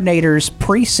the coordinators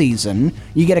preseason.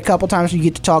 You get a couple times you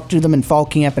get to talk to them in fall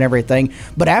camp and everything.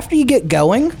 But after you get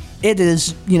going, it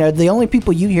is the only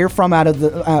people you hear from out of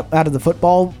the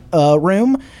football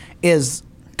room is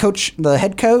the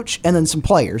head coach, and then some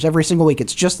players every single week.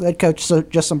 It's just the head coach, so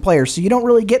just some players. So you don't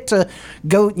really get to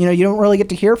go. You don't really get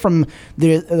to hear from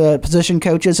the position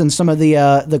coaches and some of the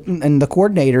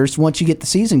coordinators once you get the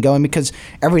season going, because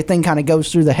everything kind of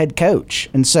goes through the head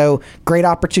coach. And so, great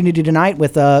opportunity tonight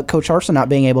with Coach Harsin not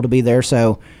being able to be there.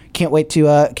 So can't wait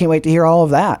to hear all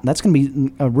of that. That's going to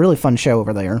be a really fun show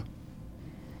over there.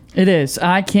 It is.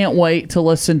 I can't wait to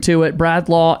listen to it. Brad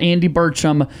Law, Andy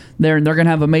Burcham, they're going to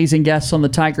have amazing guests on the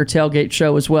Tiger Tailgate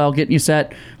show as well, getting you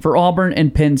set for Auburn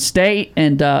and Penn State.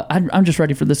 And I'm just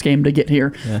ready for this game to get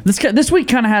here. Yeah. This week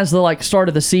kind of has the start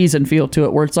of the season feel to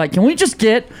it, where it's like, can we just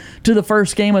get to the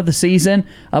first game of the season?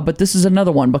 But this is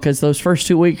another one, because those first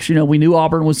 2 weeks, we knew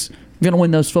Auburn was going to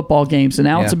win those football games, and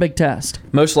now it's a big test.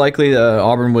 Most likely,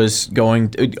 Auburn was going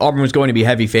to be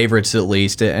heavy favorites at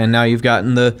least, and now you've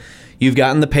gotten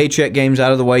the paycheck games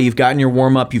out of the way. You've gotten your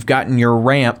warm up. You've gotten your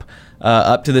ramp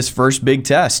up to this first big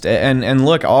test. And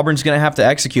look, Auburn's going to have to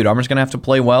execute. Auburn's going to have to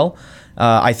play well.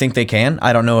 I think they can.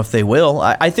 I don't know if they will.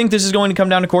 I think this is going to come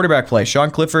down to quarterback play. Sean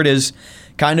Clifford is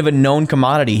kind of a known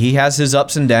commodity. He has his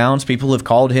ups and downs. People have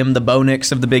called him the Bo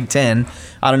Nix of the Big Ten.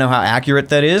 I don't know how accurate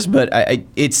that is, but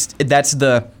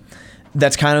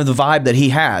that's kind of the vibe that he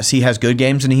has. He has good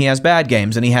games and he has bad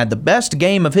games, and he had the best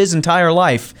game of his entire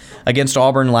life against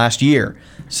Auburn last year.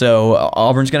 So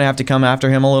Auburn's going to have to come after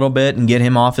him a little bit and get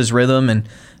him off his rhythm, and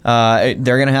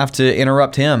they're going to have to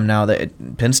interrupt him. Now,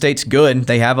 Penn State's good.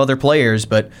 They have other players,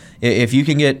 but if you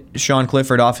can get Sean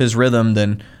Clifford off his rhythm,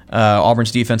 then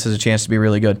Auburn's defense has a chance to be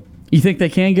really good. You think they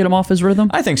can get him off his rhythm?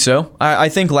 I think so. I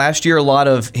think last year a lot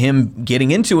of him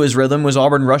getting into his rhythm was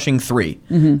Auburn rushing 3.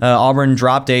 Auburn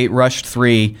dropped 8, rushed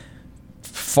 3.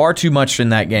 Far too much in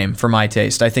that game for my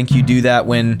taste. I think you do that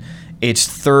when it's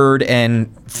 3rd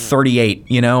and 38,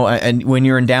 and when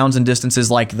you're in downs and distances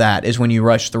like that is when you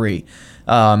rush 3.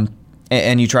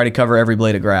 And you try to cover every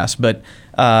blade of grass. But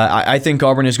I think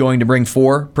Auburn is going to bring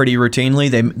 4 pretty routinely.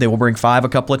 They will bring 5 a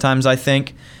couple of times, I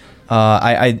think.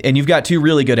 And you've got 2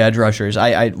 really good edge rushers.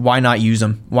 Why not use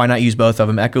them? Why not use both of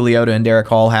them? Echo Leota and Derek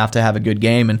Hall have to have a good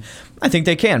game, and I think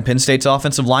they can. Penn State's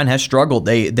offensive line has struggled.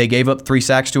 They gave up 3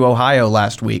 sacks to Ohio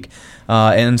last week.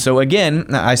 And so,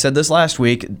 again, I said this last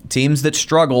week, teams that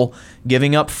struggle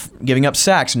giving up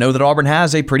sacks know that Auburn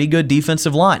has a pretty good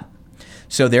defensive line.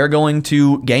 So they're going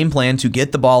to game plan to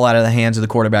get the ball out of the hands of the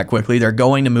quarterback quickly. They're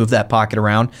going to move that pocket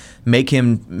around, make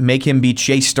him be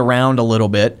chased around a little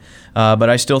bit. But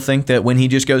I still think that when he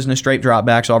just goes into straight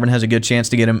dropbacks, Auburn has a good chance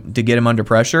to get him under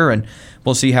pressure, and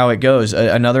we'll see how it goes.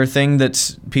 Another thing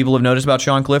that people have noticed about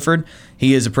Sean Clifford,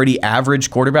 he is a pretty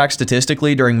average quarterback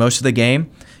statistically during most of the game.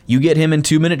 You get him in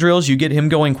 2-minute drills, you get him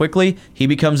going quickly, he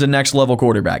becomes a next-level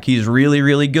quarterback. He's really,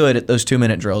 really good at those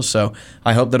 2-minute drills. So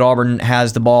I hope that Auburn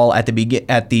has the ball at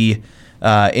the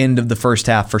end of the first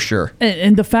half for sure.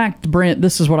 And the fact, Brent,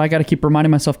 this is what I got to keep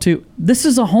reminding myself too. This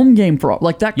is a home game for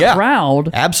that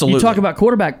crowd. Absolutely. You talk about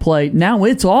quarterback play. Now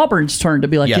it's Auburn's turn to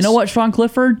be like, yes. You know what, Sean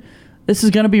Clifford? This is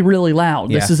going to be really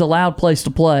loud. Yeah. This is a loud place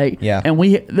to play. Yeah. And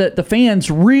the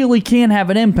fans really can have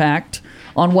an impact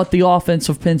on what the offense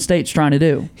of Penn State's trying to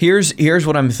do. Here's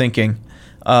what I'm thinking.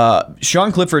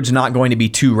 Sean Clifford's not going to be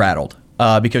too rattled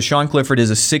because Sean Clifford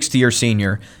is a 6th-year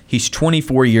senior. He's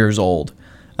 24 years old.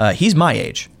 He's my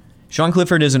age. Sean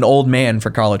Clifford is an old man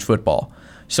for college football.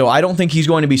 So I don't think he's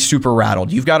going to be super rattled.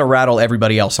 You've got to rattle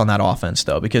everybody else on that offense,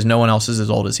 though, because no one else is as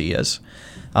old as he is.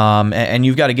 And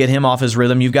you've got to get him off his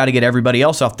rhythm. You've got to get everybody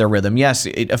else off their rhythm. Yes,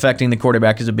 affecting the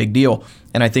quarterback is a big deal,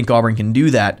 and I think Auburn can do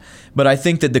that. But I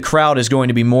think that the crowd is going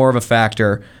to be more of a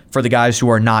factor for the guys who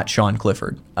are not Sean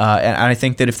Clifford. And I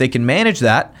think that if they can manage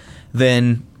that,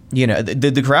 then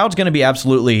the crowd's going to be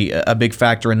absolutely a big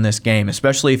factor in this game,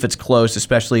 especially if it's close,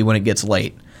 especially when it gets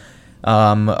late.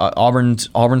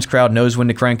 Auburn's crowd knows when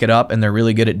to crank it up, and they're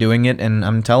really good at doing it. And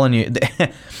I'm telling you,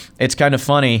 it's kind of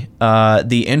funny.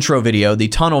 The intro video, the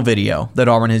tunnel video that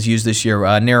Auburn has used this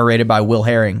year, narrated by Will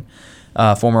Herring,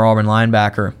 former Auburn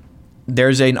linebacker.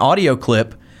 There's an audio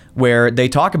clip where they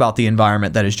talk about the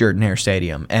environment that is Jordan-Hare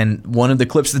Stadium. And one of the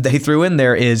clips that they threw in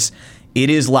there is, "It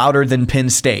is louder than Penn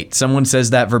State." Someone says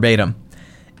that verbatim.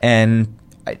 And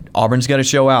Auburn's got to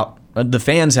show out. The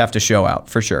fans have to show out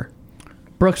for sure.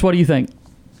 Brooks, what do you think?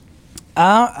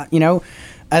 I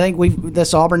think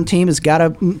this Auburn team has got to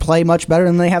play much better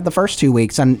than they have the first 2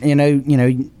 weeks. And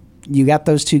you got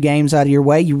those 2 games out of your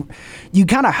way. You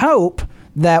kind of hope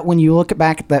that when you look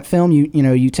back at that film,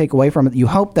 you take away from it, you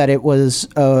hope that it was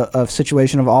a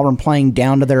situation of Auburn playing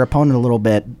down to their opponent a little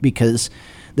bit, because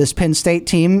this Penn State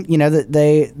team,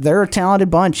 they're a talented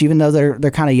bunch, even though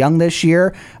they're kind of young this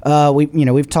year.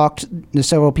 We've talked to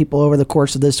several people over the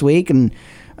course of this week and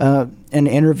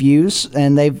interviews,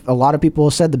 and a lot of people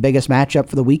have said the biggest matchup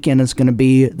for the weekend is going to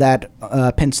be that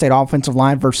Penn State offensive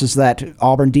line versus that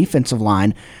Auburn defensive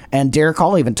line. And Derek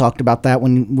Hall even talked about that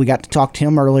when we got to talk to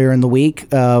him earlier in the week,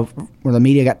 or the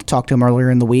media got to talk to him earlier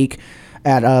in the week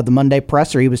at the Monday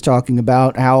presser. He was talking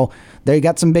about how they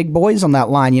got some big boys on that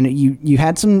line. You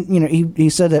had some. He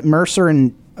said that Mercer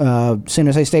and San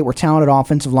Jose State were talented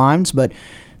offensive lines, but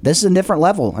this is a different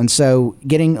level. And so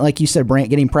getting, like you said,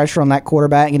 Brant, getting pressure on that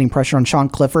quarterback, getting pressure on Sean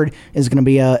Clifford is going to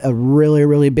be a really,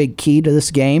 really big key to this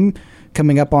game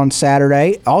coming up on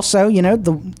Saturday. Also,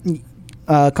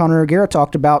 Connor O'Gara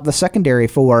talked about the secondary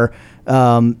for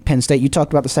Penn State. You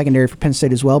talked about the secondary for Penn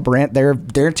State as well, Brant. They're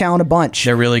a talented bunch.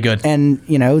 They're really good. And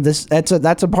that's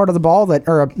a part of the ball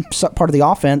or a part of the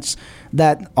offense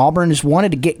that Auburn has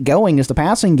wanted to get going is the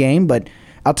passing game, but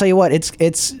I'll tell you what,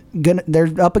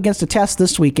 they're up against a test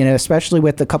this weekend, especially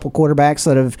with a couple quarterbacks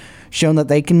that have shown that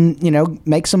they can,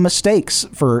 make some mistakes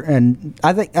and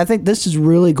I think this is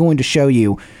really going to show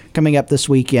you coming up this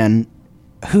weekend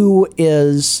who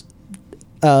is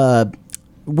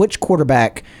which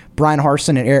quarterback Brian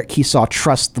Harsin and Eric Keesaw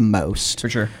trust the most. For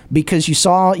sure. Because you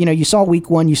saw week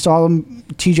one, you saw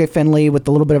TJ Finley with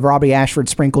a little bit of Robbie Ashford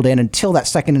sprinkled in until that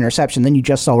second interception. Then you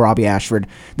just saw Robbie Ashford.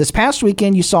 This past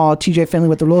weekend, you saw TJ Finley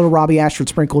with a little Robbie Ashford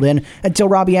sprinkled in until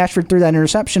Robbie Ashford threw that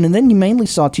interception. And then you mainly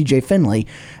saw TJ Finley.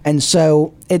 And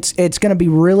so it's going to be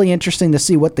really interesting to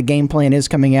see what the game plan is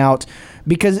coming out.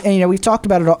 Because, we've talked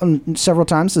about it several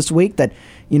times this week that,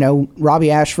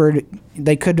 Robbie Ashford,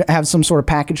 they could have some sort of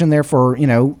package in there for,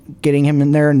 getting him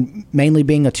in there and mainly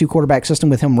being a 2-quarterback system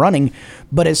with him running.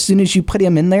 But as soon as you put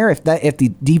him in there, if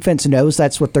the defense knows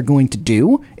that's what they're going to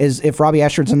do, is if Robbie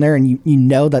Ashford's in there and you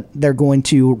know that they're going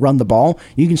to run the ball,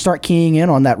 you can start keying in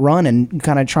on that run and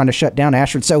kind of trying to shut down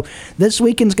Ashford. So this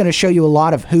weekend's going to show you a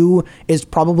lot of who is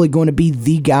probably going to be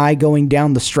the guy going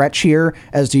down the stretch here.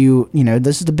 This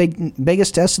is the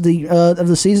biggest test of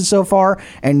the season so far.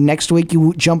 And next week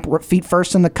you jump feet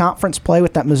first in the conference play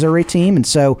with that Missouri team. And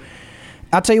so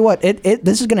I'll tell you what,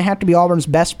 this is going to have to be Auburn's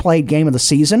best played game of the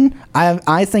season.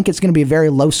 I think it's going to be a very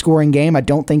low scoring game. I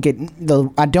don't think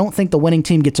the winning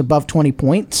team gets above 20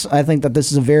 points. I think that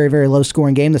this is a very, very low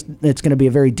scoring game. It's going to be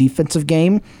a very defensive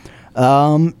game.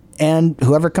 And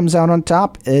whoever comes out on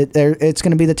top, it's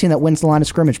going to be the team that wins the line of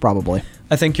scrimmage probably.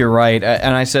 I think you're right.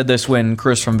 And I said this when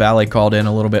Chris from Valley called in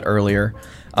a little bit earlier.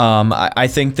 I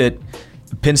think that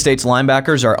Penn State's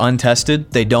linebackers are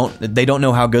untested. They don't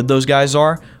know how good those guys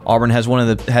are. Auburn has one of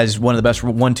the best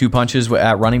 1-2 punches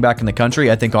at running back in the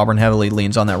country. I think Auburn heavily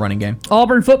leans on that running game.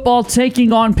 Auburn football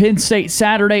taking on Penn State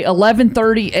Saturday,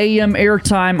 11:30 a.m.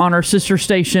 airtime on our sister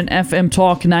station FM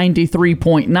Talk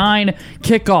 93.9.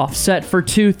 Kickoff set for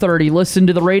 2:30. Listen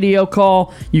to the radio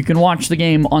call. You can watch the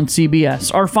game on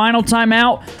CBS. Our final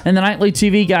timeout and the nightly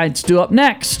TV guides due up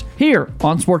next here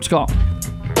on Sports Call.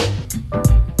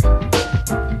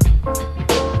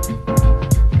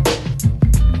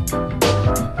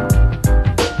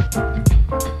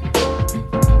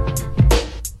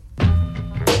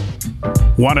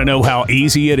 Want to know how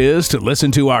easy it is to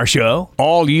listen to our show?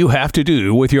 All you have to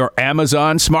do with your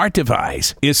Amazon smart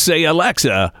device is say,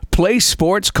 "Alexa, play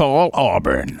Sports Call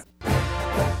Auburn."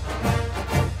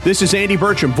 This is Andy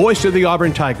Burcham, voice of the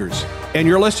Auburn Tigers, and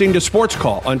you're listening to Sports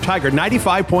Call on Tiger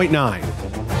 95.9.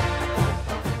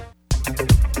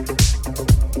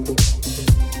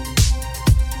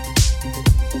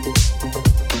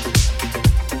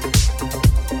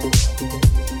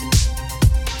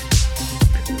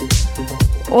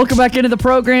 Welcome back into the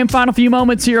program. Final few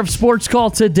moments here of Sports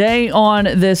Call today on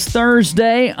this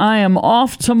Thursday. I am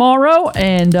off tomorrow,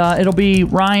 and it'll be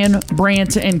Ryan,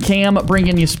 Brant, and Cam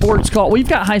bringing you Sports Call. We've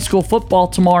got high school football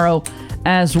tomorrow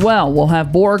as well. We'll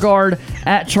have Beauregard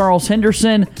at Charles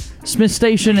Henderson, Smith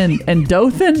Station, and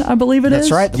Dothan, I believe it is.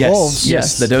 That's right, the Wolves.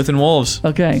 Yes, the Dothan Wolves.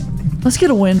 Okay. Let's get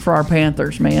a win for our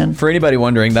Panthers, man. For anybody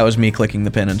wondering, that was me clicking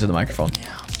the pin into the microphone.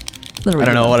 I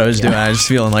don't know what I was doing. I was just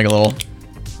feeling like a little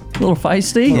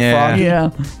feisty?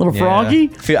 Yeah. Little froggy?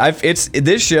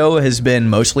 This show has been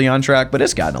mostly on track, but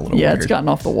it's gotten a little weird. It's gotten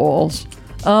off the walls.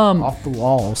 Off the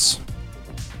walls.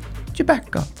 Get your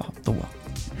back off the wall.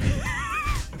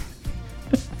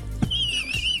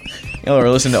 Y'all are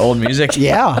listening to old music?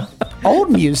 Yeah.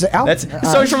 Old music. That's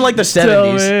songs from like the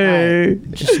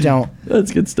 70s. Just don't.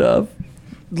 That's good stuff.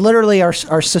 Literally our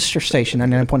sister station,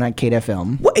 99.9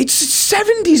 KFM. What? It's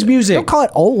 70s music. Don't call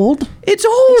it old. It's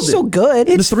old. It's still good.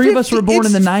 The three of us were born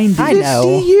in the 90s. I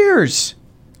know. 50 years.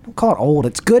 Don't call it old.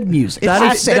 It's good music.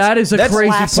 That is a crazy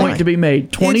classic point to be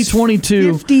made.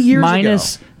 2022 50 years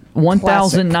minus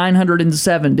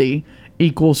 1,970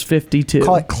 equals 52.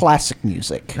 Call it classic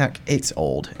music. It's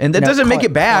old. And that doesn't make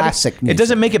it bad. Classic music. It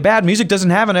doesn't make it bad. Music doesn't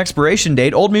have an expiration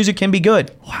date. Old music can be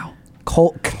good. Wow.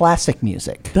 Classic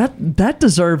music. That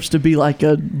deserves to be like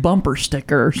a bumper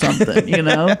sticker or something, you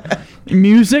know?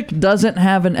 Music doesn't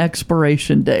have an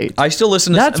expiration date. I still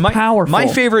listen to That's powerful. My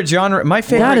favorite genre,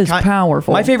 That is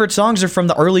powerful. My favorite songs are from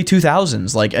the early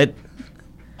 2000s.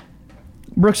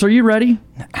 Brooks, are you ready?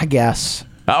 I guess.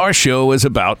 Our show is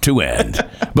about to end,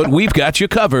 but we've got you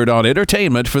covered on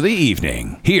entertainment for the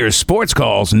evening. Here's Sports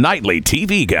Call's nightly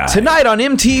TV guide. Tonight on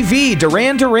MTV,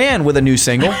 Duran Duran with a new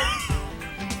single.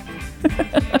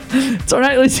 It's our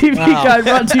nightly TV guide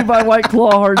brought to you by White Claw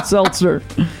Hard Seltzer.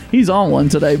 He's on one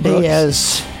today, Brooks. He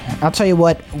is. I'll tell you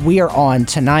what we are on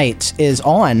tonight is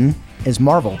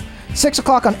Marvel. 6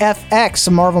 o'clock on FX,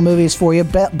 some Marvel movies for you.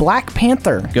 Black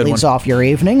Panther leads off your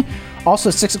evening.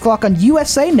 Also 6 o'clock on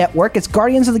USA Network, it's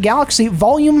Guardians of the Galaxy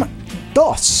Volume 2.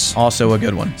 Also a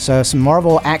good one. So some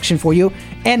Marvel action for you.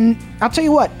 And I'll tell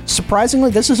you what,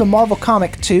 surprisingly, this is a Marvel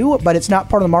comic too, but it's not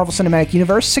part of the Marvel Cinematic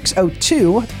Universe.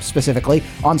 6:02 specifically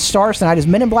on Stars tonight is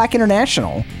Men in Black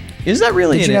International. Is that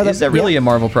really a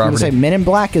Marvel property? I would say Men in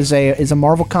Black is a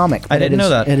Marvel comic. I didn't know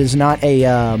that. It is not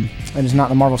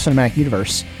the Marvel Cinematic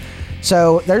Universe.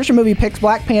 So there's your movie picks: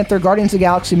 Black Panther, Guardians of the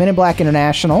Galaxy, Men in Black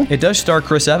International. It does star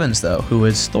Chris Evans though, who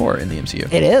is Thor in the MCU.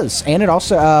 It is, and it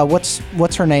also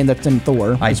what's her name that's in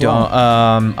Thor?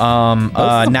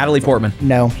 Natalie Portman.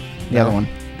 No, the other one.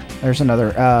 There's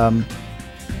another.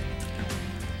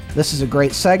 This is a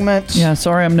great segment. Yeah,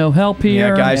 sorry I'm no help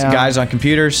here. Yeah, guys on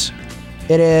computers.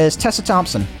 It is Tessa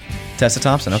Thompson. Tessa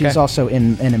Thompson, okay. She's also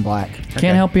in Black.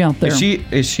 Can't help you out there.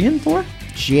 Is she in Thor?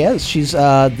 She is. She's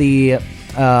the...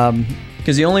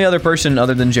 Because the only other person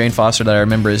other than Jane Foster that I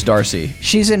remember is Darcy.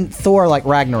 She's in Thor, like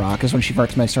Ragnarok, is when she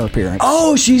first makes her appearance.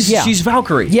 Oh, she's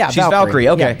Valkyrie. Yeah, she's Valkyrie.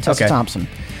 Okay, yeah, Tessa Thompson.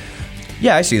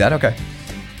 Yeah, I see that. Okay.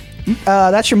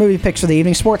 That's your movie picks for the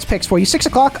evening. Sports picks for you. 6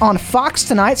 o'clock on Fox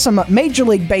tonight. Some Major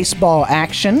League Baseball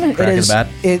action. It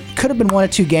could have been one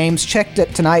of two games. Checked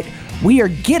it tonight.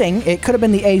 It could have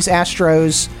been the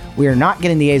A's-Astros. We are not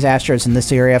getting the A's-Astros in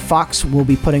this area. Fox will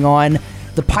be putting on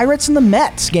the Pirates and the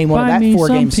Mets, game one of that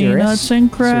 4-game series. Peanuts and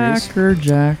Cracker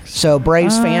Jacks. So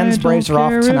Braves fans, Braves are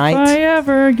off tonight. If I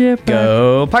ever get back.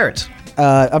 Go Pirates.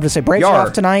 I'm going to say Braves are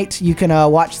off tonight. You can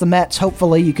watch the Mets.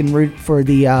 Hopefully, you can root for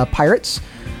the Pirates.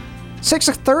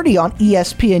 6:30 on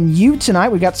ESPNU tonight.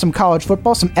 We've got some college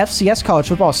football, some FCS college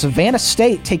football. Savannah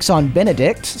State takes on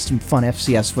Benedict. Some fun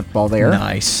FCS football there.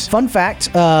 Nice. Fun fact: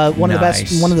 one of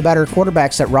the better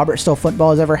quarterbacks that Robert Still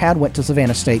football has ever had went to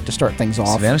Savannah State to start things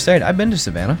off. Savannah State. I've been to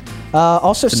Savannah.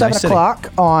 Also, 7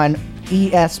 o'clock on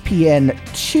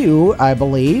ESPN2, I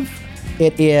believe.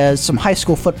 It is some high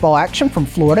school football action from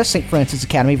Florida. St. Francis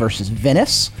Academy versus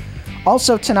Venice.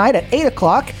 Also tonight at 8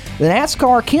 o'clock, the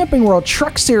NASCAR Camping World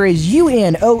Truck Series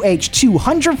UNOH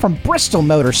 200 from Bristol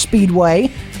Motor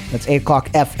Speedway. That's 8 o'clock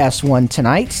FS1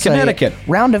 tonight. Connecticut.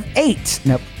 Round of 8.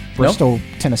 Nope. Bristol,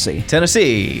 Tennessee.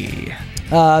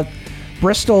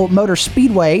 Bristol Motor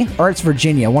Speedway, or it's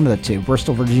Virginia, one of the two.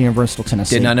 Bristol, Virginia, Bristol,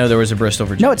 Tennessee. Did not know there was a Bristol,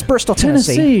 Virginia. No, it's Bristol,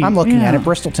 Tennessee. I'm looking at it,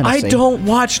 Bristol, Tennessee. I don't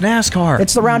watch NASCAR.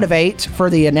 It's the round of 8 for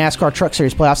the NASCAR Truck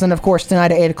Series playoffs. And, of course,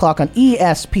 tonight at 8 o'clock on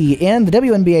ESPN, the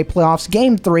WNBA playoffs,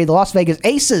 Game 3. The Las Vegas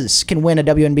Aces can win a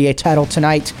WNBA title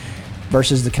tonight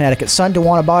versus the Connecticut Sun.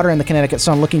 DeWanna Botter and the Connecticut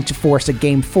Sun looking to force a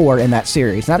Game 4 in that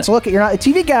series. That's a look at your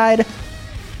TV guide.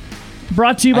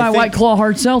 Brought to you by White Claw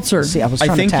Hard Seltzer. See, I was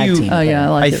trying to tag team. Oh,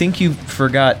 yeah, I think you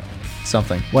forgot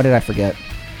something. What did I forget?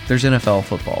 There's NFL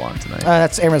football on tonight.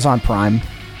 That's Amazon Prime.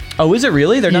 Oh, is it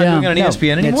really? They're not doing it on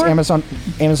ESPN anymore? It's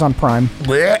Amazon Prime.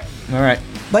 Blech. All right.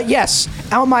 But yes,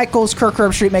 Al Michaels, Kirk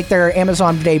Herbstreit make their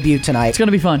Amazon debut tonight. It's going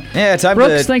to be fun. Yeah, time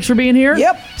Brooks, thanks for being here.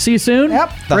 Yep. See you soon.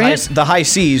 Yep. The high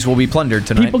seas will be plundered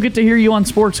tonight. People get to hear you on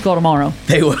Sports Call tomorrow.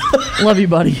 They will. Love you,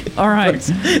 buddy. All right.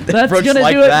 That's going to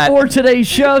do it for today's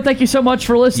show. Thank you so much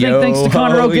for listening. Thanks to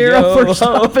Connor O'Gara for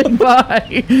stopping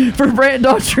by. For Brant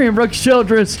Daughtry and Brooks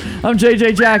Childress, I'm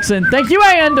JJ Jackson. Thank you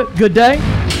and good day.